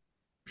talking?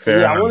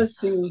 I want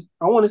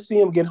to see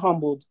him get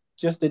humbled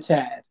just a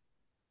tad.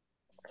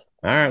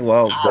 All right,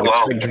 well,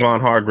 expect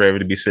Javon Hargrave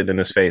to be sitting in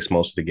his face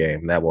most of the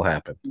game. That will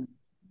happen.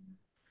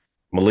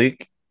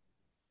 Malik,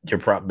 your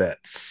prop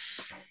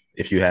bets,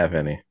 if you have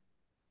any.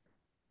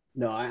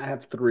 No, I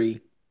have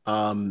 3.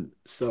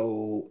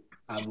 So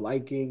I'm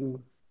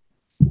liking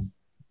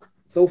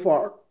so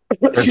far.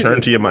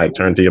 Turn to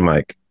your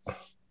mic.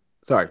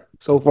 Sorry.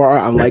 So far,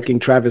 I'm liking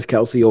Travis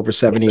Kelce over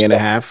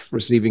 70.5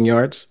 receiving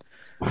yards.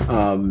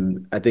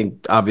 I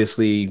think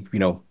obviously,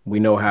 we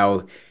know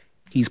how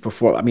he's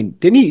performed. I mean,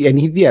 didn't he?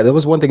 And there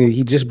was one thing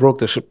he just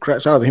broke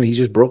shout out to him. He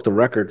just broke the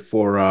record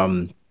for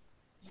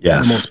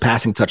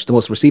the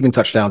most receiving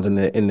touchdowns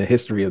in the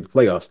history of the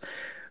playoffs.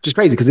 Which is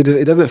crazy because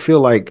it doesn't feel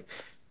like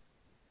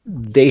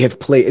they have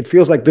played. It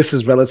feels like this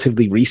is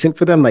relatively recent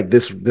for them, like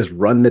this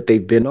run that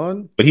they've been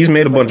on. But he's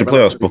made a bunch of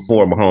playoffs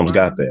before Mahomes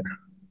got there.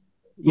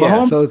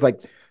 Yeah, so it's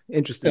like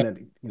interesting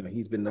that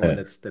he's been the one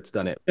that's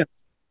done it.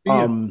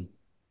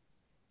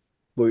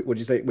 What'd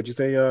you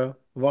say,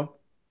 Le-Vaughn?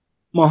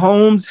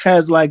 Mahomes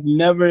has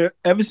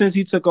ever since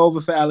he took over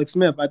for Alex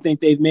Smith, I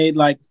think they've made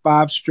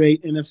 5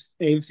 straight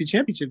AFC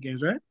Championship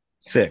games, right?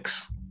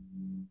 6.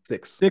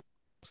 6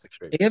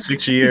 straight.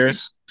 6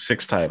 years,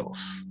 6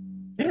 titles.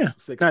 Yeah,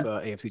 6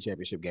 AFC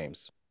Championship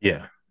games.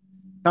 Yeah.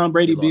 Tom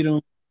Brady beat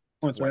him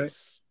once, right?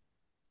 Twice.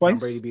 Tom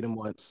Brady beat him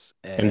once,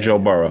 and Joe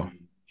Burrow.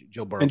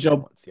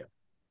 Once, yeah.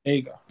 There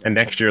you go. And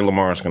next year,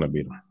 Lamar's going to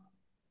beat him.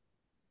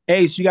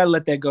 Ace, you got to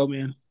let that go,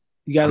 man.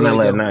 You got to let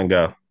letting that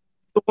go.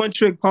 The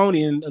one-trick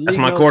pony, and that's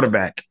my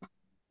quarterback.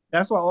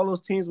 That's why all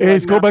those teams.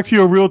 Ace, go back to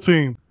your real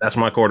team. That's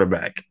my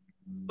quarterback.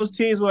 Those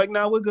teams were like,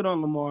 "Nah, we're good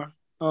on Lamar.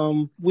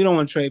 We don't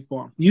want to trade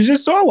for him." You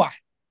just saw why.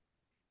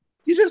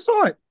 You just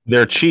saw it.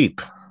 They're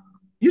cheap.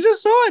 You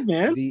just saw it,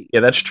 man.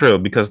 Yeah, that's true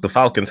because the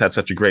Falcons had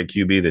such a great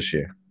QB this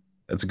year.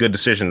 It's a good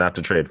decision not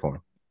to trade for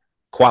him.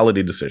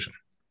 Quality decision.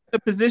 The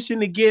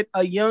position to get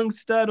a young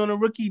stud on a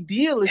rookie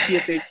deal this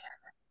year if they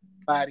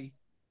body.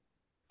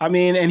 I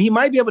mean, and he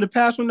might be able to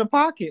pass from the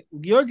pocket.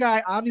 Your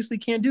guy obviously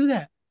can't do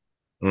that.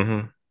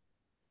 Mm-hmm.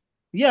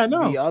 Yeah,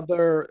 no. The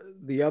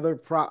other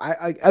prop.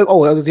 That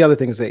was the other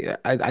thing to say.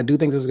 I do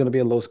think this is going to be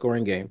a low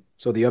scoring game.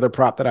 So the other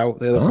prop that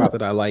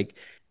I like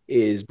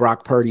is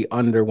Brock Purdy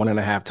under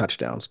 1.5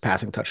 touchdowns,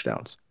 passing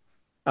touchdowns.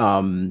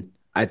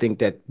 I think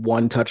that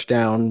one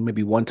touchdown,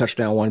 maybe one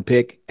touchdown, one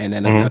pick, and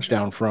then a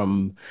touchdown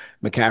from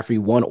McCaffrey,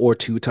 1 or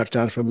 2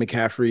 touchdowns from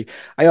McCaffrey.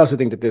 I also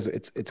think that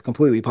it's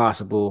completely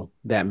possible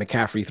that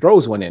McCaffrey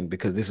throws one in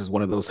because this is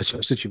one of those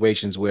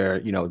situations where,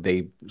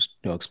 they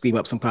scheme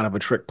up some kind of a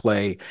trick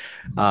play,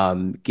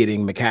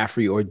 getting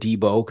McCaffrey or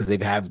Debo, because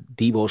they've have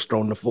Debo's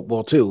thrown the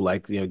football too,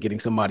 like, getting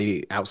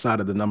somebody outside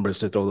of the numbers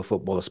to throw the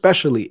football,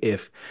 especially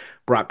if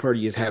Brock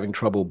Purdy is having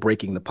trouble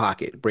breaking the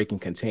pocket, breaking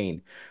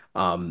contain.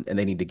 And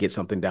they need to get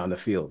something down the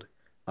field.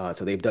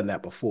 So they've done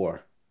that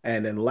before.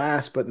 And then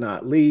last but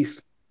not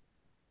least,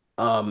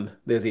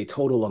 there's a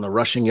total on the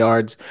rushing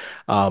yards.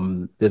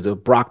 There's a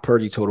Brock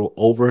Purdy total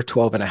over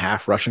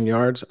 12.5 rushing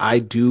yards. I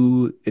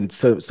do, in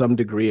some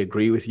degree,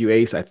 agree with you,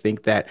 Ace. I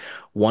think that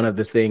one of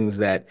the things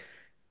that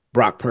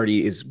Brock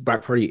Purdy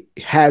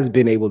has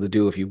been able to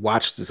do, if you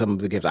watch some of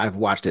the games, I've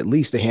watched at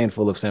least a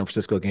handful of San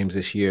Francisco games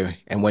this year,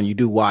 and when you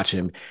do watch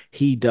him,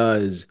 he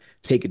does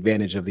take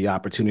advantage of the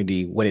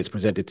opportunity when it's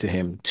presented to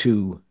him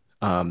to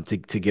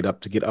get up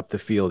the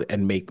field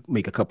and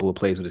make a couple of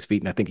plays with his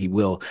feet, and I think he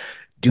will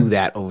do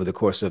that over the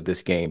course of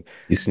this game.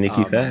 He's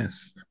sneaky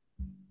fast.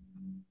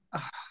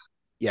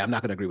 Yeah, I'm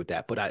not going to agree with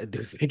that, but I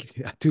do think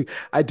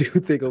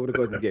over the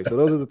course of the game. So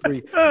those are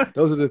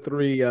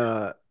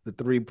the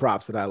three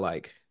props that I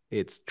like.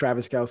 It's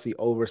Travis Kelce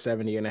over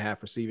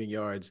 70.5 receiving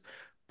yards,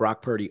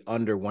 Brock Purdy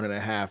under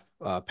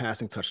 1.5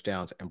 passing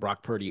touchdowns, and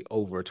Brock Purdy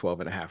over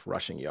 12.5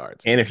 rushing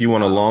yards. And if you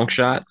want a long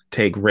shot,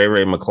 take Ray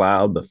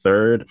McLeod the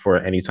third for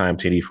an anytime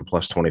TD for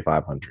plus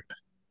 2,500.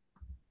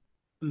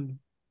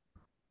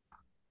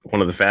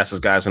 One of the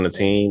fastest guys on the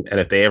team, and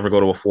if they ever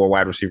go to a 4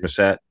 wide receiver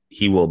set,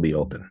 he will be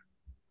open.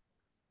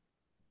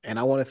 And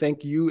I want to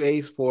thank you,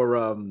 Ace, for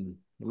I'm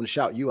going to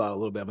shout you out a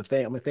little bit. I'm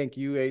going to thank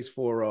you, Ace,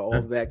 for all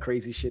of that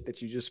crazy shit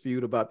that you just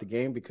spewed about the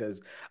game,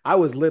 because I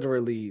was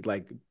literally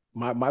like,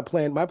 my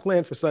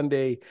plan for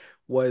Sunday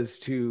was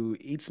to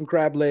eat some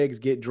crab legs,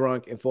 get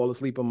drunk, and fall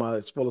asleep in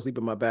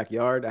my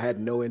backyard. I had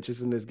no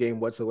interest in this game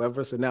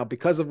whatsoever. So now,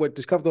 because of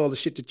all the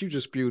shit that you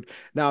just spewed,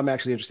 now I'm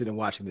actually interested in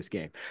watching this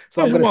game.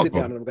 So I'm going to sit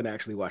down and I'm going to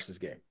actually watch this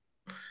game.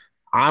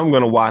 I'm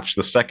going to watch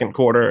the second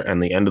quarter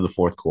and the end of the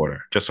fourth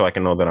quarter, just so I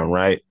can know that I'm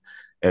right.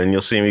 And then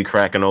you'll see me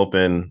cracking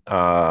open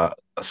a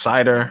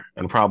cider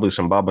and probably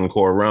some Bob and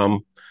Core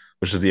rum,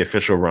 which is the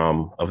official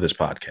rum of this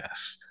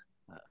podcast.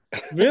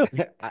 Really?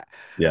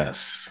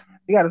 Yes.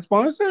 You got a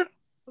sponsor?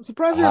 I'm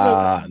surprised you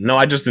no,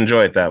 I just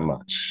enjoy it that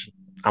much.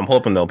 I'm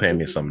hoping they'll pay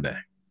me someday.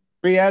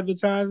 Free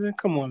advertising?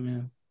 Come on,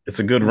 man. It's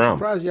a good rum. I'm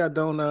surprised y'all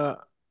don't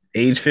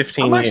age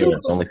 15 years,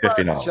 only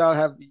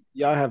 $50.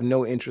 Y'all have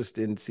no interest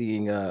in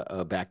seeing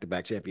a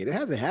back-to-back champion. It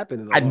hasn't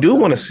happened. I do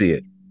want to see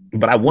it,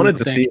 but I wanted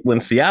to see it when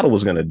Seattle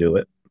was going to do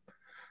it,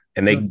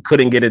 and they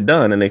couldn't get it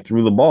done, and they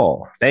threw the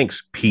ball.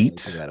 Thanks, Pete.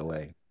 They threw that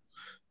away.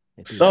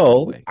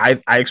 So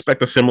I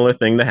expect a similar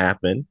thing to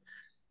happen,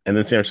 and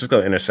then San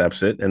Francisco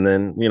intercepts it, and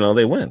then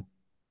they win.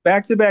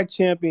 Back-to-back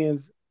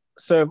champions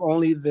serve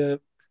only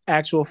the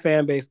actual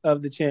fan base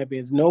of the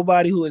champions.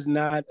 Nobody who is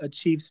not a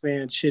Chiefs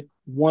fan should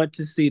want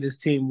to see this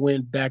team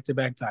win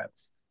back-to-back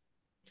titles.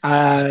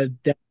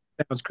 That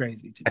sounds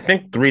crazy to me. I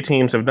think 3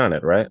 teams have done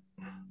it, right?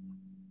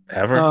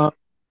 Ever?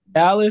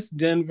 Dallas,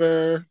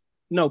 Denver,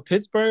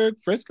 Pittsburgh,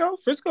 Frisco.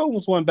 Frisco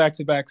was one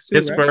back-to-back too,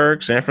 Pittsburgh,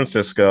 right? San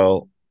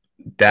Francisco,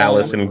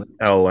 Dallas, and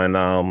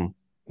New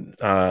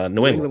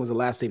England was the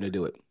last team to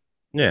do it.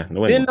 Yeah,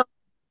 New England. Didn't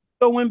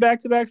go win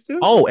back-to-backs too?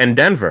 Oh, and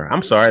Denver.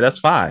 I'm sorry, that's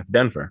 5.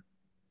 Denver.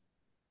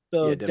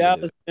 So yeah,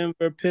 Dallas,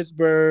 Denver,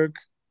 Pittsburgh.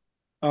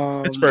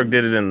 Pittsburgh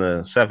did it in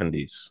the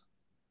 70s.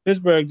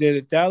 Pittsburgh did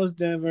it. Dallas,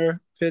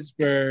 Denver,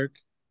 Pittsburgh,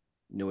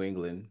 New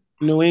England.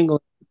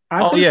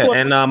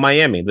 And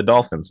Miami, the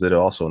Dolphins did it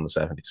also in the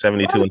 70s,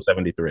 72 and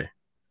 73.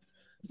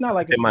 It's not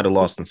like they might have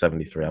lost in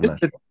 73. I'm not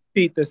sure.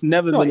 That's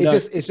never been.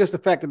 It's just the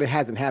fact that it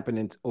hasn't happened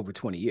in over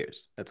 20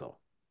 years. That's all.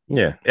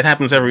 Yeah, it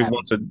happens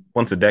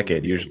once a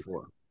decade usually,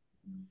 or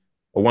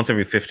once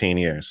every 15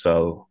 years.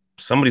 So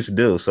somebody's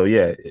due. So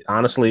yeah,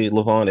 honestly,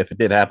 Le-Vaughn, if it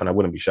did happen, I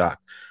wouldn't be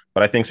shocked.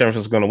 But I think San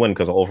Francisco's going to win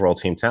because of overall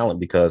team talent,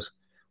 because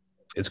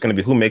it's going to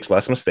be who makes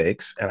less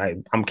mistakes.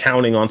 And I'm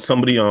counting on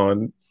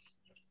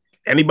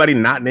anybody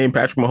not named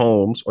Patrick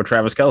Mahomes or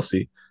Travis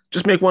Kelce.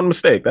 Just make one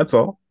mistake. That's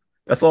all.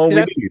 That's all we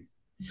need.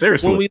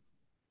 Seriously.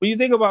 When you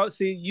think about,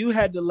 you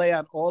had to lay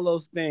out all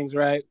those things,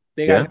 right?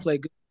 They got to play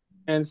good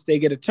defense. They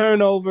get a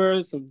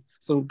turnover.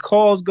 Some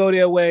calls go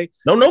their way.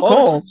 No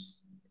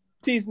calls.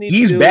 He's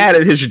bad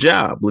at his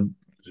job.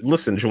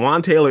 Listen,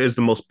 Juwan Taylor is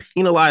the most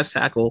penalized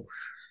tackle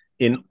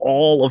in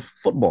all of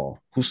football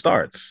who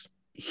starts.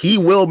 he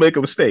will make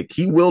a mistake.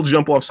 He will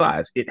jump off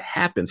sides. It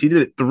happens. He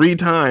did it 3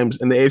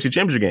 times in the AFC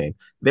Championship game.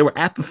 They were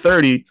at the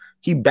 30.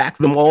 He backed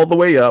them all the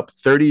way up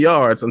 30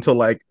 yards until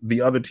like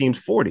the other team's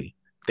 40.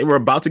 They were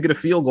about to get a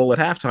field goal at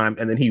halftime,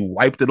 and then he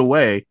wiped it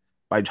away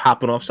by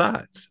hopping off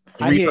sides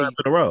 3 times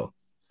in a row.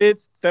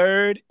 It's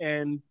 3rd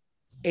and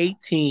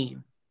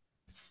 18.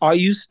 Are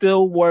you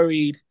still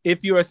worried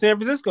if you're a San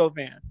Francisco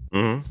fan?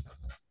 Mm-hmm.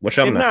 Which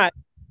I'm not.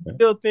 I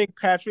still think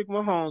Patrick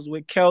Mahomes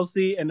with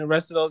Kelsey and the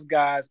rest of those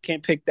guys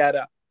can pick that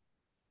up.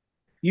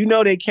 You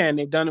know they can.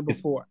 They've done it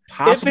before. It's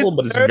possible,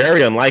 but it's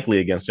very unlikely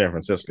against San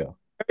Francisco.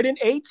 3rd and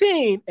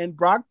 18, and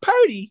Brock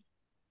Purdy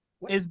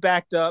is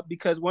backed up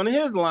because one of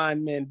his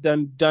linemen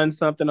done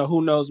something or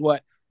who knows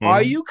what. Mm-hmm.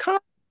 Are you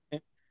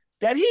confident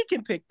that he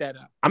can pick that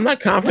up? I'm not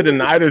confident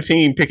in either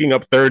team picking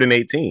up 3rd and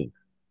 18.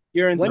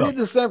 When did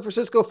the San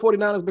Francisco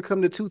 49ers become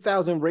the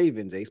 2000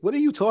 Ravens, Ace? What are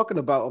you talking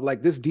about?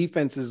 Like, this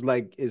defense is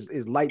like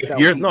is lights out.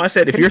 No, I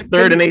said if you're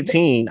 3rd and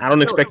 18, I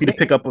don't expect you to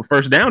pick up a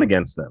first down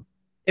against them.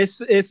 That's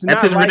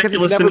his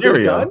ridiculous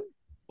scenario.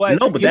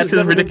 But that's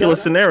his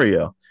ridiculous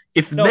scenario.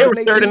 If they were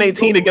 3rd and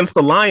 18 against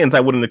the Lions, I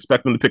wouldn't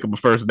expect them to pick up a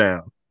first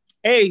down.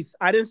 Ace,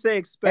 I didn't say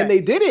expect. And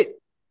they did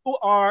it.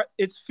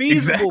 It's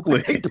feasible.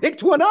 Exactly. They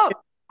picked one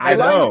up. I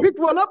know. Picked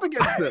one up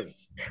against them.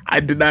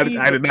 I did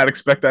not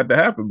expect that to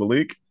happen,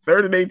 Malik.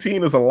 3rd and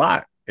 18 is a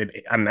lot. A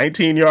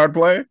 19-yard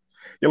play.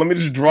 Yeah, let me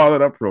just draw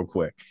that up real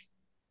quick.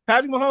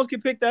 Patrick Mahomes can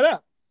pick that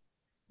up.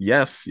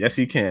 Yes,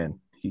 he can.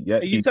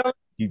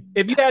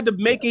 If you had to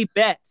make a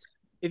bet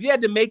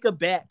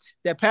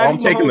that Patrick I'm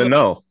taking the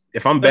no.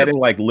 If I'm betting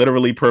like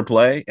literally per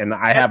play and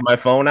I have my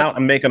phone out,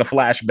 I'm making a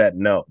flash bet.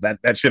 No,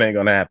 that shit ain't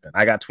gonna happen.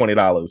 I got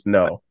 $20.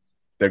 No,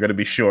 they're gonna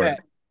be short.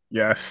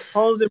 Yes.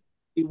 Holmes and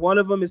one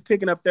of them is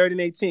picking up 3rd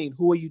and 18.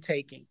 Who are you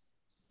taking?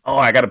 Oh,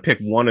 I got to pick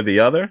one or the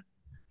other.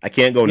 I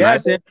can't go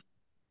neither.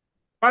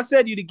 I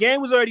said the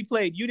game was already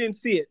played. You didn't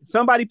see it.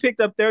 Somebody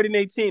picked up 3rd and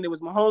 18. It was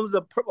Mahomes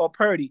or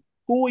Purdy.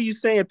 Who are you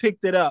saying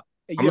picked it up?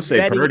 I'm gonna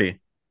say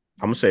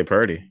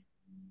Purdy.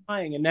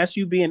 Lying, and that's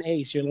you being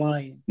Ace. You're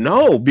lying.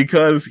 No,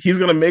 because he's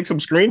gonna make some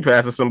screen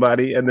pass to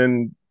somebody, and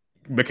then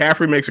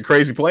McCaffrey makes a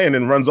crazy play and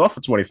then runs off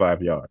for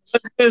 25 yards.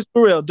 It's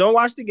for real. Don't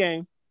watch the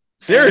game.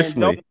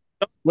 Seriously,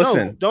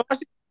 listen. Don't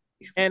watch it.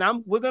 And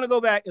we're gonna go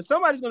back, and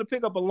somebody's gonna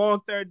pick up a long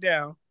 3rd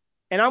down,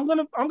 and I'm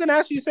gonna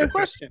ask you the same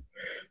question.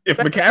 If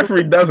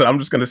McCaffrey does it, I'm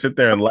just gonna sit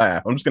there and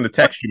laugh. I'm just gonna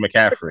text you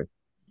McCaffrey.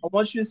 I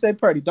want you to say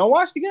Purdy. Don't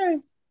watch the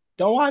game.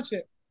 Don't watch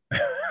it.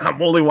 I'm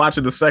only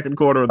watching the second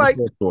quarter or the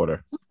fourth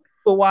quarter.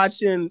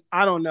 Watching,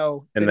 I don't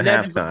know, in the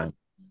halftime.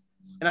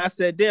 And I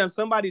said, damn,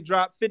 somebody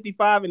dropped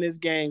 55 in this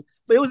game.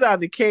 But it was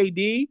either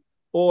KD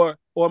or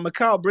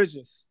Mikal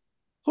Bridges.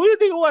 Who do you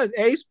think it was?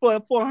 Ace for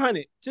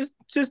 400. Just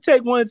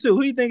take one or two.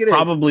 Who do you think it is?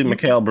 Probably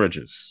Mikal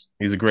Bridges.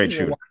 He's a great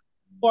shooter.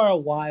 For a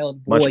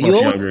wild boy. Much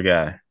younger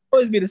guy.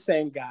 Always be the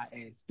same guy,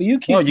 Ace. But you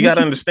can't. No, you got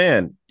to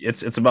understand.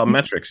 It's about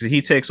metrics.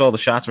 He takes all the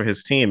shots for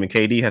his team, and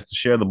KD has to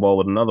share the ball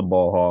with another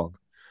ball hog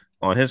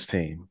on his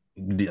team.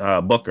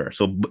 Booker.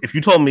 So if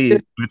you told me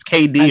it's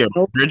KD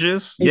or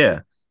Bridges, yeah.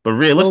 But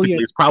realistically,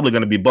 it's probably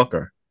going to be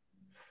Booker.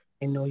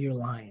 I know you're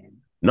lying.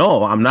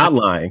 No, I'm not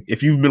lying.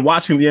 If you've been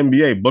watching the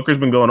NBA, Booker's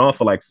been going off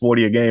for like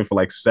 40 a game for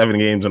like 7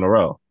 games in a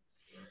row.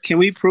 Can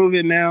we prove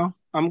it now?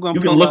 You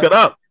can look it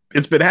up.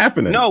 It's been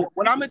happening. No,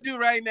 what I'm going to do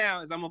right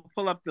now is I'm going to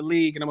pull up the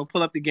league and I'm going to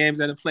pull up the games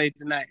that have played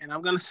tonight. And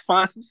I'm going to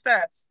find some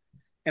stats.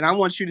 And I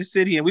want you to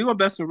sit here and we're going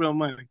to bet some real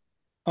money.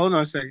 Hold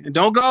on a second. And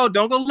don't go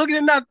looking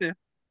at nothing.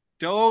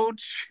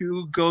 Don't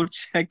you go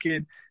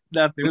checking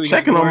nothing. I'm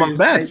checking on my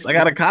bets. I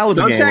got a college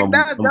game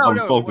I'm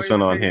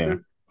focusing on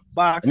here.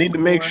 I need to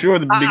make sure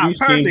that the Big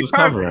East team is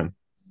covering.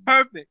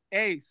 Perfect.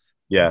 Ace.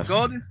 Yes.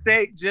 Golden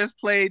State just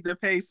played the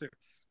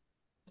Pacers.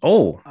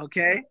 Oh.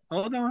 Okay.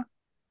 Hold on.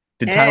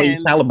 Did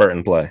Tyrese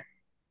Halliburton play?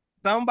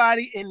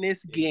 Somebody in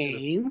this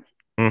game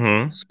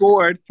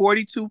scored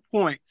 42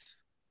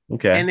 points.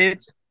 Okay. And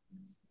it's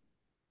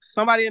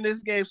somebody in this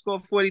game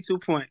scored 42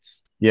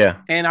 points. Yeah.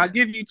 And I'll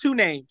give you 2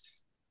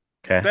 names.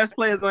 Okay. Best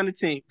players on the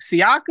team.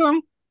 Siakam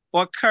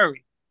or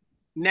Curry.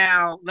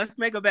 Now, let's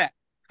make a bet.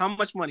 How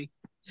much money?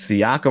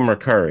 Siakam or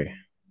Curry?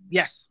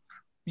 Yes.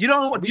 You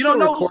don't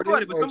know who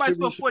scored it, but somebody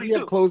scored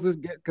 42. Close this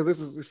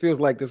because it feels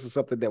like this is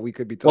something that we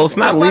could be talking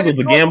about. Well, it's not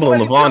legal to gamble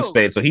in Le-Vaughn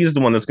state, so he's the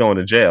one that's going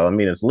to jail. I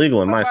mean, it's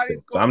legal in my state,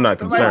 so I'm not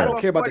concerned. I don't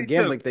care about the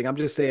gambling thing. I'm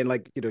just saying,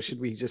 like, should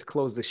we just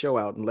close the show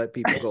out and let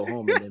people go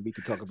home and then we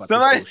can talk about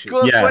somebody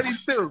scored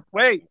 42.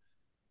 Wait.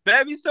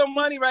 Bet me some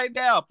money right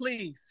now,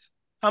 please.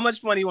 How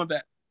much money you want to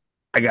bet?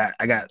 I got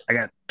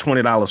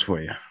 $20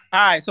 for you.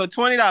 All right, so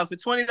 $20. For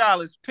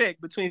 $20, pick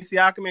between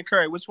Siakam and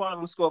Curry. Which one of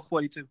them scored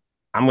 42?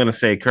 I'm gonna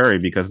say Curry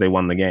because they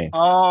won the game.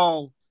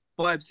 Oh,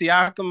 but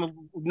Siakam,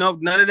 no,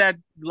 none of that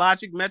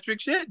logic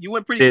metric shit. You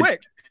went pretty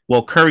quick.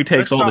 Well, Curry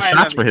takes all the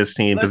shots for his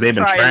team because they've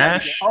been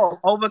trash. Oh,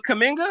 over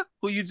Kuminga,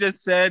 who you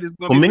just said is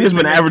going to be. Kuminga's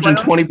been averaging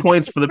 20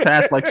 points for the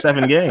past like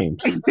 7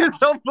 games. You're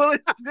so full of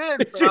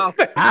shit, bro.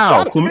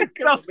 How? You're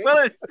so full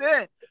of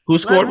shit. Who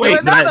scored? Wait,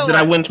 did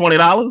I win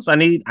 $20? I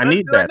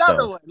need that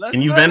though.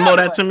 Can you Venmo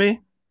that to me?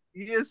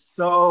 You're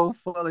so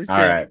full of All shit.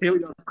 right. Here we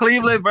go.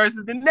 Cleveland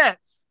versus the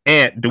Nets.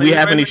 And do we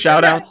have any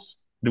shout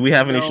outs? Do we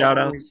have any shout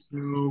outs?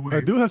 I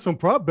do have some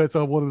prop bets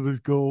I wanted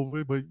to go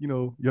over, but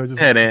y'all just Go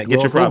ahead, Ant. Get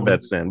your gloss prop over.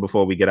 bets in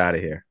before we get out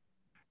of here.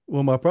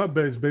 Well, my prop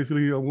bet is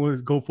basically I want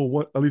to go for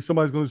one. At least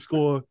somebody's going to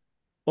score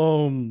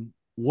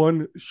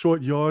one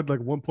short yard, like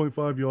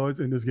 1.5 yards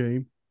in this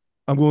game.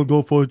 I'm going to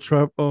go for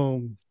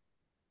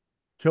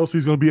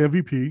Kelsey's going to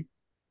be MVP.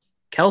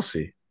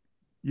 Kelsey.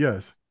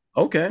 Yes.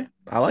 Okay.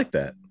 I like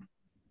that.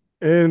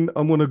 And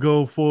I'm going to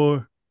go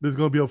for there's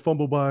going to be a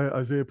fumble by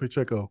Isaiah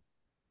Pacheco.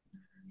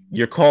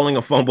 You're calling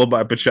a fumble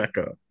by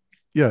Pacheco.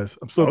 Yes.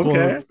 I'm still calling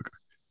it.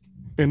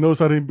 And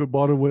notice I didn't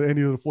bother with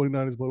any of the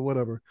 49ers, but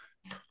whatever.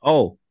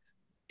 Oh,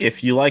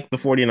 if you like the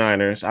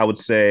 49ers, I would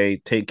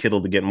say take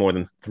Kittle to get more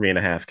than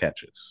 3.5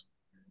 catches.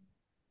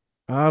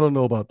 I don't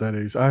know about that,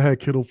 Ace. I had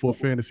Kittle for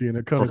fantasy, and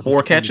it kind of for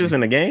 4 catches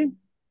in a game.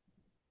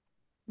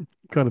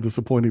 Kind of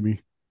disappointed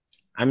me.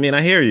 I mean,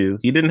 I hear you.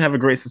 He didn't have a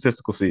great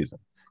statistical season.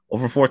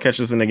 Over 4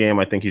 catches in the game,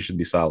 I think he should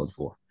be solid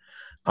for.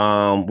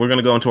 We're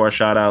gonna go into our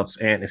shout outs,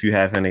 and if you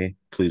have any,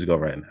 please go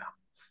right now.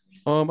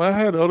 I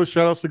had other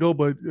shout outs to go,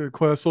 but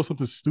I saw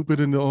something stupid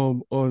in the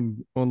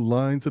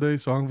online today,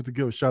 so I'm going to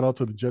give a shout out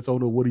to the Jets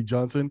owner Woody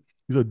Johnson.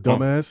 He's a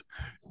dumbass.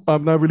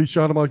 I'm not really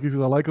shouting him out because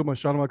I like him. I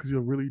shout him out because he's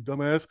a really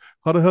dumbass.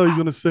 How the hell are you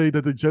going to say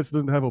that the Jets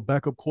didn't have a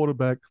backup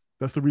quarterback?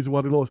 That's the reason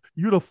why they lost.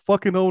 You're the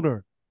fucking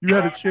owner. You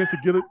had a chance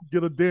to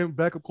get a damn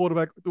backup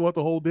quarterback throughout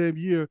the whole damn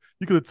year.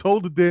 You could have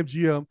told the damn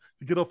GM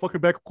to get a fucking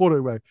backup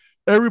quarterback.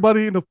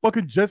 Everybody in the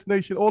fucking Jets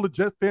nation, all the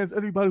Jets fans,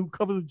 everybody who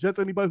covers the Jets,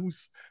 anybody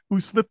who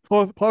slipped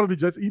part of the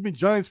Jets, even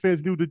Giants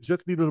fans knew the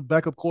Jets needed a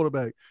backup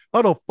quarterback.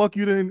 How the fuck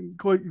you didn't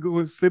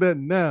go say that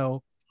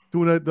now?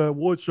 Doing the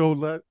award show,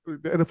 the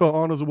NFL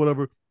honors or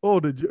whatever. Oh,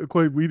 we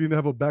didn't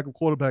have a backup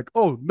quarterback.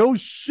 Oh, no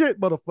shit,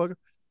 motherfucker.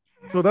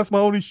 So that's my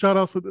only shout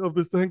out of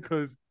this thing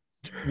because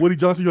Woody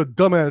Johnson, you're a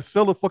dumbass.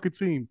 Sell the fucking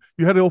team.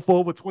 You had it for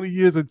over 20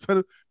 years, and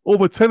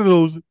over 10 of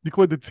those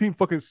because the team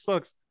fucking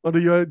sucks under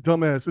your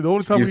dumbass. And the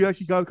only time we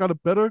actually got kind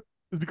of better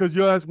is because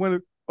your ass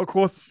went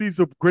across the seas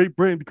of Great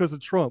Britain because of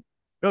Trump.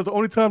 That was the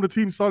only time the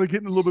team started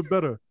getting a little bit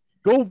better.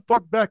 Go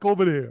fuck back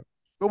over there.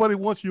 Nobody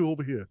wants you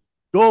over here.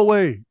 Go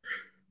away.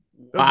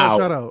 That's my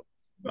shout out.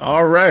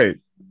 All right.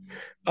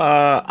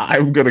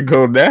 I'm going to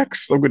go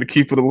next. I'm going to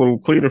keep it a little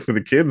cleaner for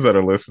the kids that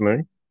are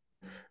listening.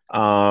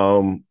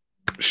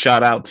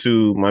 Shout out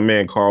to my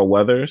man Carl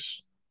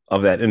Weathers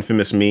of that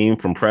infamous meme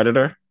from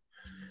Predator.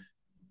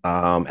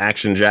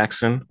 Action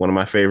Jackson, one of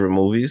my favorite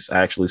movies. I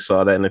actually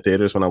saw that in the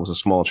theaters when I was a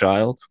small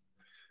child,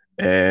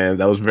 and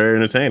that was very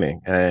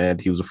entertaining. And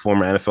he was a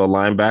former NFL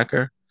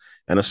linebacker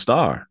and a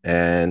star,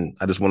 and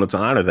I just wanted to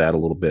honor that a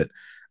little bit.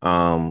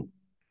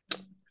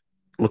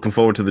 Looking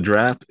forward to the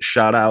draft.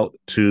 Shout out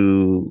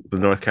to the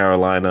North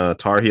Carolina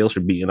Tar Heels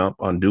for beating up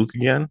on Duke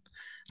again.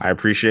 I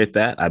appreciate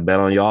that. I bet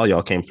on y'all.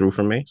 Y'all came through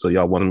for me. So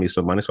y'all wanted me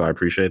some money. So I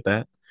appreciate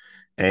that.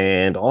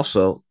 And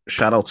also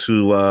shout out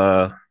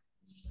to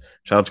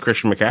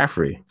Christian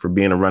McCaffrey for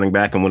being a running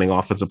back and winning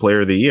Offensive Player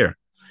of the Year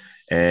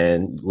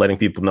and letting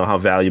people know how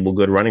valuable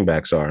good running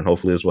backs are. And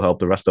hopefully this will help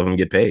the rest of them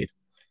get paid.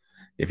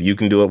 If you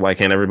can do it, why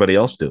can't everybody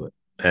else do it?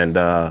 And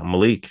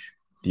Malik,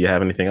 do you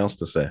have anything else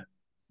to say?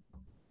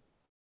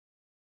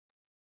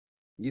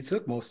 You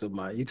took most of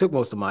mine.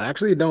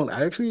 Actually, don't.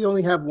 I actually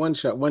only have one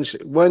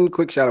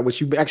quick shout out,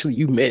 which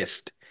you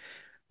missed.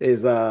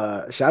 Is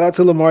shout out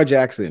to Lamar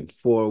Jackson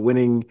for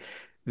winning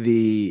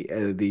the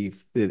NFL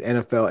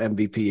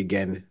MVP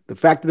again. The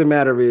fact of the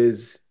matter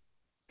is,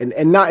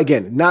 and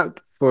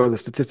not for the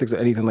statistics or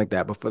anything like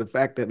that, but for the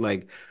fact that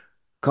like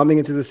coming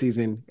into the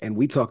season, and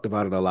we talked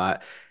about it a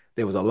lot.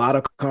 There was a lot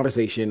of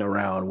conversation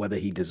around whether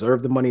he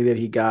deserved the money that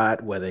he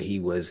got, whether he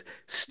was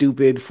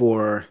stupid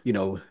for,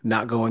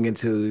 not going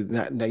into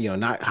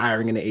not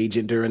hiring an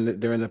agent during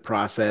the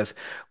process,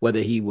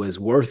 whether he was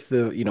worth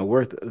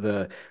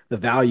the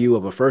value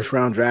of a first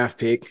round draft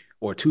pick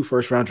or 2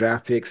 first-round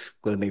draft picks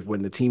when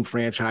the team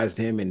franchised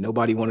him and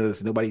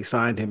nobody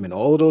signed him, and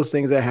all of those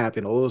things that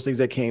happened, all those things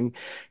that came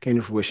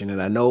to fruition.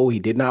 And I know he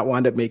did not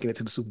wind up making it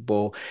to the Super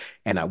Bowl,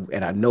 and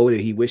I know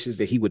that he wishes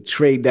that he would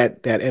trade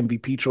that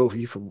MVP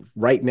trophy for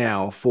right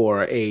now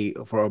for a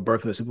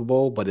berth in the Super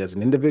Bowl. But as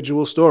an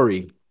individual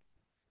story,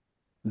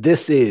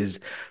 this is,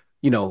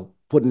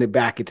 putting it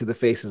back into the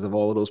faces of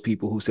all of those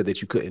people who said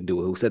that you couldn't do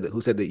it, who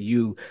said that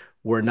you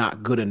were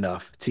not good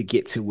enough to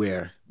get to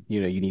where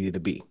you needed to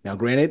be. Now,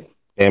 granted,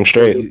 damn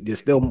straight, there's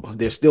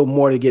still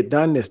more to get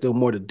done. There's still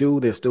more to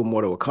do. There's still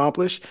more to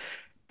accomplish.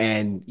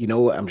 And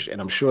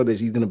I'm sure that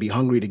he's going to be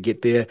hungry to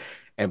get there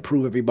and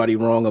prove everybody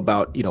wrong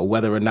about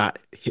whether or not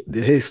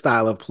his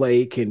style of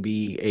play can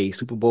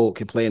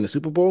play in the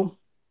Super Bowl.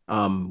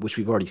 Which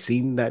we've already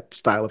seen that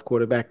style of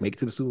quarterback make it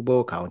to the Super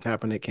Bowl. Colin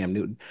Kaepernick, Cam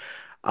Newton.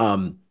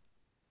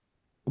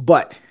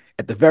 But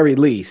at the very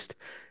least,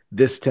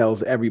 this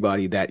tells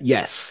everybody that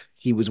yes,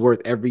 he was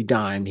worth every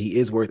dime. He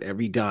is worth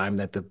every dime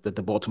that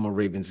the Baltimore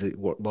Ravens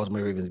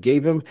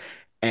gave him,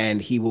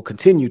 and he will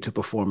continue to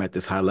perform at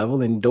this high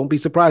level. And don't be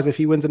surprised if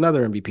he wins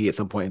another MVP at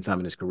some point in time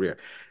in his career.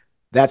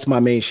 That's my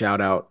main shout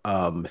out.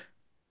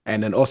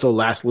 And then also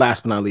last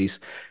but not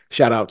least,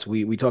 shout out to,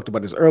 we talked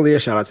about this earlier.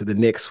 Shout out to the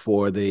Knicks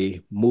for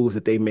the moves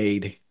that they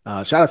made.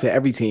 Shout out to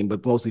every team,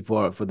 but mostly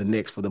for the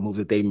Knicks for the moves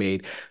that they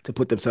made to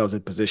put themselves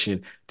in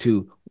position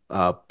to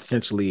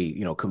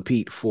potentially,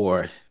 compete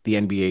for the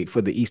NBA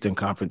for the Eastern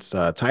Conference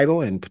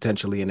title and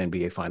potentially an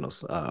NBA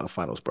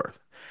Finals berth.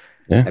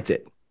 Yeah, that's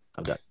it.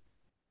 I'm done.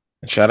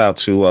 Shout out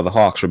to the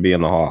Hawks for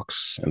being the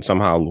Hawks and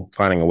somehow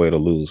finding a way to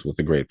lose with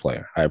a great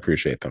player. I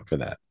appreciate them for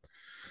that.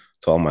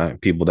 To all my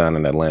people down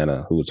in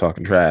Atlanta who were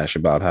talking trash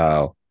about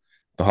how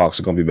the Hawks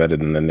are going to be better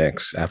than the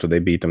Knicks after they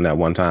beat them that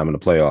one time in the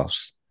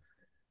playoffs.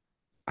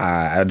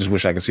 I just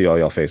wish I could see all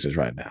y'all faces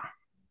right now.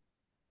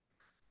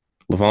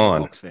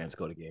 Le-Vaughn. Hawks fans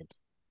go to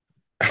games.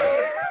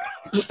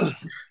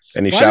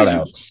 Any shout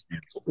outs?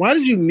 Why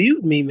did you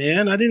mute me,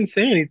 man? I didn't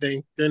say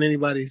anything during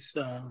anybody's.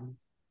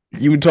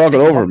 You were talking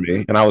over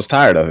me, and I was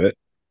tired of it.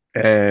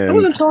 And I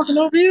wasn't talking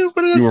over you.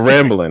 What did I say? You were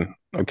rambling.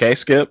 Okay,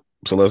 Skip.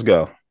 So let's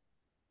go.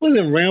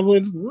 Wasn't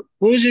rambling.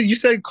 What was you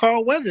said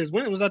Carl Weathers.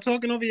 When was I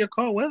talking over your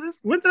Carl Weathers?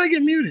 When did I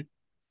get muted?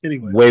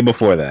 Anyway. Way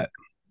before that.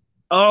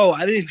 Oh,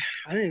 I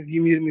didn't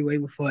you muted me way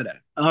before that.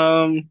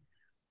 I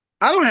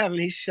don't have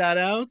any shout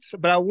outs,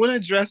 but I want to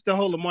address the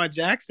whole Lamar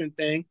Jackson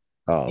thing.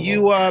 Oh,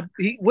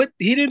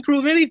 he didn't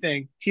prove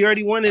anything. He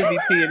already won MVP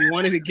and he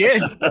won it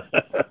again.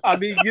 I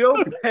mean, you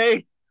don't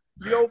pay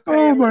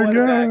Oh my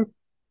God.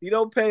 You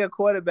don't pay a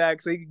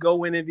quarterback so he can go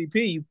win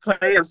MVP. You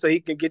pay him so he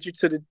can get you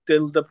to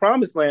the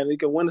promised land. He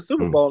can win the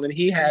Super Bowl, and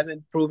he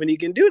hasn't proven he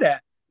can do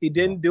that. He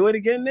didn't do it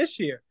again this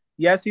year.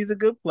 Yes, he's a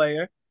good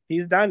player.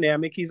 He's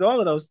dynamic. He's all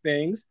of those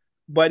things,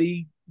 but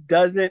he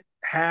doesn't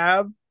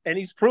have, and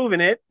he's proven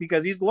it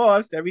because he's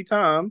lost every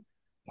time.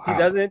 Wow. He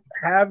doesn't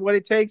have what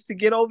it takes to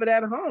get over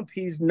that hump.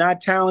 He's not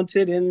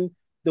talented in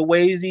the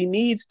ways he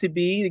needs to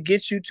be to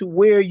get you to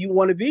where you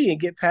want to be and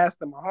get past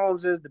the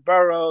Mahomeses, the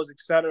Burrows, et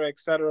cetera, et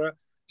cetera.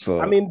 So,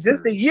 I mean,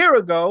 just a year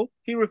ago,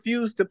 he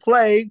refused to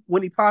play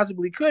when he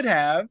possibly could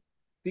have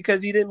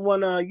because he didn't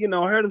want to,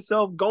 hurt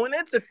himself going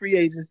into free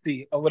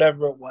agency or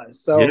whatever it was.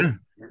 So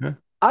yeah.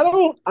 I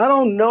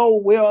don't know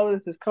where all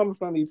this is coming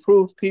from. He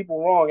proved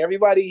people wrong.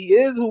 He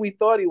is who we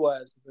thought he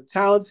was. He's a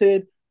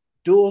talented,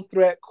 dual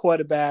threat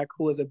quarterback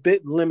who is a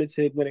bit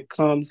limited when it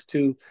comes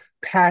to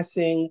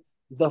passing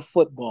the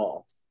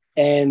football.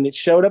 And it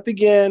showed up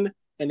again,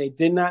 and they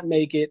did not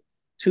make it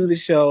to the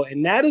show,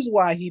 and that is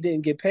why he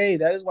didn't get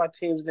paid. That is why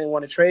teams didn't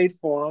want to trade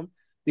for him,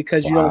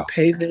 because you don't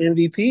pay the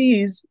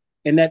MVPs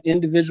and that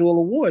individual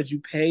awards.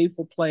 You pay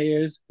for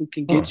players who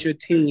can get your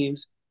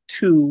teams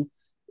to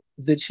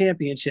the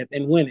championship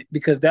and win it,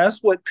 because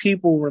that's what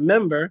people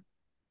remember,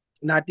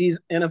 not these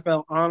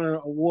NFL honor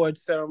award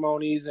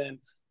ceremonies and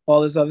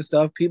all this other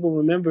stuff. People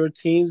remember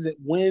teams that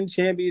win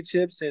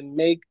championships and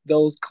make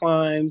those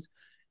climbs,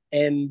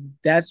 and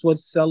that's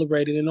what's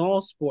celebrated in all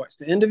sports.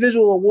 The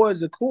individual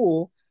awards are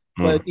cool,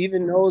 but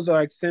even those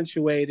are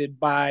accentuated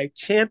by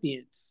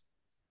champions,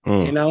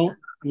 I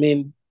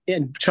mean,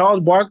 and Charles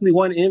Barkley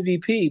won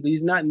MVP, but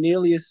he's not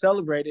nearly as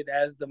celebrated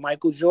as the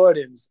Michael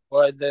Jordans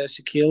or the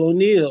Shaquille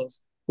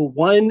O'Neals, who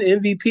won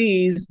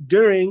MVPs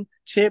during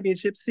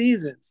championship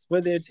seasons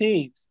for their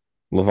teams.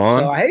 Le-Vaughn?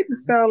 So I hate to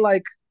sound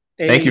like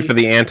thank you for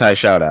the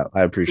anti-shout out.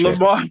 I appreciate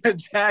Lamar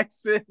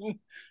Jackson,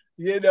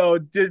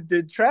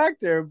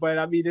 detractor, but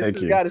I mean, this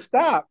has got to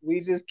stop. We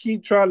just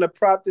keep trying to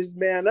prop this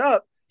man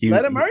up.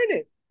 Let him earn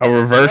it. A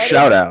reverse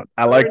shout out.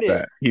 I like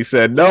that. He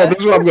said, "No, this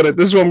is what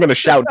I'm gonna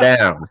shout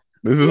down."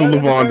 This is what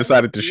Le-Vaughn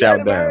decided to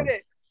shout down.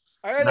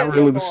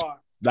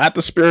 Not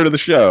the spirit of the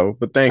show,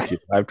 but thank you.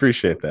 I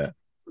appreciate that.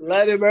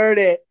 Let him earn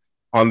it.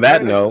 On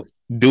that note,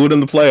 do it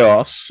in the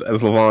playoffs,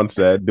 as Le-Vaughn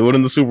said. Do it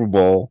in the Super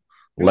Bowl.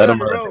 Let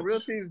him earn it.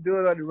 Real teams do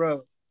it on the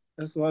road.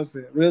 That's what I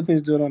said. Real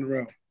teams do it on the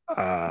road.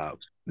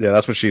 Yeah,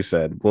 that's what she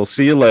said. We'll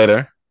see you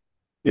later.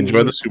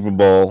 Enjoy the Super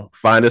Bowl.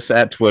 Find us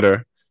at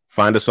Twitter.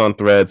 Find us on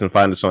Threads and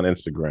find us on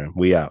Instagram.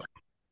 We out.